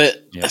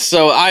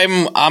 So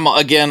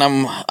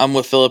I'm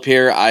with Philip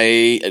here.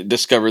 I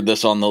discovered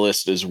this on the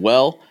list as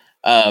well.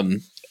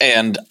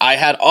 And I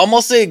had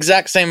almost the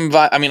exact same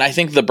vibe. I mean, I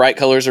think the bright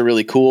colors are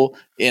really cool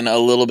in a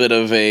little bit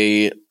of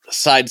a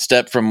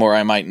sidestep from where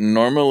I might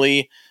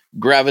normally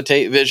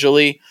gravitate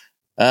visually.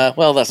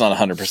 Well, that's not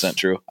 100%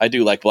 true. I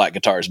do like black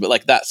guitars, but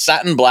like that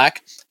satin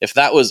black, if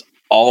that was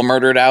all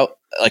murdered out,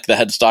 like the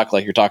headstock,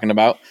 like you're talking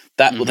about,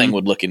 that thing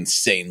would look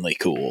insanely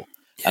cool.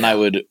 And I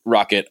would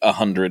rock it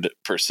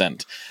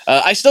 100%.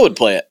 I still would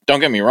play it. Don't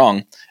get me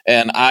wrong.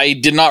 And I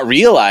did not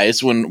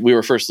realize when we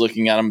were first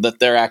looking at them that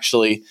they're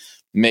actually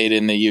made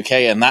in the UK,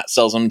 and that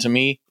sells them to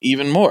me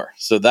even more.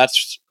 So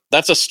that's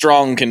a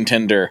strong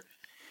contender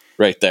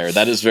right there.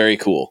 That is very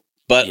cool.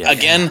 But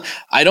again,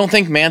 I don't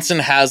think Manson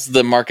has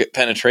the market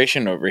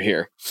penetration over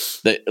here.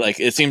 That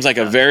it seems like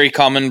a very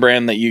common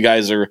brand that you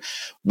guys are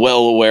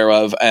well aware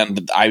of,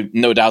 and I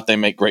no doubt they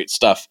make great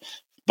stuff.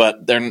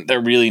 But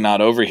they're really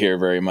not over here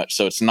very much,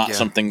 so it's not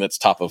something that's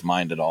top of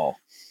mind at all.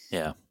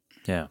 Yeah.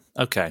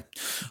 Okay.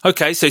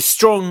 So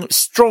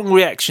strong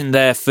reaction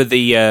there for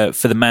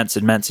the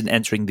Manson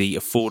entering the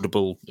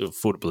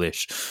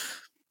affordable-ish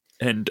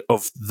end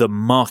of the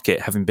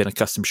market, having been a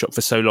custom shop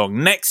for so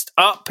long. Next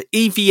up,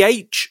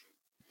 EVH.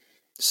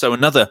 So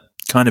another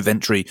kind of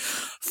entry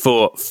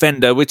for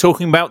Fender. We're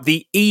talking about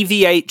the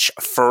EVH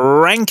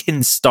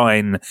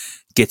Frankenstein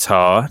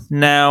guitar.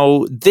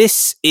 Now,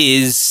 this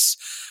is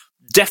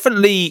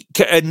definitely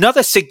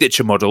another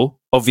signature model.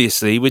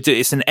 Obviously,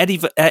 it's an Eddie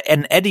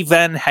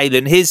Van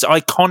Halen, his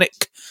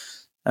iconic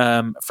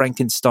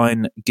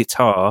Frankenstein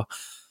guitar.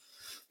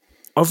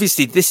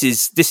 Obviously, this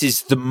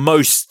is the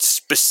most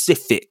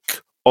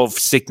specific of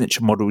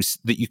signature models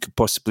that you could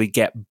possibly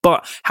get.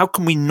 But how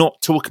can we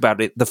not talk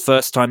about it the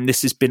first time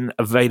this has been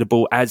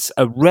available as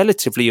a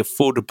relatively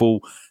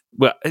affordable?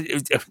 Well,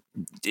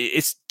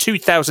 it's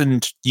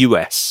 $2,000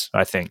 US,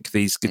 I think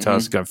these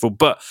guitars are going for.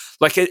 But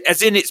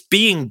as in it's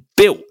being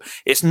built.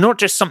 It's not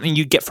just something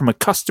you get from a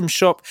custom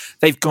shop.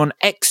 They've gone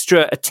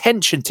extra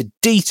attention to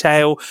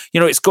detail.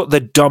 It's got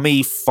the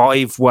dummy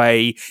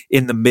 5-way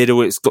in the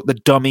middle. It's got the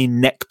dummy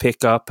neck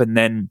pickup, and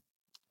then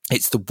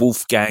it's the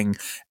Wolfgang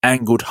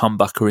angled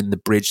humbucker in the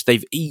bridge.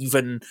 They've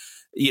even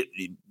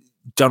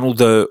done all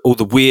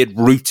the weird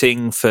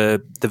routing for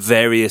the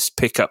various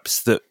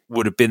pickups that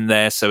would have been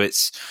there, so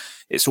it's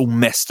all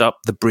messed up,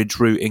 the bridge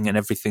routing and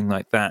everything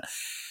like that.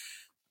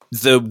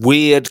 The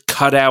weird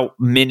cutout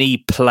mini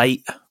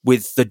plate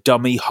with the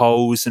dummy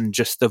holes and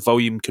just the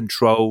volume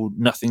control,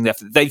 nothing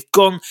left.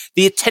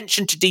 The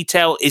attention to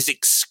detail is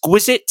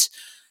exquisite,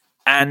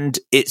 and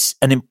it's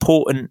an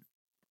important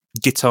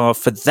guitar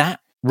for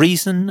that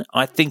reason.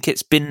 I think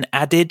it's been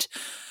added.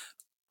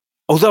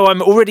 Although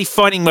I'm already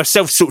finding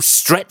myself sort of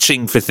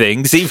stretching for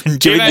things, even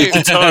during the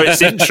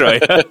guitarist's intro.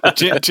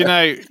 Do you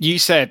know, you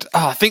said,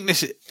 I think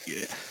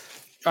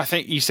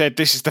you said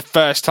this is the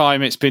first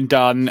time it's been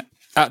done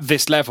at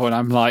this level. And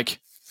I'm like,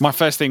 my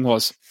first thing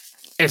was,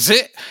 is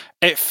it?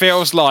 It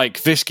feels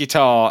like this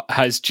guitar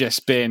has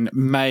just been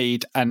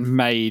made and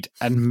made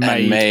and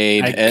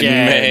made and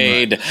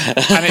made.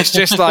 And it's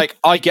just like,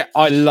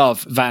 I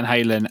love Van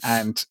Halen,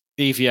 and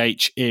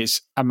EVH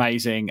is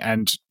amazing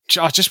and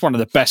just one of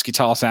the best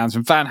guitar sounds,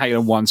 and Van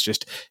Halen 1's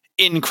just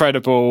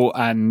incredible.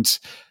 But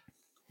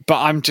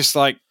I'm just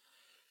like,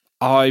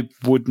 I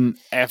wouldn't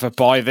ever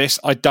buy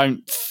this. I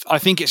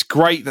think it's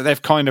great that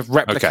they've kind of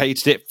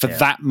replicated it for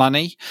that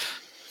money,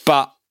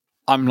 but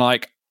I'm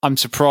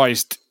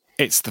surprised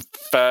it's the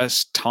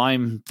first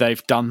time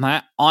they've done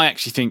that. I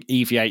actually think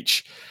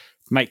EVH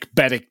make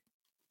better,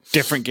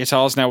 different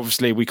guitars. Now,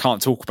 obviously, we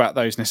can't talk about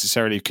those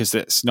necessarily because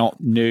it's not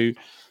new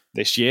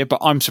this year, but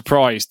I'm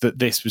surprised that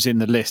this was in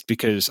the list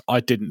because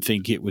I didn't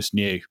think it was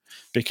new,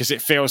 because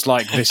it feels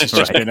like this has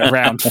just been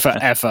around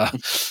forever.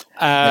 But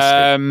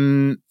I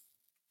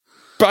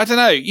don't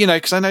know,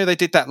 because I know they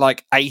did that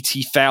like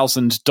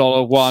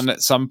 $80,000 one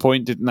at some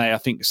point, didn't they? I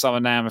think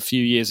Suriname a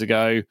few years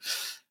ago.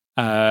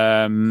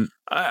 I think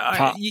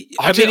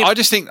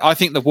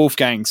the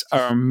Wolfgangs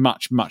are a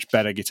much, much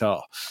better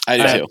guitar. I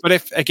do too.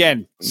 But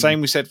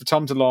same we said for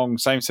Tom DeLonge,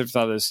 same said for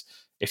others.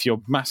 If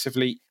you're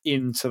massively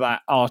into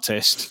that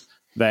artist,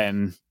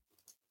 then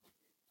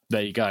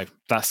there you go.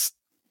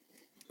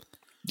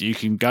 You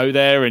can go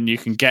there and you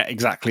can get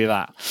exactly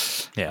that.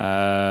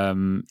 Yeah.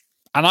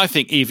 And I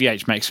think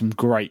EVH makes some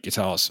great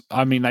guitars.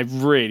 I mean, they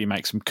really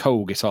make some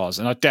cool guitars.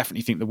 And I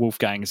definitely think the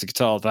Wolfgang is a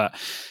guitar that,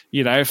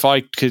 if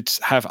I could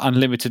have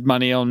unlimited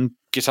money on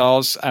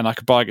guitars and I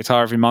could buy a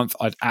guitar every month,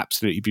 I'd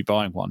absolutely be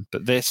buying one.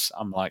 But this,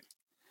 I'm like,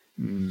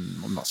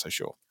 I'm not so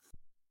sure.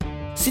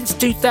 Since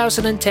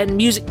 2010,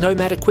 Music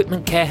Nomad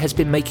Equipment Care has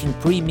been making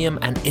premium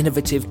and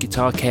innovative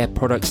guitar care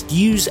products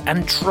used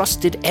and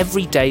trusted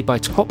every day by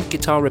top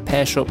guitar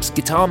repair shops,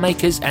 guitar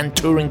makers and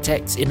touring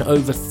techs in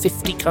over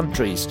 50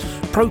 countries.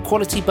 Pro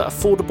quality but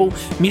affordable,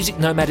 Music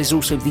Nomad is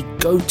also the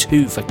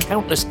go-to for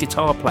countless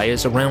guitar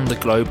players around the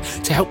globe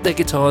to help their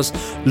guitars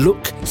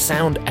look,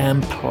 sound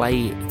and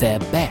play their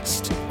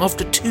best.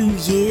 After 2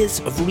 years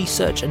of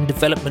research and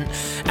development,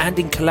 and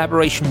in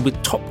collaboration with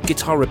top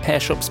guitar repair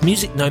shops,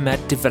 Music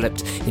Nomad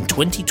developed in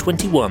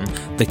 2021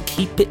 the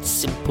Keep It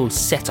Simple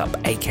setup,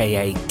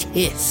 aka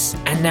KISS.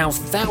 And now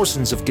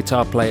thousands of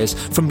guitar players,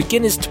 from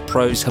beginners to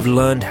pros, have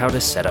learned how to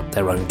set up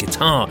their own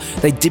guitar.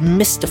 They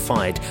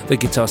demystified the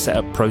guitar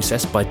setup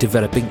process by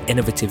developing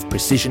innovative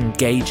precision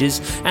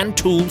gauges and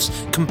tools,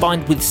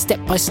 combined with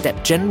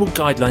step-by-step general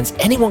guidelines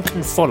anyone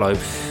can follow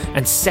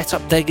and set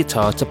up their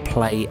guitar to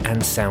play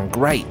and sound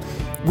great.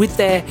 With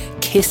their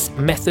KISS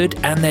method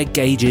and their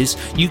gauges,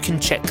 you can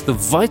check the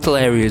vital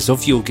areas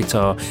of your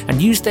guitar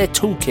and use their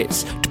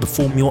toolkits to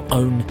perform your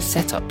own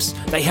setups.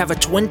 They have a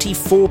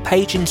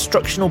 24-page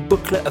instructional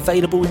booklet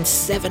available in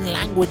 7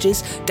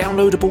 languages,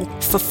 downloadable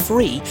for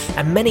free,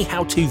 and many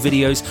how-to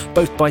videos,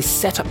 both by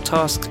setup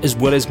tasks as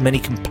well as many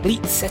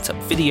complete setup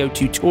video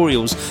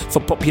tutorials for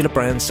popular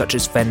brands such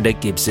as Fender,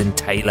 Gibson,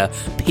 Taylor,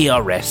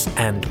 PRS,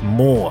 and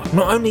more.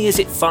 Not only is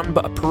it fun,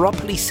 but a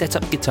properly set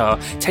up guitar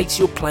takes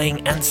your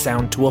playing and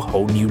sound to a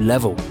whole new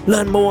level.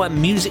 Learn more at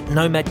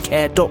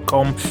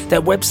musicnomadcare.com.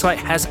 Their website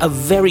has a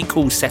very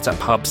cool setup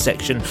hub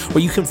section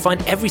where you can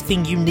find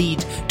everything you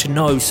need to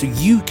know so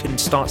you can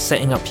start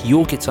setting up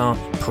your guitar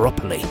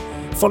properly.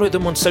 Follow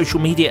them on social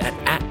media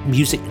at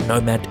Music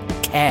Nomad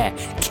Care.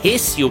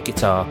 Kiss your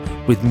guitar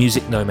with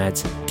Music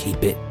Nomads.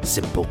 Keep it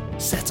simple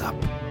setup.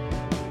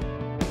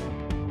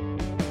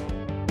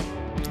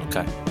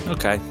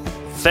 Okay.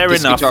 Fair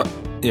enough. Guitar,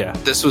 yeah.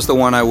 This was the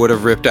one I would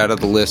have ripped out of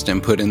the list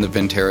and put in the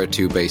Ventera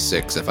 2 Bass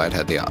 6 if I'd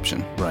had the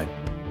option. Right.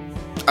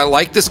 I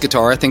like this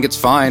guitar. I think it's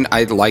fine.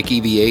 I like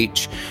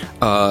EVH.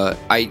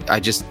 I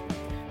just,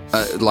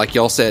 like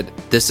y'all said,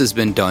 this has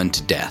been done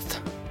to death.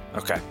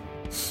 Okay.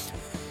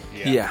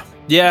 Yeah.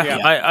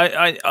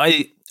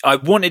 I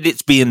wanted it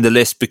to be in the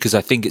list because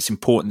I think it's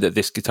important that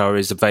this guitar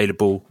is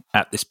available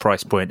at this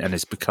price point and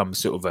has become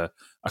sort of a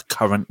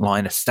current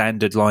line, a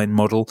standard line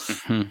model.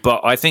 Mm-hmm.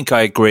 But I think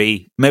I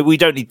agree. Maybe we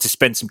don't need to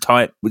spend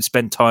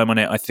time on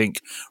it. I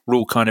think we're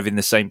all kind of in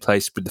the same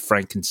place with the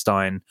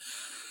Frankenstein.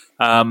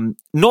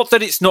 Not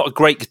that it's not a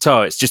great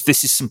guitar. It's just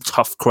this is some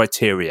tough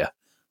criteria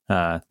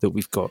that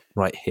we've got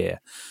right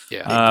here.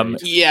 Yeah.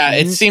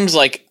 It seems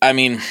like, I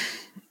mean,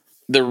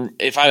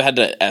 if I had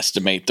to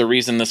estimate, the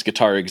reason this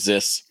guitar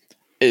exists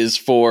is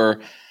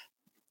for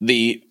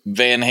the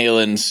Van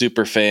Halen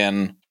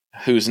superfan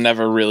who's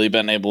never really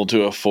been able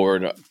to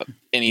afford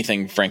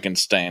anything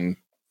Frankenstein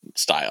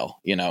style,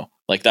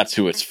 like that's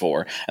who it's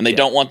for. And they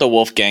don't want the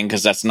Wolfgang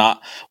because that's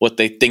not what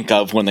they think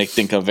of when they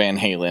think of Van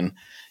Halen,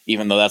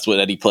 even though that's what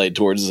Eddie played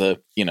towards the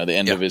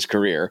end of his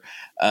career.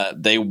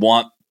 They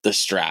want the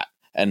Strat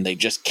and they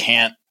just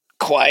can't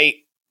quite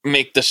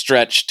make the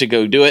stretch to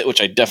go do it,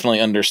 which I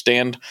definitely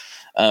understand.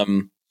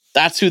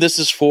 That's who this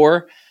is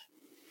for.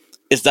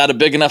 Is that a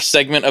big enough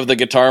segment of the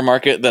guitar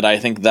market that I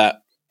think that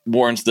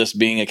warrants this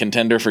being a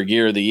contender for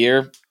Gear of the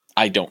Year?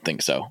 I don't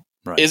think so.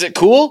 Right. Is it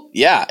cool?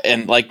 Yeah.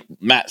 And like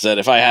Matt said,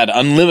 if I had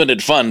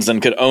unlimited funds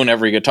and could own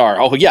every guitar,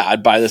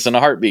 I'd buy this in a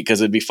heartbeat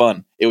because it'd be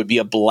fun. It would be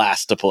a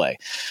blast to play.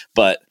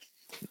 But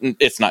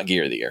it's not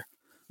Gear of the Year.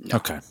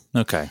 No.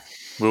 Okay.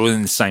 We're all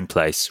in the same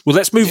place. Well,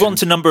 let's move on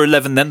to number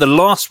 11 then, the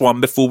last one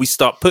before we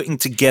start putting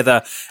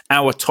together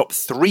our top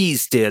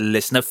threes, dear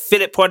listener.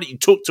 Philip, why don't you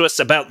talk to us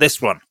about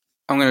this one?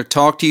 I'm going to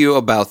talk to you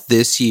about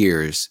this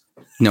year's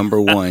number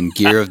 1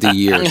 Gear of the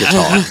Year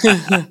guitar.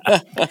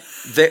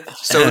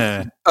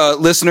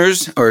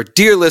 Listeners, or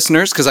dear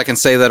listeners, because I can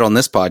say that on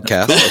this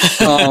podcast.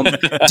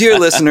 Dear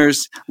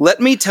listeners, let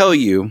me tell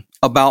you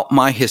about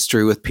my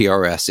history with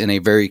PRS in a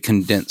very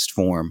condensed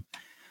form.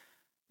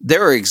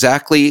 There are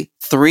exactly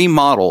 3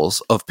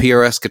 models of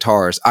PRS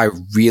guitars I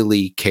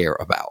really care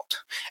about.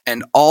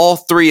 And all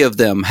 3 of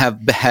them have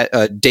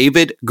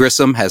David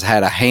Grissom has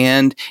had a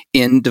hand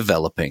in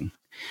developing.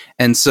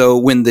 And so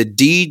when the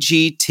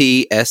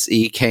DGT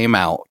SE came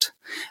out,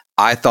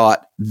 I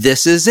thought,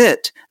 this is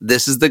it.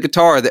 This is the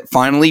guitar that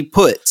finally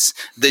puts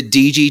the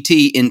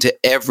DGT into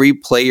every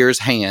player's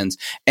hands.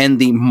 And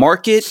the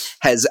market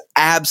has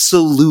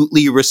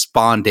absolutely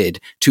responded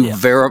to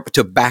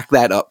back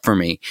that up for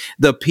me.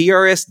 The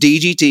PRS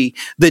DGT,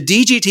 the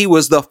DGT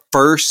was the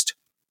first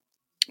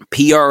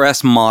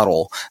PRS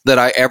model that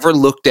I ever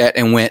looked at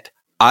and went,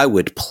 I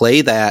would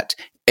play that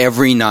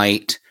every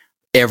night,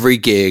 every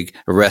gig,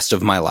 the rest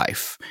of my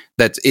life.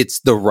 It's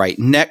the right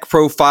neck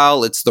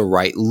profile. It's the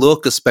right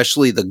look,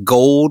 especially the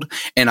gold.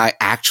 And I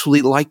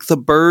actually like the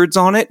birds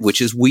on it,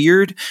 which is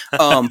weird.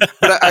 But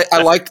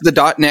I liked the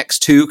dot necks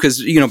too,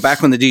 because,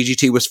 back when the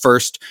DGT was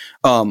first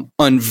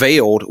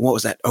unveiled, what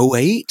was that,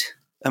 08?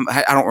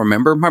 I don't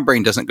remember. My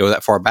brain doesn't go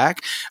that far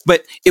back,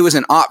 but it was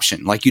an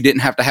option. Like you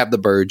didn't have to have the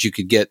birds. You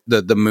could get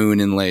the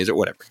moon inlays or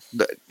whatever.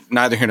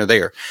 Neither here nor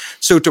there.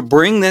 So to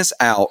bring this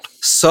out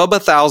sub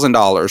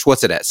 $1,000,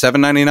 what's it at?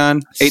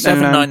 $799?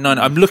 $799.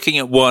 I'm looking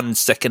at one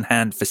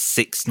secondhand for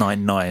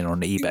 $699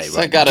 on eBay.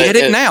 Right? Get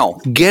it now.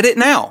 Get it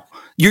now.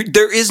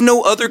 There is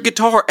no other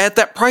guitar at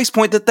that price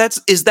point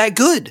is that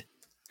good.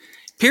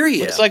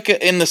 Period. It's like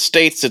in the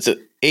States, it's at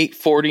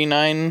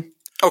 $849.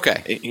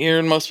 Okay. Here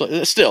in most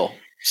places, still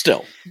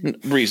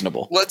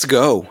reasonable. Let's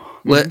go.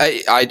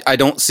 Mm-hmm. I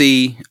don't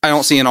see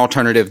an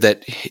alternative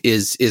that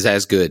is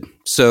as good.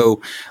 So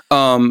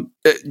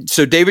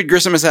David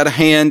Grissom has had a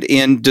hand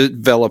in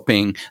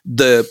developing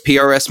the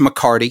PRS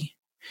McCarty.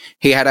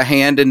 He had a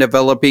hand in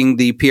developing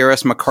the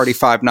PRS McCarty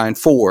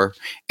 594,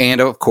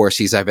 and of course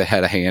he's had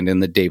a hand in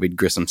the David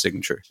Grissom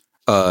signature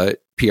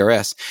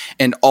PRS.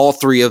 And all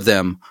 3 of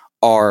them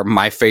are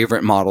my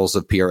favorite models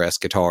of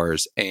PRS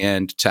guitars.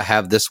 And to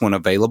have this one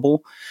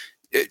available,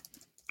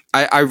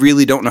 I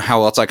really don't know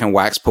how else I can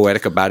wax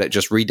poetic about it.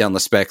 Just read down the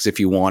specs if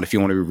you want to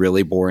be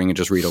really boring and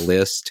just read a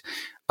list.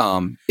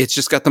 It's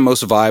just got the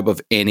most vibe of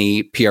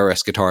any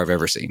PRS guitar I've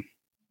ever seen.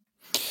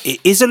 It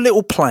is a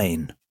little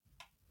plain.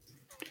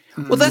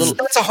 Well,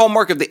 that's a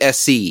hallmark of the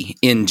SC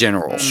in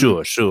general.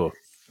 Sure. So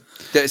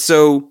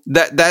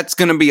that's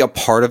going to be a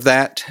part of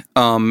that.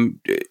 That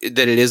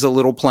it is a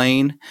little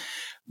plain,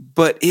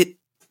 but it.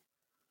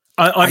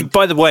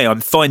 By the way,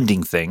 I'm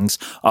finding things.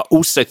 I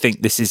also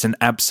think this is an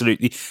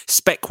absolutely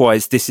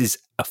spec-wise. This is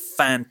a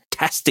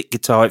fantastic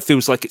guitar. It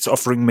feels like it's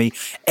offering me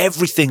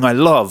everything I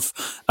love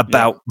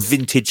about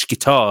vintage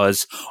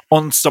guitars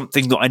on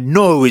something that I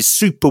know is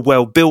super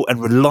well built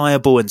and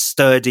reliable and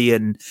sturdy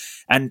and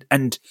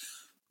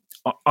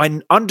I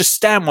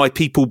understand why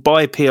people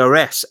buy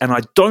PRS, and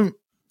I don't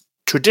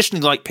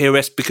traditionally like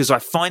PRS because I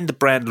find the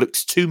brand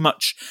looks too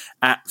much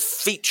at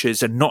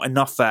features and not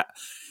enough at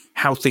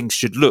how things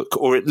should look,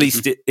 or at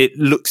least it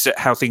looks at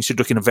how things should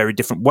look in a very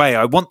different way.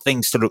 I want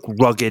things to look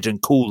rugged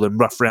and cool and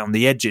rough around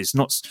the edges,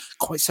 not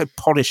quite so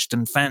polished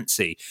and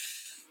fancy.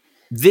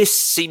 This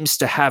seems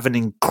to have an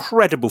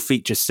incredible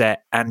feature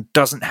set and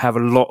doesn't have a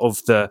lot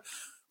of the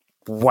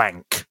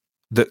wank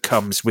that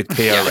comes with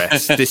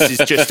PRS. This is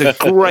just a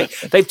great...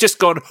 They've just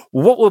gone,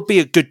 what would be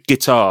a good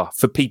guitar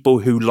for people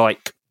who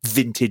like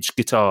vintage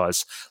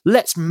guitars?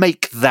 Let's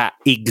make that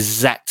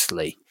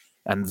exactly.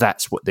 And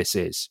that's what this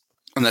is.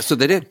 And that's what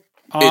they did.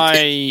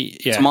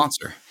 It's a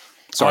monster.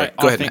 Sorry,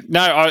 go ahead.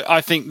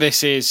 I think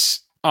this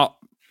is... I've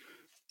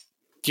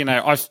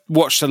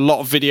watched a lot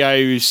of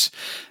videos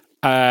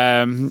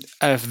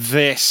of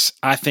this.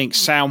 I think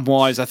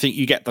sound-wise, I think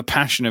you get the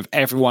passion of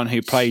everyone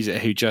who plays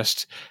it, who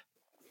just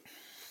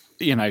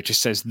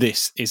says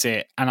this is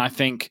it. And I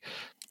think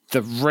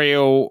the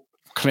real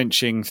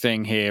clinching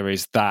thing here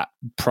is that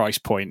price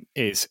point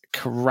is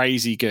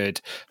crazy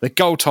good. The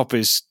gold top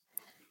is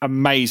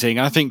amazing.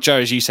 And I think, Joe,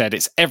 as you said,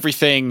 it's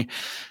everything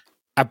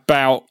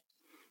about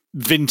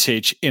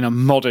vintage in a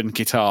modern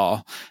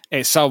guitar.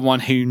 It's someone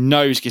who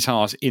knows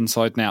guitars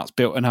inside and out,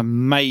 built an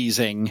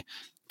amazing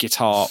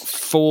guitar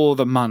for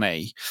the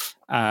money.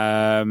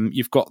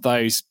 You've got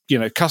those,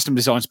 custom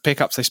designs,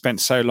 pickups they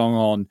spent so long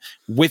on,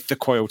 with the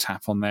coil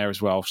tap on there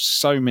as well.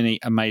 So many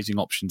amazing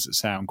options that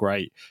sound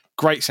great.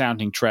 Great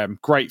sounding trem,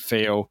 great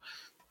feel,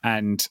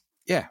 and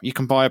you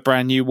can buy a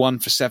brand new one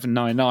for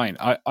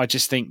 $799. I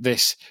just think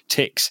this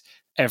ticks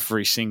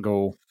every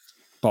single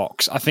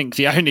box. I think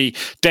the only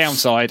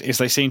downside is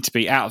they seem to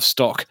be out of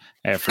stock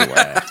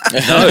everywhere.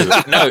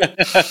 No,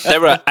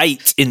 there are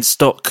 8 in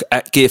stock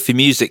at Gear for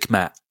Music,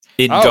 Matt.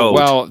 In gold.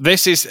 Well,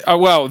 this is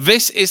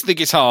the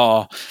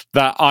guitar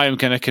that I am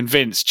going to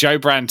convince Joe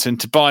Branton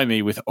to buy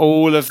me with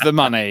all of the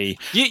money.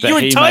 You're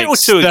entitled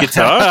to a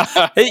guitar.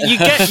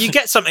 You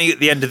get something at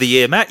the end of the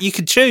year, Matt. You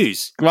can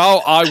choose.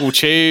 Well, I will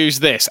choose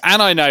this,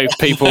 and I know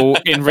people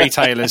in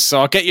retailers, so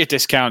I'll get you a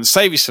discount,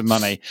 save you some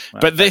money.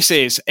 Well, but this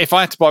is, if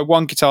I had to buy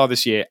one guitar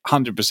this year,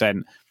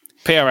 100%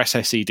 PRS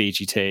SE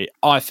DGT.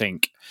 I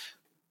think,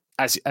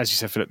 as you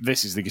said, Philip,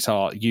 this is the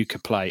guitar you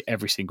could play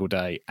every single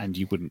day, and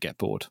you wouldn't get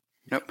bored.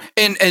 Nope.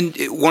 And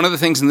one of the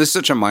things, and this is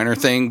such a minor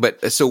thing,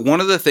 but so one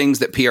of the things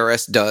that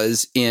PRS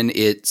does in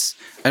its,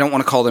 I don't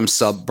want to call them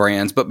sub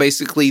brands, but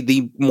basically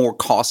the more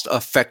cost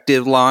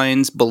effective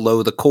lines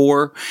below the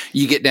core,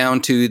 you get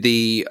down to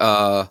the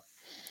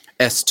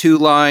S2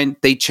 line,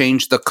 they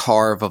change the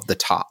carve of the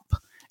top.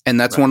 And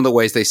that's one of the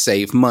ways they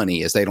save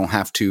money, is they don't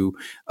have to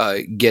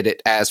get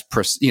it as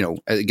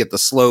get the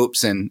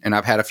slopes. And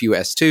I've had a few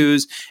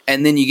S2s,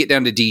 and then you get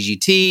down to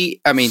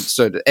DGT. I mean,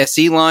 so the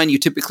SE line, you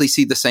typically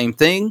see the same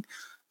thing.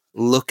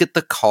 Look at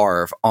the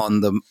carve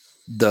on the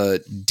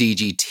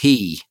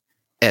DGT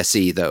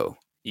SE, though.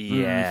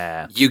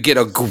 Yeah, you get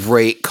a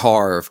great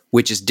carve,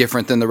 which is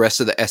different than the rest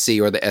of the SE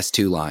or the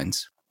S2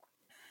 lines.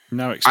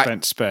 No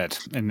expense spared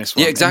in this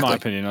one. Yeah, exactly. In my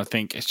opinion, I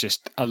think it's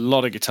just a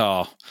lot of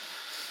guitar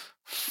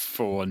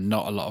for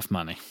not a lot of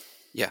money.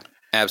 Yeah,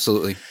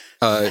 absolutely.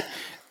 I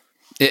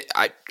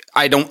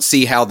don't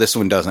see how this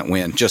one doesn't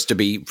win, just to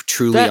be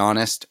truly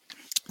honest.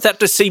 That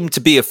does seem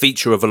to be a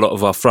feature of a lot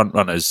of our front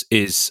runners,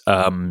 is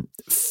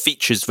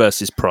features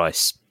versus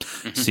price.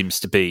 Seems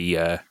to be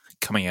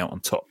coming out on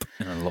top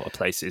in a lot of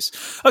places.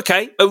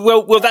 Okay,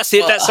 well, that's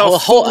it. That's our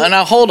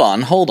hold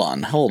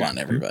on,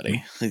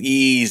 everybody.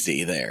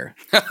 Easy there.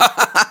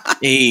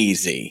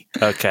 Easy.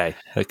 Okay.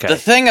 The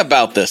thing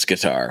about this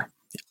guitar,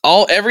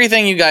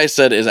 everything you guys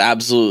said is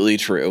absolutely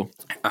true.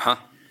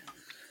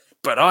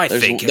 But I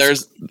think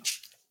there's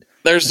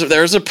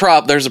a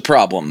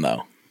problem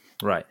though.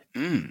 Right.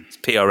 It's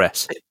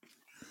PRS.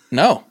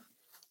 No.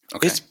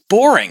 Okay. It's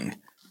boring.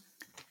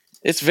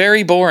 It's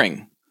very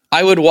boring.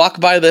 I would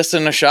walk by this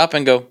in a shop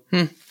and go,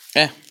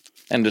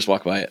 and just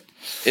walk by it.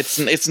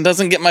 It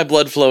doesn't get my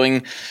blood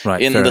flowing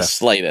in the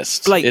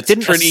slightest. Blake, it's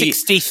didn't a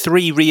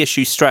 63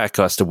 reissue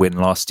Stratocaster win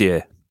last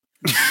year?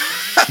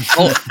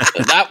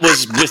 that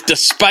was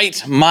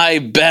despite my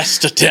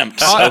best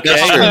attempts.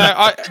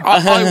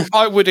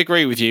 I would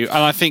agree with you, and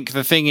I think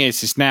the thing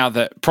is now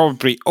that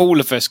probably all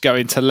of us go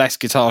into less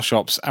guitar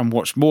shops and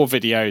watch more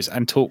videos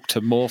and talk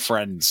to more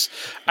friends,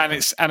 and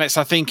it's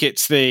I think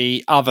it's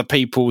the other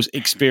people's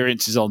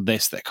experiences on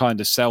this that kind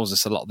of sells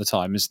us a lot of the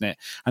time, isn't it?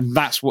 And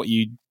that's what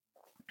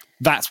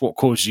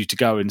causes you to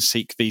go and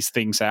seek these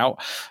things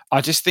out.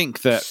 I just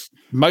think that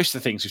most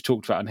of the things we've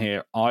talked about in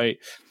here,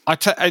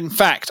 in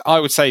fact, I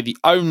would say the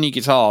only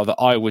guitar that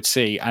I would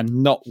see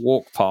and not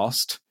walk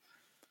past,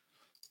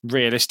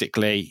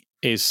 realistically,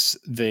 is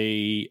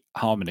the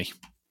Harmony.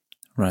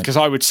 Right. Because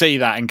I would see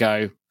that and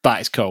go,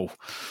 that is cool.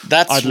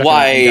 That's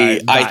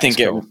why I think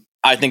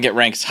it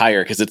ranks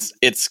higher, because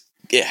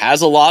it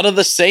has a lot of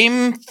the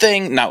same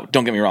thing. Now,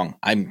 don't get me wrong.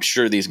 I'm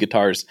sure these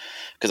guitars,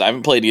 because I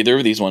haven't played either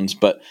of these ones,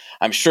 but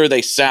I'm sure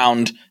they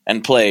sound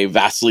and play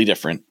vastly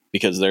different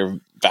because they're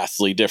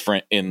vastly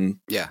different in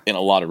a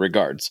lot of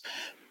regards.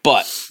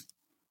 But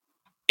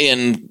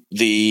in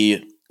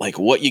the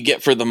what you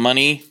get for the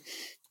money,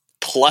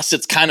 plus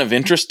it's kind of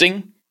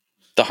interesting,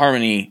 the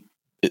Harmony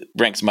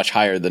ranks much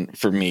higher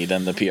for me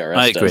than the PRS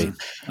I agree.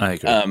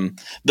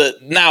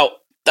 Now,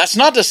 that's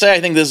not to say I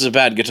think this is a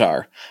bad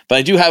guitar, but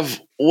I do have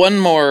one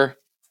more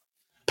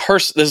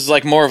this is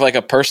more of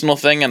a personal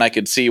thing, and I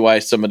could see why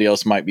somebody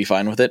else might be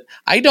fine with it.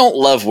 I don't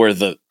love where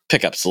the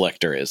pickup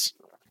selector is.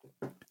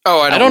 Oh,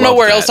 I don't know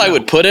where else I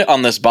would put it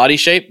on this body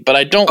shape, but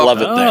I don't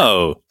love it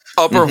there.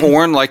 Upper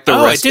horn like the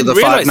rest of the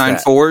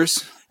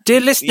 594s.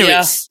 Dear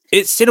listener,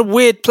 it's in a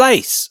weird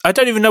place. I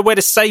don't even know where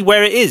to say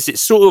where it is.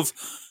 It's sort of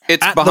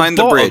behind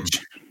the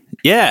bridge.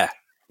 Yeah.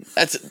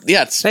 It's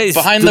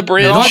behind the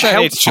bridge.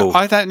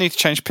 I don't need to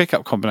change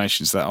pickup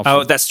combinations that often.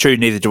 Oh, that's true.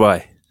 Neither do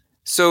I.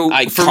 So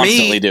I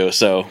constantly do.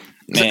 So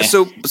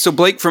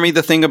Blake, for me,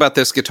 the thing about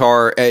this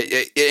guitar,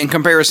 in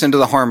comparison to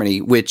the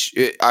Harmony, which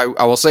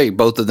I will say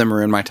both of them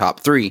are in my top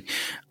 3.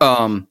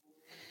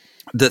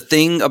 The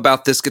thing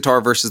about this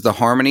guitar versus the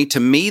Harmony, to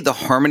me, the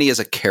Harmony is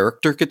a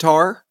character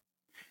guitar.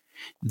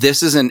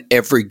 This is an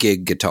every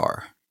gig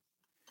guitar.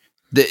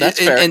 That's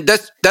fair. And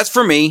that's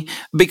for me,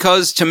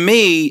 because to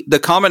me, the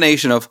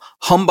combination of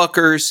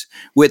humbuckers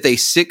with a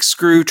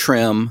 6-screw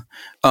trim,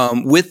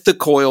 with the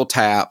coil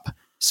tap,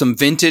 some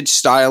vintage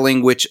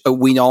styling, which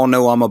we all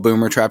know I'm a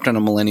boomer trapped in a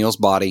millennial's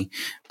body.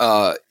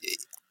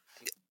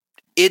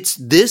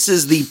 This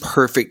is the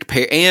perfect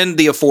pair, and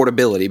the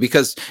affordability,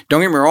 because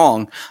don't get me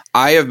wrong,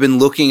 I have been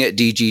looking at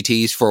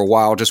DGTs for a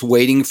while, just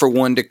waiting for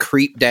one to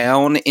creep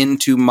down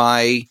into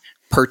my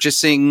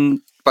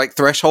purchasing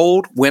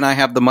threshold when I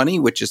have the money,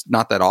 which is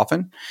not that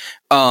often.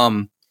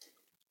 But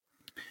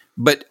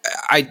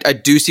I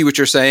do see what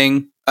you're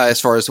saying as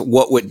far as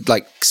what would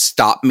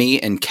stop me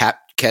and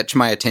catch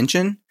my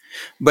attention.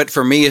 But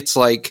for me, it's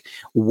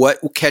what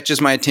catches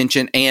my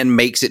attention and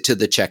makes it to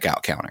the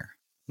checkout counter.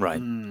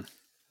 Right.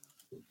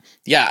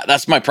 Yeah,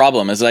 that's my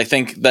problem, is I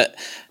think that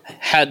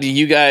had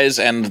you guys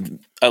and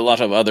a lot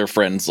of other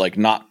friends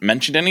not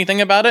mentioned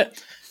anything about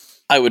it,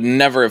 I would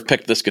never have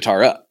picked this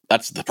guitar up.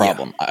 That's the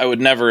problem. Yeah. I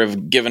would never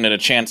have given it a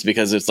chance,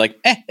 because it's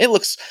it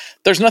looks,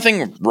 there's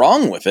nothing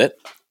wrong with it,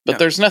 but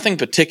there's nothing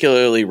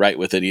particularly right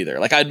with it either.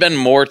 I'd been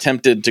more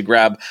tempted to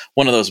grab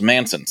one of those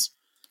Mansons.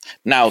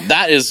 Now,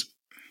 that is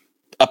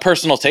a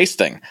personal taste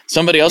thing.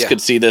 Somebody else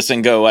could see this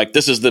and go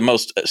this is the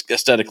most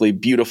aesthetically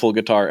beautiful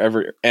guitar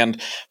ever.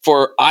 And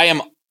I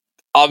am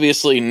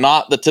obviously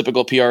not the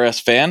typical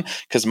PRS fan,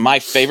 because my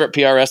favorite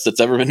PRS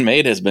that's ever been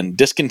made has been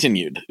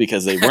discontinued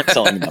because they weren't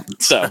selling them.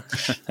 So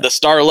the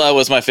Starla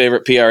was my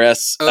favorite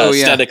PRS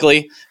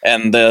aesthetically,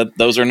 and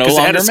those are no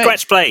longer it had a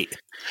scratch plate.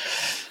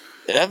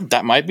 Yeah,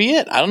 that might be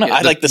it. I don't know.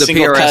 I like the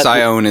single PRS cut.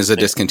 I own is a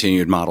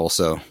discontinued model,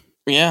 so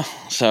yeah.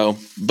 So,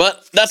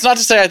 but that's not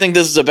to say I think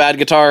this is a bad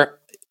guitar.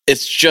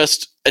 It's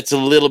just it's a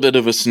little bit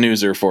of a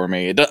snoozer for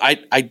me.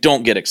 I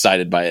don't get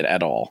excited by it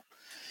at all.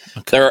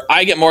 Okay.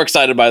 I get more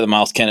excited by the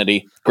Miles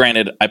Kennedy.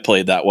 Granted, I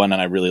played that one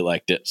and I really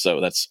liked it, so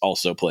that's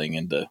also playing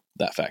into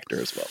that factor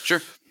as well.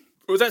 Sure.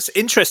 Well, that's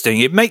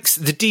interesting. It makes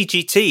the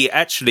DGT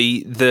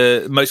actually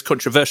the most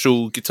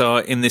controversial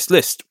guitar in this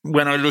list.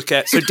 When I look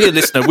at, so dear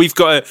listener, we've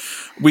got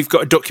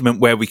a document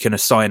where we can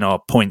assign our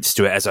points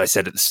to it. As I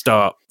said at the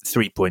start,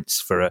 3 points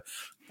for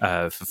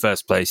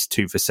first place,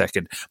 2 for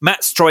second.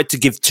 Matt's tried to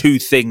give 2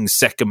 things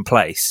second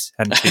place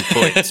and 2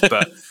 points,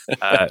 but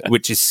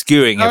which is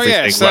skewing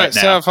everything right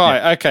now. So have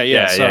I. Okay,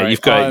 yeah. You've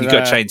got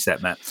to change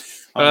that, Matt.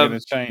 I'm going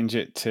to change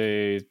it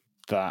to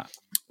that.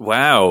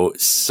 Wow.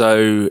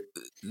 So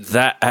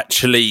that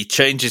actually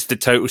changes the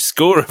total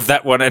score of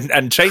that one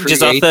and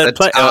changes our third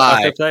place.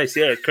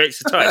 Yeah, it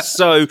creates a tie.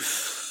 So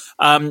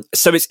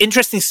it's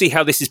interesting to see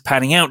how this is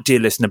panning out, dear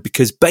listener,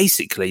 because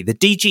basically the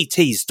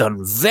DGT's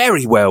done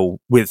very well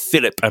with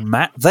Philip and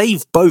Matt.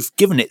 They've both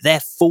given it their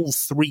full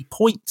 3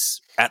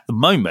 points at the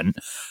moment,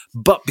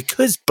 but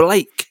because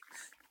Blake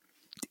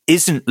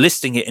isn't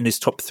listing it in his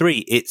top 3,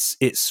 it's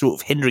sort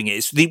of hindering it.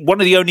 It's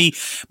one of the only,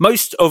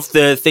 most of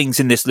the things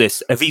in this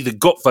list have either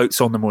got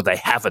votes on them or they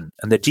haven't,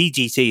 and the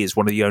DGT is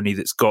one of the only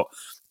that's got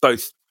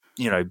both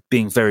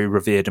being very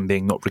revered and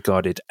being not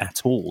regarded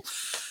at all.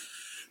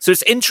 So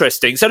it's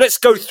interesting. So let's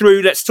go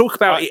through. Let's talk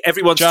about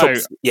everyone's Joe,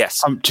 top.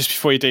 Yes. Just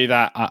before you do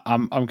that,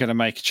 I'm going to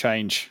make a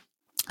change.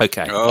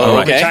 Okay. Oh,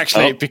 Which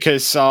actually,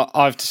 because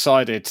I've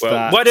decided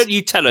that. Why don't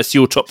you tell us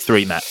your top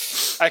three, Matt?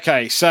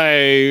 Okay,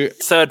 so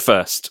Third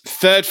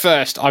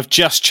first. I've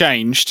just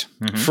changed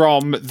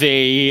from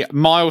the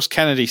Miles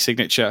Kennedy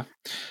signature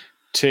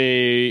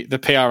to the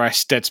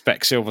PRS Dead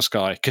Spec Silver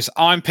Sky, because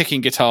I'm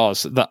picking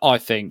guitars that I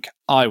think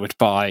I would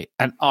buy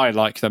and I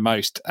like the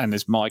most, and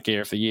is my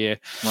gear of the year.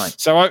 Right.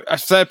 So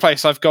third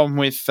place, I've gone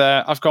with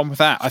that.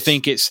 I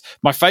think it's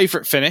my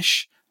favourite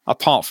finish,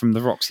 apart from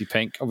the Roxy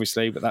Pink,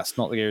 obviously, but that's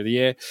not the gear of the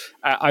year.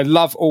 I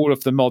love all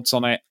of the mods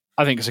on it.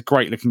 I think it's a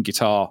great looking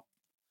guitar.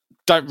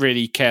 Don't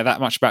really care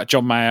that much about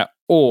John Mayer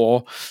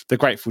or the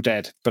Grateful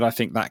Dead, but I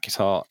think that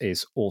guitar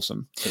is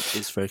awesome. It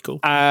is very cool.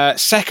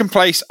 Second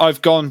place,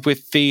 I've gone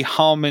with the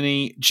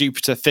Harmony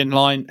Jupiter Thin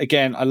Line.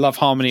 Again, I love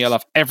Harmony. I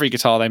love every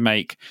guitar they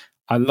make.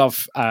 I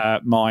love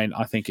mine.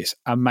 I think it's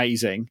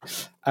amazing.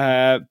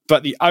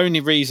 But the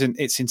only reason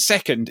it's in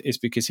second is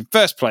because in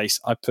first place,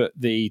 I put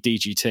the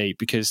DGT,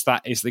 because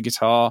that is the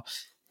guitar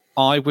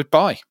I would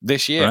buy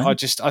this year.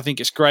 Right. I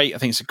think it's great. I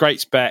think it's a great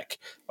spec.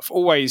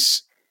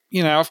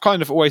 I've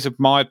kind of always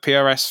admired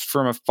PRS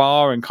from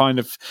afar and kind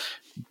of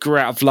grew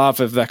out of love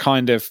of their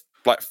kind of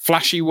like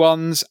flashy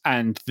ones.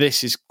 And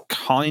this is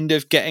kind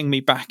of getting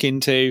me back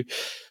into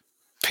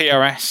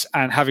PRS,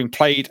 and having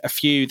played a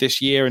few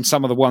this year and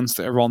some of the ones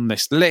that are on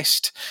this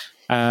list,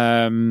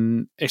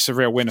 it's a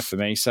real winner for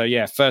me. So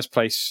yeah, first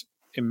place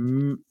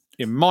in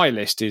my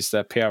list is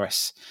the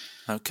PRS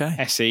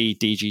SE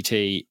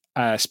DGT,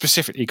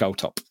 specifically Gold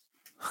Top.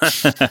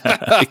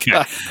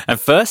 Okay. And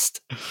first?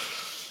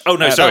 Oh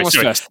no, sorry.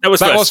 That was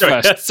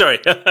first. Sorry.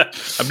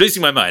 I'm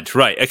losing my mind.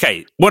 Right.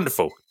 Okay.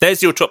 Wonderful.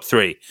 There's your top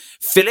three.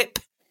 Philip,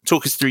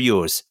 talk us through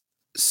yours.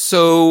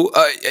 So,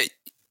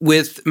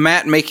 with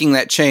Matt making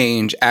that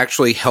change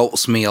actually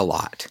helps me a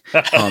lot.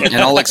 And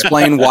I'll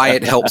explain why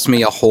it helps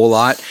me a whole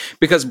lot.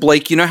 Because,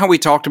 Blake, you know how we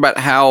talked about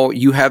how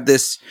you have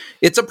this,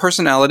 it's a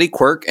personality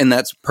quirk, and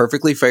that's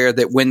perfectly fair,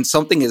 that when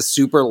something is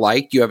super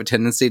liked, you have a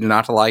tendency to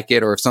not to like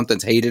it, or if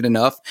something's hated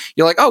enough,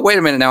 you're like, oh, wait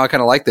a minute, now I kind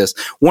of like this.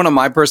 One of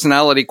my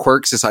personality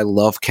quirks is I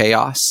love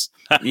chaos.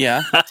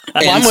 Yeah. Well,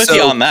 I'm with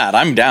you on that.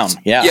 I'm down.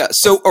 Yeah. Yeah.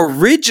 So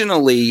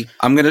originally,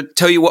 I'm going to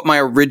tell you what my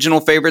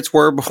original favorites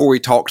were before we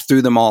talked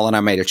through them all and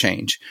I made a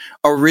change.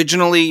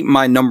 Originally,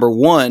 my number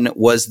one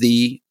was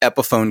the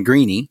Epiphone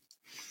Greenie,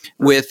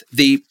 with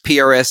the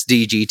PRS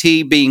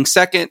DGT being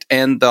second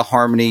and the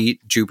Harmony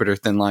Jupiter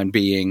Thin Line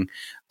being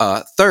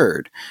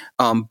third.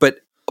 But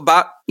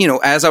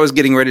as I was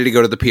getting ready to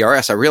go to the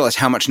PRS, I realized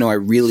how much I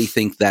really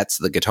think that's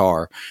the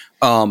guitar.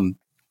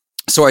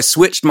 So I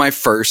switched my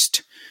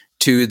first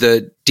to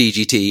the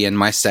DGT, and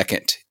my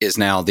second is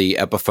now the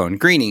Epiphone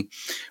Greenie.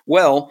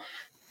 Well,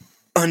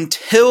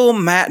 until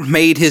Matt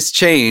made his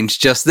change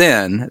just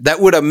then, that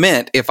would have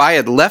meant if I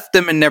had left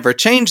them and never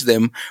changed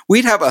them,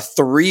 we'd have a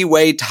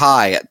three-way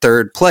tie at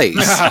third place.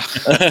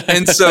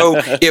 And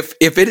so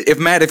if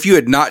Matt, if you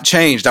had not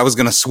changed, I was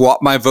going to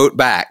swap my vote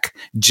back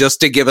just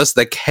to give us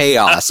the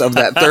chaos of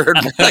that third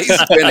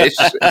place finish,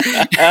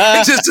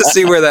 just to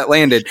see where that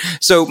landed.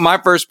 So my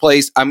first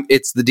place,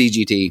 it's the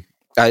DGT.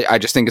 I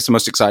just think it's the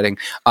most exciting.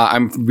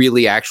 I'm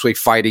really actually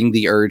fighting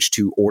the urge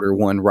to order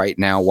one right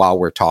now while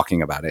we're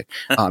talking about it.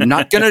 I'm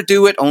not going to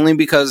do it only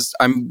because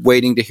I'm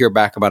waiting to hear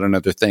back about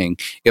another thing.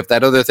 If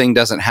that other thing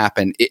doesn't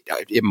happen,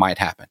 it might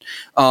happen.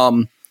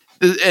 And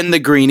the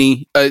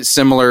Greenie,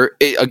 similar.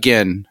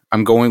 Again,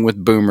 I'm going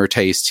with boomer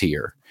taste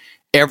here.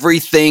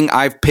 Everything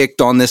I've picked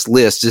on this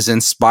list is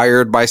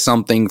inspired by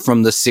something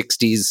from the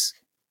 60s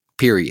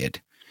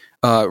period,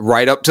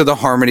 right up to the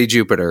Harmony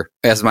Jupiter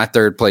as my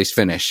third place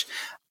finish.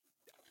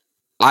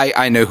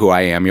 I know who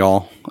I am,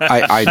 y'all.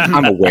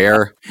 I'm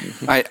aware.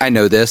 I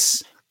know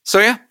this. So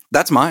yeah,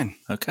 that's mine.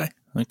 Okay,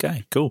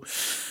 cool.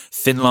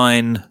 Thin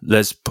Line,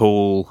 Les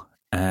Paul,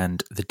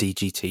 and the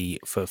DGT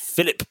for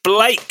Philip.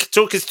 Blake,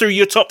 talk us through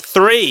your top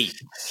three.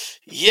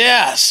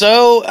 Yeah,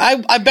 so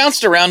I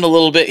bounced around a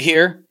little bit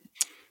here.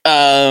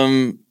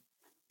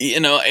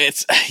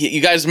 It's you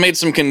guys made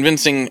some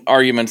convincing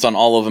arguments on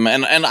all of them,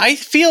 and I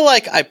feel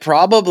like I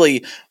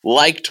probably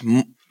liked.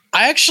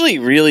 I actually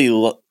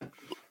really.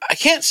 I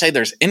can't say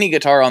there's any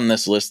guitar on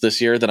this list this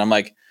year that I'm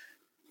like,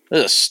 this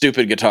is a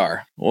stupid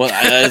guitar. Well,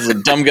 it's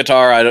a dumb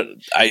guitar.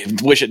 I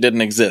wish it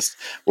didn't exist.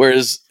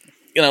 Whereas,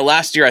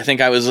 last year I think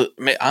I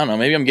don't know,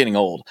 maybe I'm getting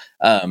old.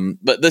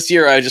 But this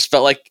year I just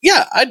felt like,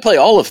 yeah, I'd play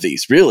all of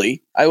these.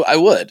 Really, I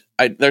would.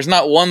 There's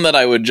not one that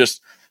I would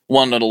just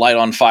want to light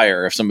on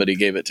fire if somebody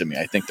gave it to me.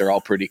 I think they're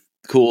all pretty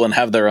cool and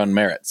have their own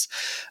merits.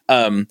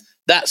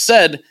 That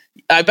said,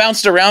 I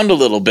bounced around a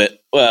little bit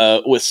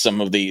with some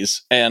of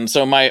these, and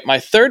so my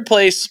third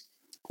place,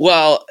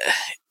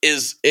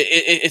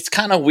 it's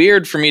kind of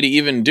weird for me to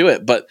even do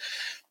it, but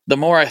the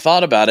more I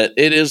thought about it,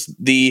 it is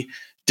the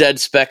Dead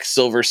Spec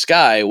Silver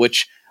Sky,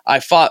 which I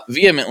fought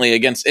vehemently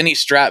against any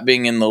Strat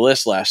being in the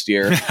list last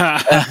year.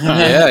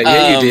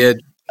 Yeah, you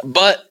did.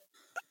 But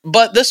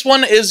but this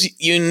one is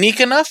unique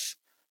enough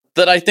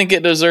that I think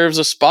it deserves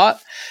a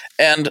spot.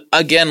 And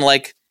again,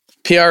 like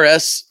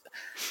PRS,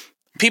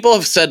 people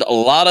have said a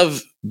lot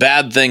of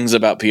bad things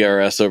about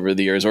PRS over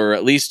the years, or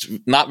at least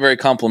not very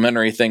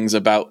complimentary things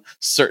about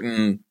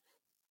certain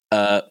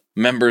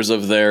members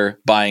of their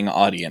buying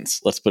audience.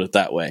 Let's put it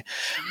that way.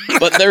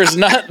 But there's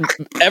not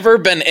ever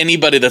been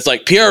anybody that's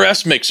like,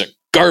 PRS makes a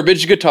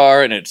garbage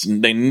guitar and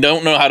they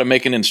don't know how to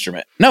make an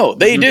instrument. No,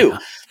 they do.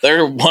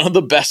 They're one of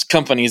the best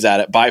companies at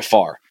it by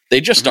far. They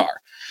just are.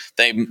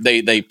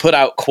 They put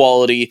out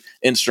quality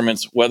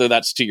instruments. Whether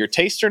that's to your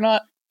taste or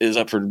not is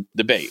up for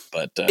debate.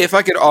 But if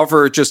I could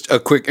offer just a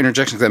quick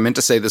interjection, because I meant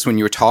to say this when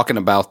you were talking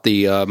about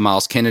the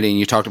Miles Kennedy and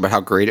you talked about how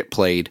great it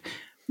played.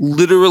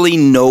 Literally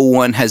no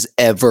one has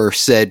ever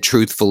said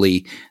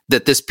truthfully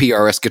that this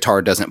PRS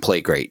guitar doesn't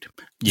play great.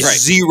 Right.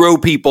 0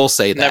 people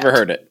say that. Never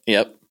heard it.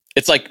 Yep.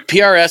 It's like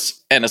PRS,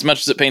 and as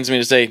much as it pains me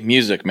to say,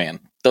 Music Man.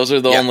 Those are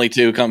the only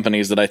 2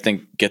 companies that I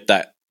think get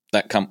that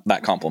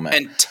compliment.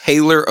 And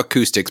Taylor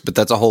Acoustics, but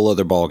that's a whole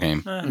other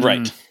ballgame.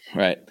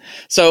 Right.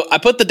 So I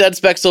put the Dead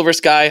Spec Silver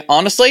Sky,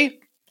 honestly,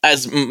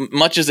 as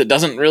much as it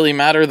doesn't really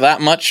matter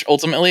that much,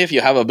 ultimately, if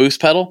you have a boost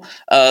pedal,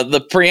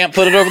 the preamp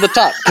put it over the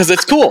top, because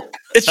it's cool.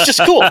 It's just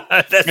cool.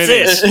 That's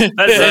it.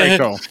 That's Very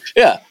cool.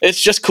 Yeah, it's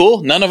just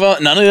cool. None of the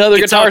other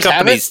Guitar guitars have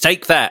companies, it.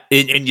 take that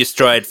in your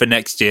stride for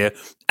next year.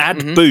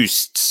 Add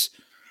boosts.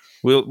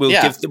 We'll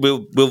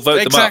vote them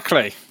up.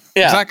 Exactly.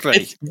 Yeah.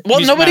 Exactly. Well,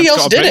 Music nobody Man's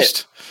else got a did boost.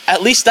 it.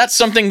 At least that's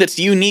something that's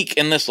unique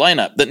in this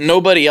lineup that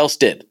nobody else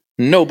did.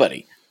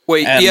 Nobody.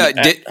 Wait,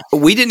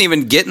 we didn't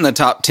even get in the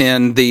top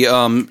 10 the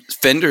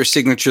Fender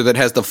signature that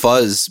has the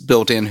fuzz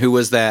built in. Who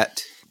was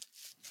that?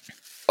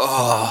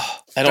 I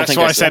don't That's think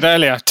what I said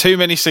earlier. Too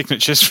many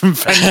signatures from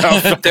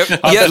Fender.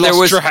 there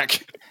was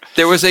track.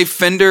 There was a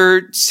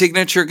Fender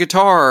signature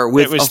guitar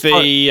with. It was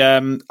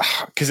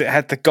because it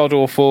had the god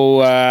awful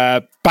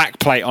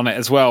backplate on it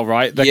as well,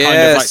 right? The kind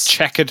of like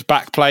checkered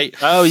backplate.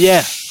 Oh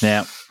yeah.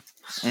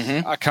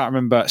 I can't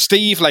remember.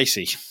 Steve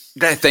Lacy.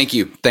 Thank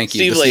you.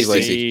 Steve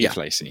Lacy.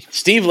 Lacy.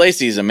 Steve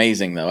Lacy is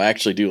amazing, though. I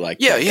actually do like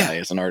that guy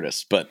as an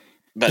artist, but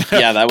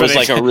yeah, that was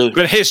like a really.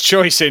 But his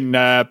choice in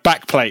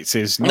backplates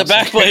is the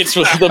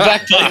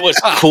backplate was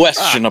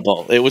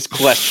questionable. It was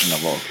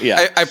questionable.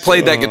 Yeah, I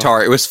played that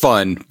guitar. It was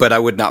fun, but I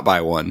would not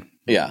buy one.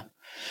 Yeah.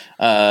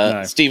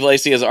 Steve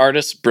Lacy as an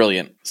artist,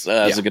 brilliant.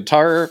 As a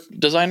guitar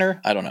designer,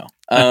 I don't know.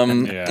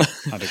 Yeah,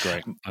 I'd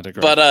agree.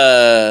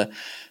 But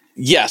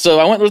yeah, so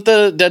I went with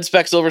the Dead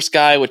Spec Silver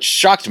Sky, which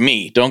shocked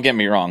me. Don't get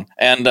me wrong,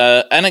 and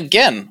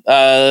again,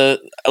 a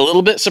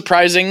little bit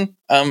surprising.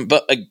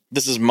 But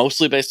this is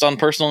mostly based on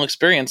personal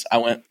experience. I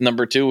went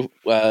number 2,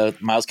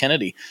 Miles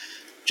Kennedy,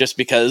 just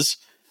because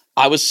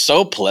I was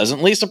so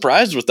pleasantly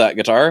surprised with that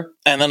guitar.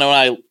 And then when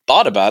I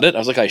thought about it, I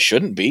was like, I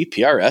shouldn't be.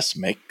 PRS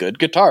make good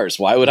guitars.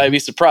 Why would I be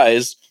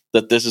surprised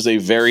that this is a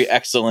very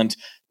excellent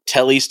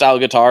Tele style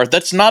guitar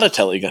that's not a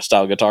Tele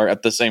style guitar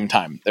at the same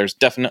time? There's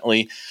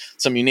definitely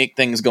some unique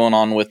things going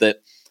on with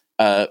it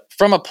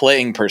from a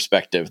playing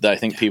perspective that I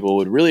think people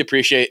would really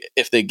appreciate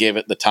if they gave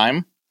it the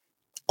time.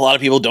 A lot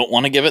of people don't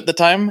want to give it the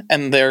time,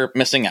 and they're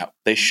missing out.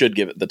 They should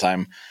give it the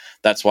time.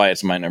 That's why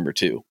it's my number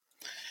 2.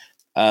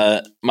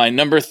 My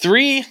number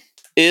 3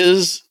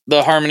 is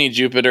the Harmony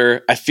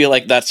Jupiter. I feel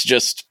like that's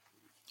just,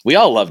 we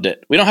all loved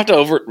it. We don't have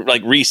to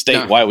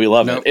restate why we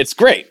love it. It's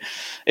great.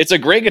 It's a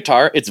great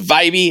guitar. It's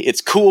vibey. It's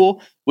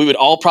cool. We would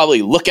all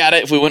probably look at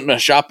it if we went in a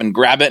shop and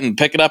grab it and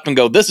pick it up and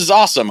go, this is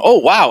awesome. Oh,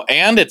 wow.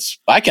 And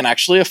I can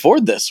actually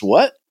afford this.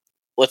 What?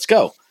 Let's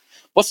go.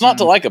 What's not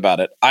to like about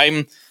it?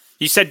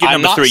 You said you're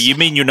number 3. You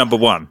mean you're number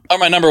 1? Oh,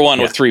 my number 1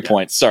 with 3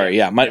 points. Sorry.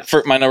 Yeah. My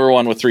number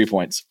 1 with 3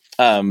 points.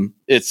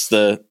 It's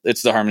the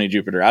Harmony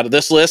Jupiter. Out of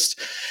this list,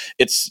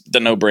 it's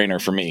the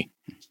no-brainer for me.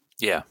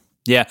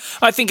 Yeah,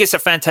 I think it's a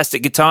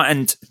fantastic guitar,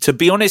 and to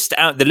be honest,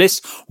 out of the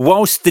list,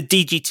 whilst the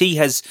DGT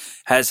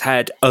has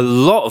had a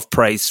lot of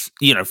praise,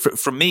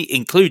 from me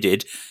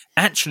included,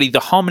 actually the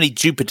Harmony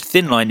Jupiter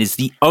Thin Line is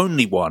the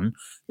only one.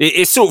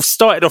 It sort of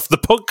started off the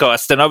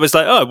podcast, and I was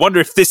like, I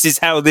wonder if this is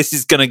how this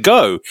is going to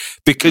go,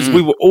 because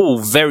we were all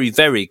very,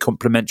 very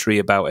complimentary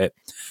about it,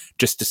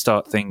 just to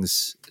start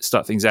things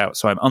out.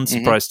 So I'm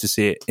unsurprised to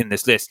see it in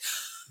this list.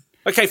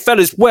 Okay,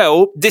 fellas,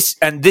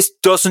 this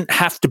doesn't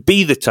have to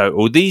be the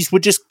total. These were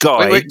just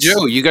guides. Wait,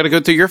 Joe, you got to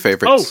go through your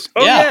favorites.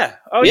 Oh yeah.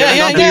 Oh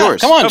yeah.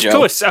 Yours. Come on, Of Joe.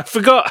 course, I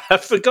forgot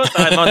that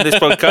I'm on this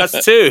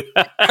podcast too.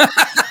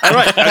 All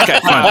right, okay,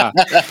 fine.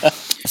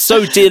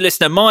 So, dear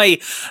listener, my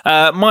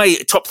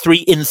top 3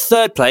 in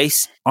third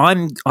place.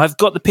 I've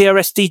got the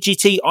PRS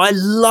DGT. I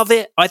love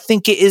it. I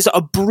think it is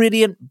a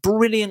brilliant,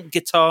 brilliant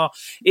guitar.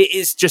 It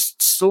is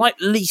just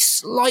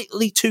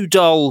slightly too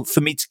dull for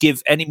me to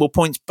give any more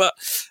points, but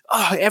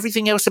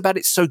everything else about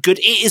it's so good.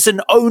 It is an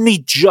only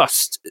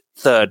just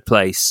third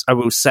place, I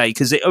will say,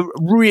 because it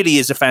really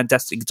is a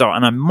fantastic guitar,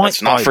 and I might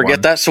Let's not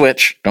forget that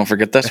switch. Don't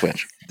forget that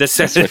switch. The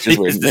switch is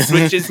weird. The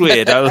switch is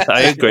weird.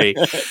 I agree.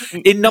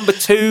 In number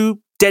 2,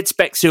 Dead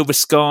Spec Silver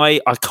Sky.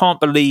 I can't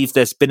believe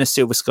there's been a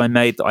Silver Sky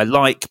made that I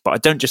like, but I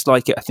don't just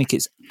like it. I think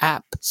it's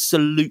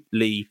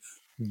absolutely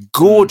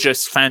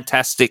gorgeous,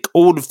 fantastic.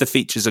 All of the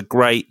features are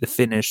great. The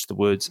finish, the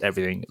woods,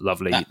 everything,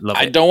 lovely. Love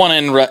I it. don't want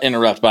to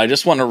interrupt, but I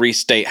just want to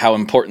restate how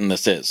important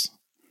this is.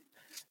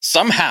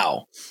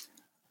 Somehow,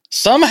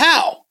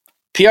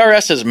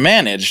 PRS has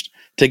managed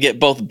to get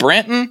both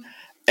Branton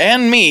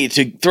and me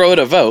to throw it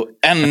a vote,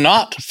 and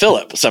not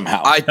Philip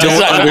somehow. I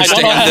don't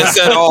understand this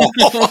at all.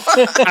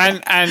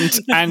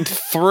 and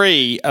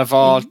 3 of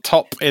our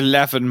top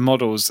 11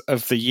 models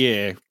of the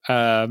year.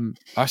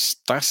 That's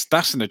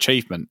an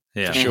achievement.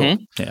 Yeah, for sure.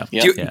 Mm-hmm.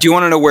 Yeah. Do you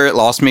want to know where it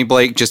lost me,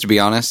 Blake? Just to be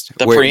honest,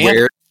 The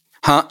preamp?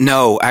 Huh?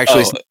 No,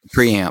 actually, it's not the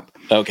preamp.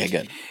 Okay,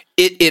 good.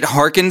 It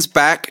harkens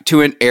back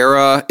to an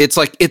era. It's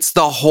like it's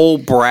the whole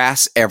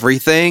brass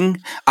everything.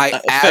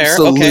 I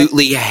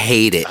absolutely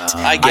hate it.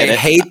 I get it.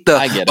 Hate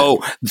I get it. Oh,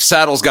 the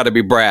saddle's got to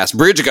be brass.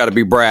 Bridge got to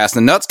be brass.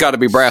 The nuts got to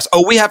be brass.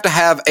 Oh, we have to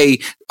have a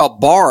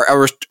bar,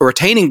 a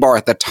retaining bar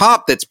at the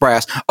top that's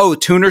brass. Oh,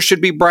 tuner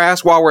should be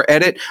brass while we're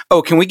at it.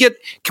 Oh, can we get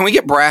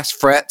brass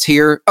frets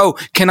here? Oh,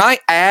 can I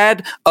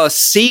add a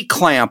C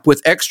clamp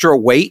with extra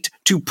weight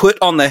to put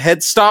on the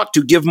headstock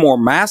to give more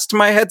mass to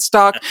my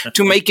headstock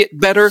to make it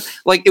better?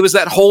 Like, it was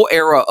that whole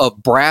era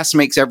of brass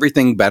makes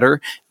everything better.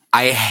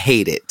 I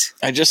hate it.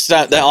 I just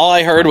all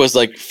I heard was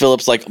like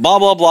Philip's like blah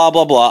blah blah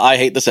blah blah. I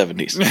hate the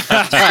 70s.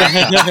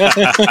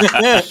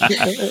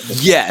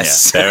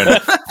 Yes,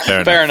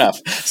 Yeah, Fair enough.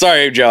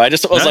 Sorry, Joe. I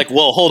just was like,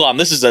 well, hold on.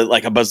 This is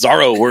like a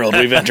bizarro world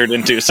we've entered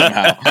into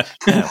somehow.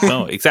 Yeah,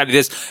 well, exactly.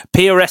 There's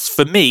PRS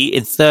for me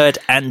in 3rd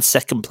and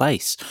 2nd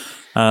place.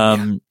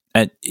 And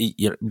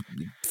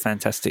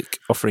fantastic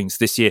offerings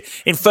this year.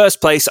 In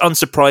 1st place,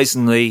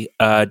 unsurprisingly,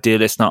 dear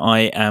listener, I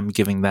am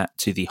giving that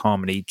to the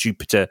Harmony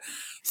Jupiter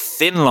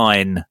Thin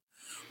Line.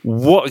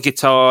 What a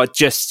guitar.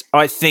 Just,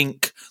 I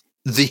think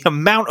the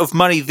amount of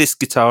money this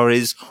guitar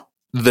is,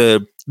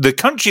 the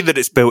country that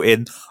it's built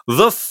in,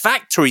 the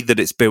factory that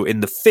it's built in,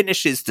 the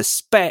finishes, the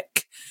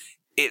spec,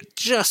 it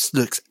just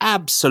looks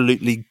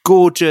absolutely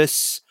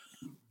gorgeous.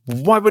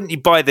 Why wouldn't you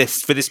buy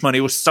this for this money,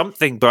 or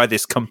something by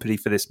this company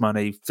for this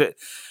money?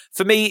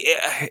 For me,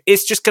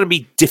 it's just going to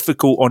be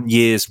difficult on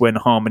years when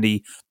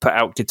Harmony put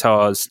out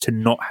guitars to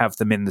not have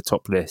them in the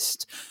top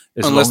list.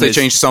 Unless they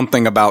change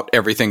something about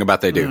everything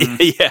about they do.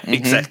 Yeah,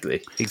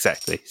 exactly.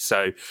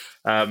 So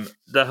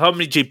the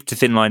Harmony Jupiter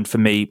Thin Line for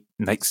me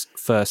makes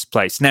 1st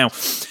place. Now,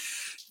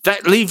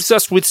 that leaves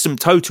us with some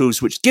totals,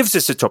 which gives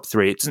us a top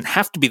 3. It doesn't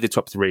have to be the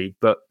top 3,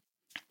 but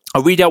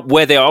I'll read out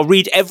where they are. I'll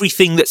read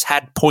everything that's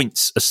had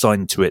points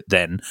assigned to it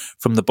then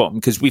from the bottom,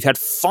 because we've had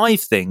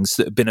 5 things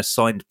that have been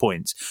assigned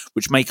points,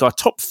 which make our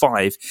top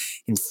 5.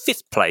 In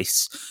 5th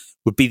place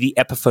would be the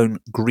Epiphone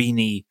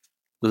Greenie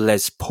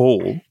Les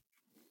Paul.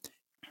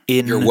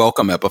 You're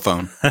welcome,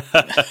 Epiphone.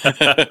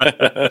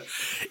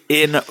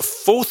 In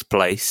 4th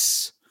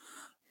place,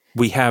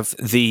 we have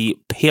the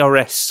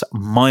PRS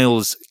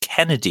Miles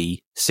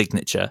Kennedy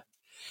signature.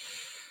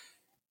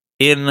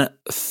 In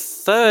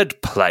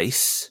 3rd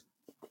place,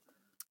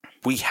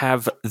 we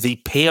have the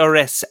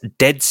PRS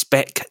Dead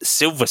Spec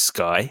Silver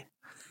Sky,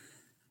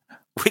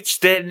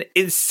 which then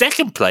in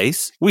 2nd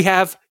place, we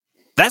have,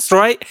 that's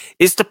right,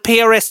 it's the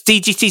PRS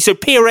DGT. So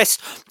PRS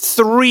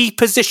 3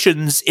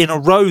 positions in a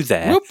row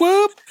there. Whoop,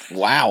 whoop.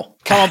 Wow.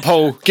 Come on,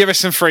 Paul. Give us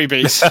some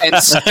freebies.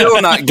 And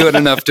still not good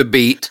enough to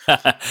beat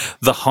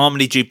the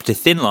Harmony Jupiter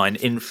Thin Line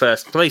in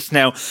 1st place.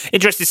 Now,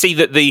 interesting to see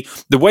that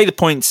the way the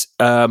points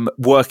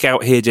work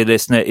out here, dear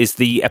listener, is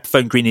the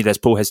Epiphone Greenie Les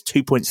Paul has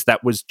 2 points.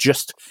 That was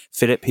just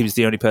Philip. He was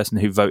the only person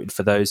who voted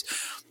for those.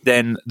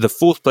 Then the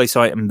 4th place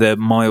item, the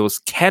Miles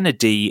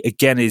Kennedy,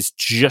 again is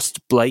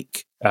just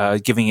Blake,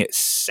 giving it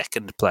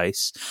 2nd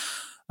place.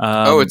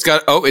 It's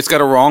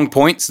got a wrong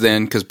points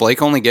then, because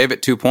Blake only gave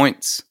it 2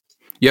 points.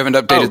 You haven't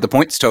updated the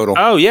points total.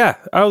 Oh, yeah.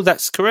 Oh,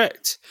 that's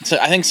correct. So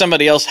I think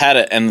somebody else had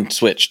it and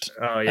switched.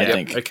 Oh, yeah. I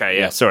think. Okay,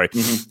 yeah, sorry.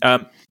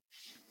 Mm-hmm.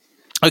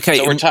 Okay,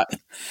 so we're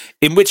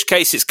in which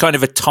case it's kind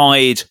of a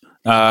tied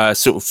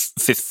sort of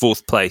 5th,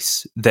 4th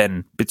place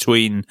then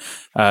between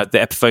the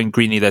Epiphone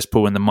Greenie Les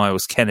Paul and the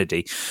Miles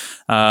Kennedy.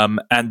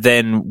 And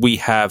then we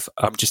have,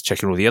 I'm just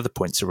checking all the other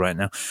points right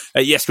now.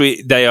 Yes,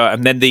 they are.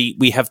 And then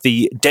we have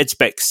the Dead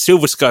Spec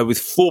Silver Sky with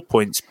 4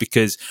 points,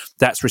 because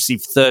that's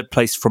received 3rd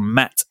place from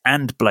Matt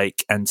and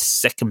Blake and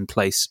 2nd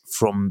place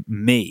from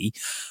me.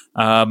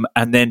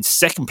 And then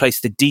 2nd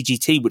place, the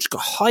DGT, which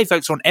got high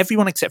votes on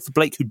everyone except for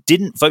Blake, who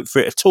didn't vote for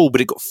it at all,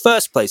 but it got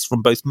 1st place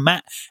from both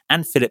Matt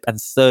and Philip and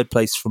 3rd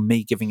place from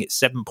me, giving it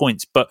 7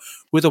 points. But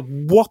with a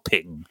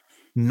whopping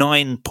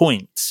 9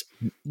 points,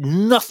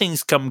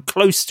 nothing's come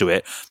close to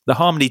it. The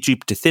Harmony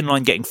Jupiter Thin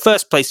Line getting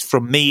 1st place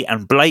from me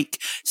and Blake,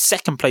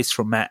 2nd place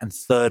from Matt, and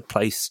 3rd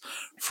place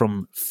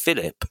from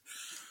Philip.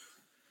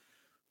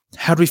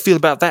 How do we feel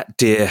about that,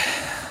 dear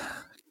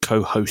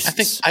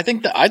co-hosts? I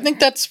think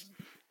that's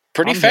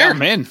pretty fair.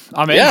 I'm in.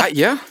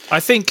 Yeah. I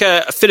think,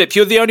 Philip,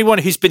 you're the only one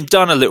who's been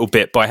done a little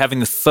bit by having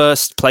the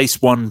 1st place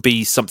one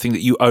be something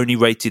that you only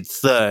rated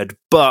 3rd,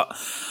 but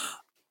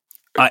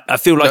I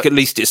feel like at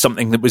least it's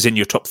something that was in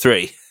your top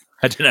 3.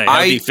 I don't know.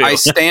 How do you feel? I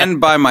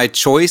stand by my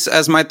choice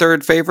as my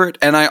 3rd favorite,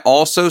 and I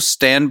also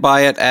stand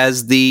by it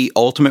as the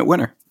ultimate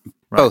winner.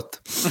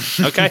 Both.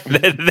 Okay,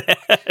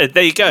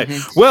 there you go.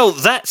 Well,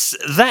 that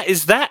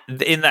is that.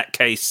 In that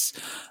case,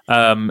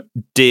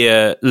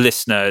 dear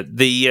listener,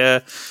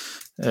 the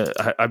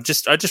I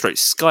just wrote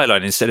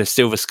Skyline instead of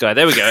Silver Sky.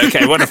 There we go.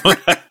 Okay, wonderful.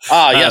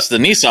 Yes, the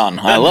Nissan.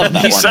 I love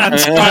that Nissan one.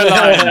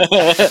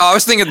 Skyline. I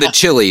was thinking the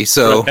chili,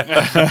 so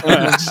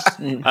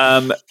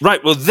Right,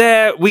 well,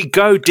 there we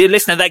go, dear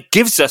listener. That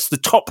gives us the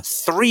top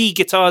 3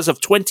 guitars of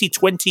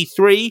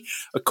 2023,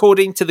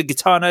 according to the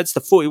Guitar Nerds,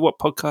 the 40 Watt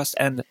Podcast,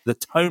 and the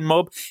Tone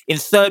Mob. In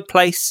third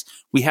place,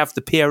 we have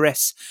the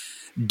PRS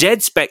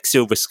Dead Spec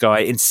Silver Sky.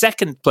 In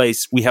second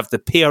place, we have the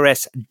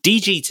PRS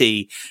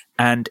DGT,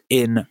 and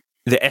in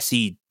the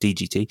SE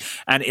DGT.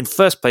 And in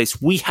first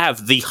place, we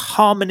have the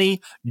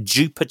Harmony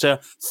Jupiter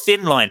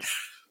Thin Line.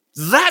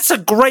 That's a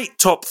great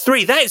top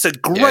 3. That is a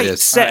great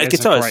set of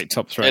guitars. A great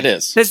top 3. It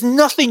is. There's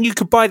nothing you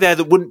could buy there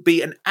that wouldn't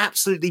be an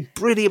absolutely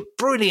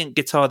brilliant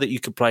guitar that you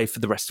could play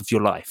for the rest of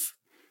your life.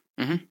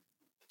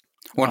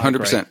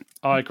 100%.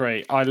 I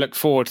agree. I look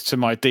forward to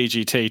my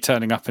DGT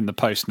turning up in the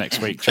post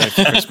next week, Joe,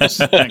 for Christmas.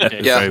 Thank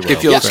you. Yeah,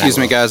 if you'll excuse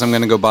me, guys, I'm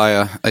going to go buy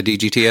a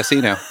DGT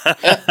SE now.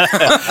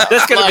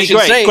 That's going to be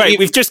great.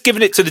 We've just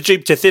given it to the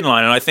Jupiter Thin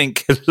Line, and I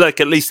think like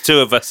at least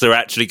 2 of us are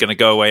actually going to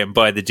go away and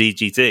buy the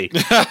DGT.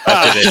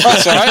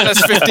 That's all right.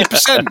 That's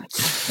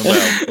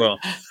 50%. Well,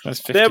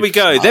 that's 50%.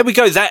 There we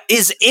go. That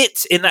is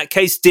it. In that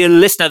case, dear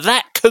listener,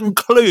 that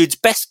concludes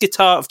Best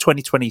Guitar of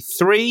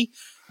 2023.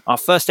 Our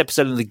first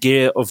episode of the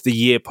Gear of the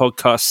Year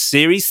podcast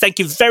series. Thank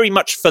you very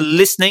much for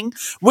listening.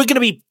 We're going to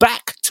be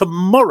back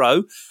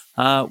tomorrow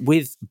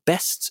with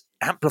Best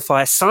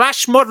Amplifier /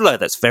 Modeler.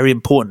 That's very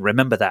important.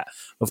 Remember that,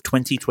 of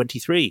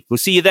 2023. We'll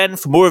see you then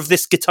for more of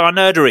this guitar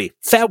nerdery.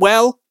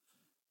 Farewell.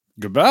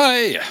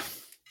 Goodbye.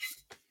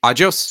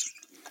 Adios.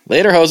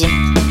 Later,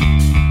 Hosen.